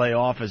stupid LA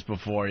office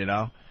before, And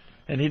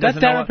he doesn't.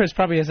 That therapist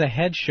probably has a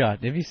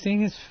headshot. Have you seen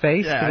his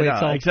face? Yeah, the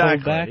way it's all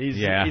pulled back?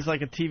 He's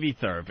like a TV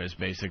therapist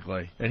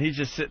basically, and he's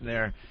just sitting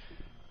there.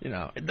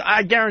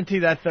 I guarantee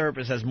that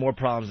therapist has more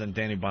problems than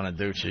Danny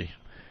Bonaduce.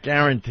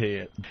 Guarantee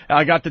it.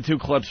 I got the 2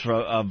 clips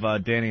of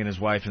Danny and his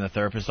wife in the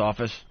therapist's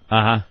office.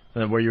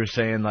 Where you were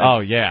saying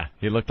oh yeah,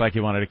 he looked like he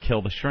wanted to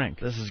kill the shrink.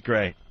 This is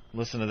great.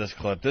 Listen to this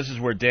clip. This is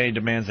where Danny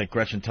demands that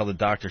Gretchen tell the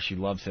doctor she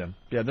loves him.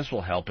 Yeah, this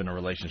will help in a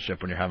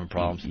relationship when you're having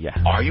problems. Yeah.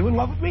 Are you in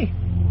love with me?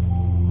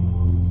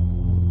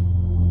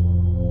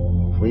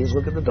 Please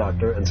look at the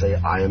doctor and say,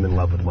 I am in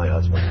love with my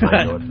husband.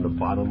 I know it from the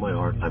bottom of my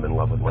heart. I'm in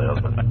love with my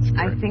husband.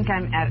 I think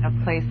I'm at a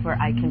place where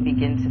I can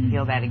begin to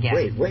feel that again.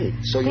 Wait.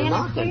 So Danny, you're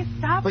not... please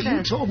stop But this.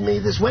 you told me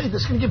this way.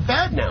 This is going to get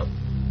bad now.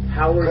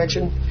 Howard,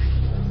 Gretchen,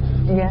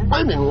 yes?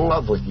 I'm in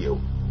love with you.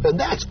 And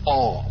that's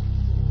all.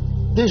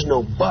 There's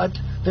no but.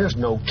 There's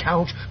no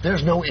couch.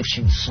 There's no if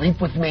she'd sleep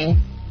with me.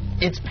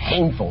 It's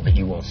painful that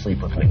you won't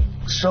sleep with me.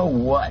 So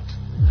what?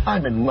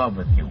 I'm in love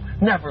with you.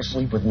 Never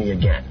sleep with me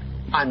again.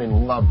 I'm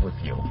in love with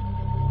you.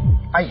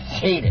 I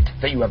hate it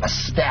that you have a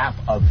staff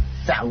of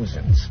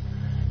thousands,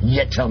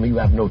 yet tell me you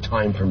have no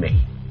time for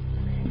me.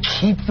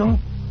 Keep them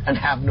and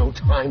have no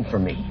time for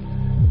me.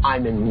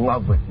 I'm in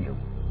love with you.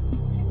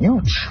 You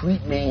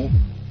treat me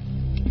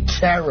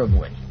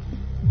terribly,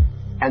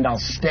 and I'll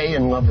stay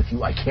in love with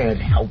you. I can't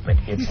help it.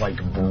 It's like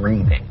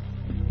breathing.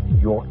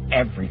 You're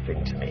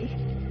everything to me.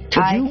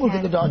 Could you look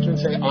at the doctor and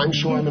say, I'm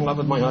sure I'm in love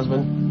with my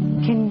husband?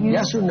 Can you?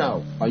 Yes or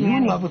no? Are you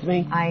in love with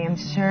me? I am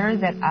sure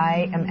that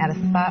I am at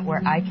a spot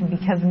where I can,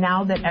 because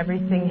now that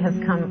everything has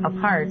come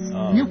apart.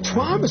 You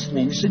promised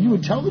me. You said you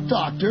would tell the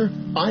doctor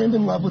I am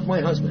in love with my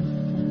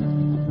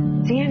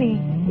husband. Danny.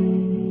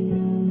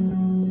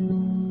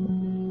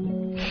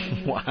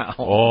 Wow.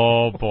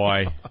 Oh,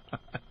 boy.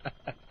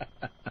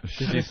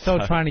 She's so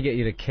trying to get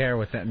you to care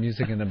with that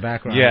music in the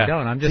background. Yeah. I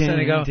don't. I'm just going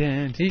to go,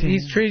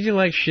 he's treated you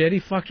like shit. He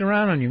fucked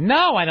around on you.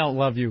 No, I don't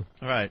love you.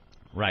 Right.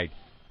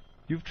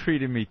 You've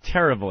treated me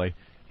terribly.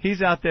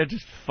 He's out there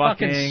just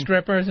fucking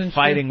strippers and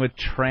fighting with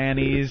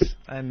trannies.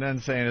 And then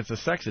saying it's a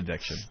sex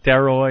addiction.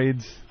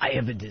 Steroids. I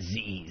have a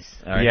disease.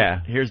 All right,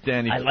 Yeah. Here's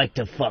Danny. I like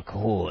to fuck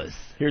whores.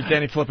 Here's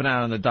Danny flipping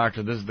out on the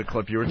doctor. This is the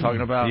clip you were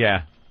talking about?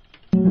 Yeah.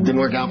 Didn't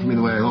work out for me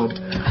the way I hoped.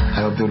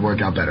 I hoped it would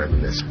work out better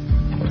than this.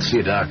 Let's see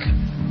you, Doc.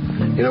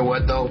 You know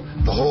what, though?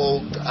 The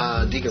whole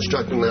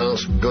deconstructing the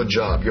house, good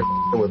job. You're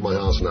f***ing with my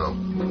house now.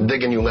 I'm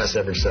digging you less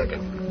every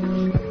second.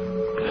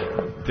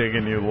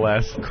 Digging you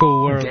less.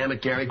 Cool world. Damn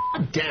it, Gary.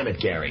 Damn it,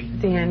 Gary.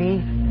 Danny,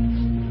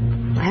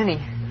 Lenny,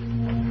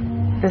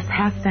 this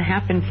has to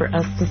happen for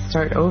us to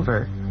start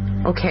over,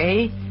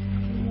 okay?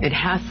 It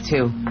has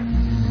to.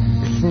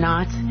 It's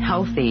not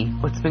healthy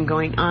what's been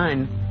going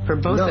on for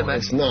both of us. No,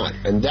 it's not.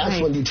 And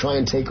that's when you try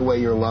and take away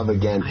your love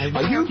again.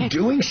 Are you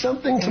doing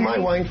something to my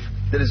wife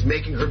that is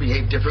making her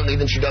behave differently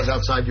than she does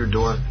outside your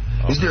door?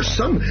 Is there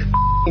some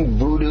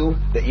voodoo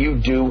that you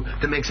do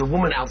that makes a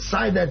woman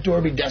outside that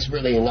door be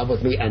desperately in love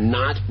with me and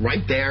not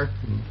right there?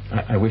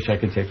 I wish I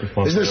could take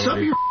responsibility. Is there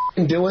something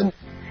you're doing?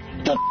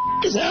 What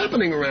the is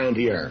happening around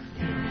here?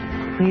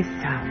 Please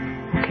stop,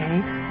 okay?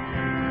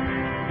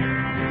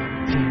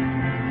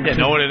 Yeah,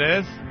 know what it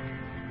is?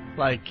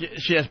 Like,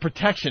 she has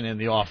protection in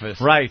the office.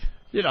 Right.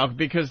 You know,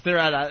 because they're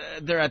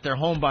at their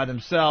home by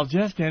themselves.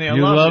 Yes, Danny, I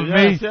You love you.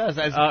 me? Yes.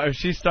 If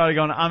she started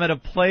going, I'm at a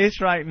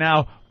place right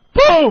now,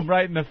 boom,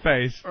 right in the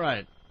face.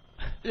 Right.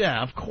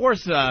 Yeah, of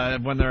course,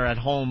 when they're at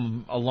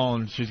home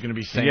alone, she's going to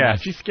be saying that.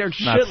 She's scared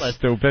not shitless.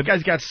 Stupid. The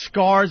guy's got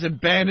scars and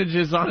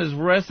bandages on his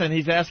wrist, and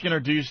he's asking her,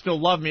 do you still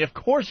love me? Of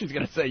course she's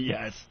going to say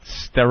yes.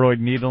 Steroid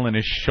needle in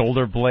his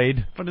shoulder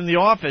blade. But in the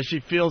office, she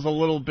feels a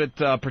little bit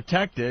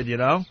protected, you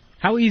know?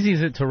 How easy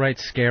is it to write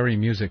scary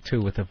music,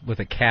 too, with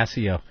a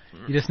Casio?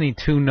 You just need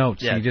 2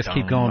 notes, and you just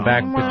keep going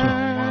back between...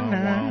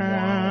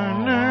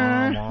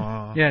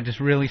 Yeah, just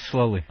really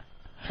slowly.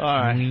 All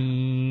right.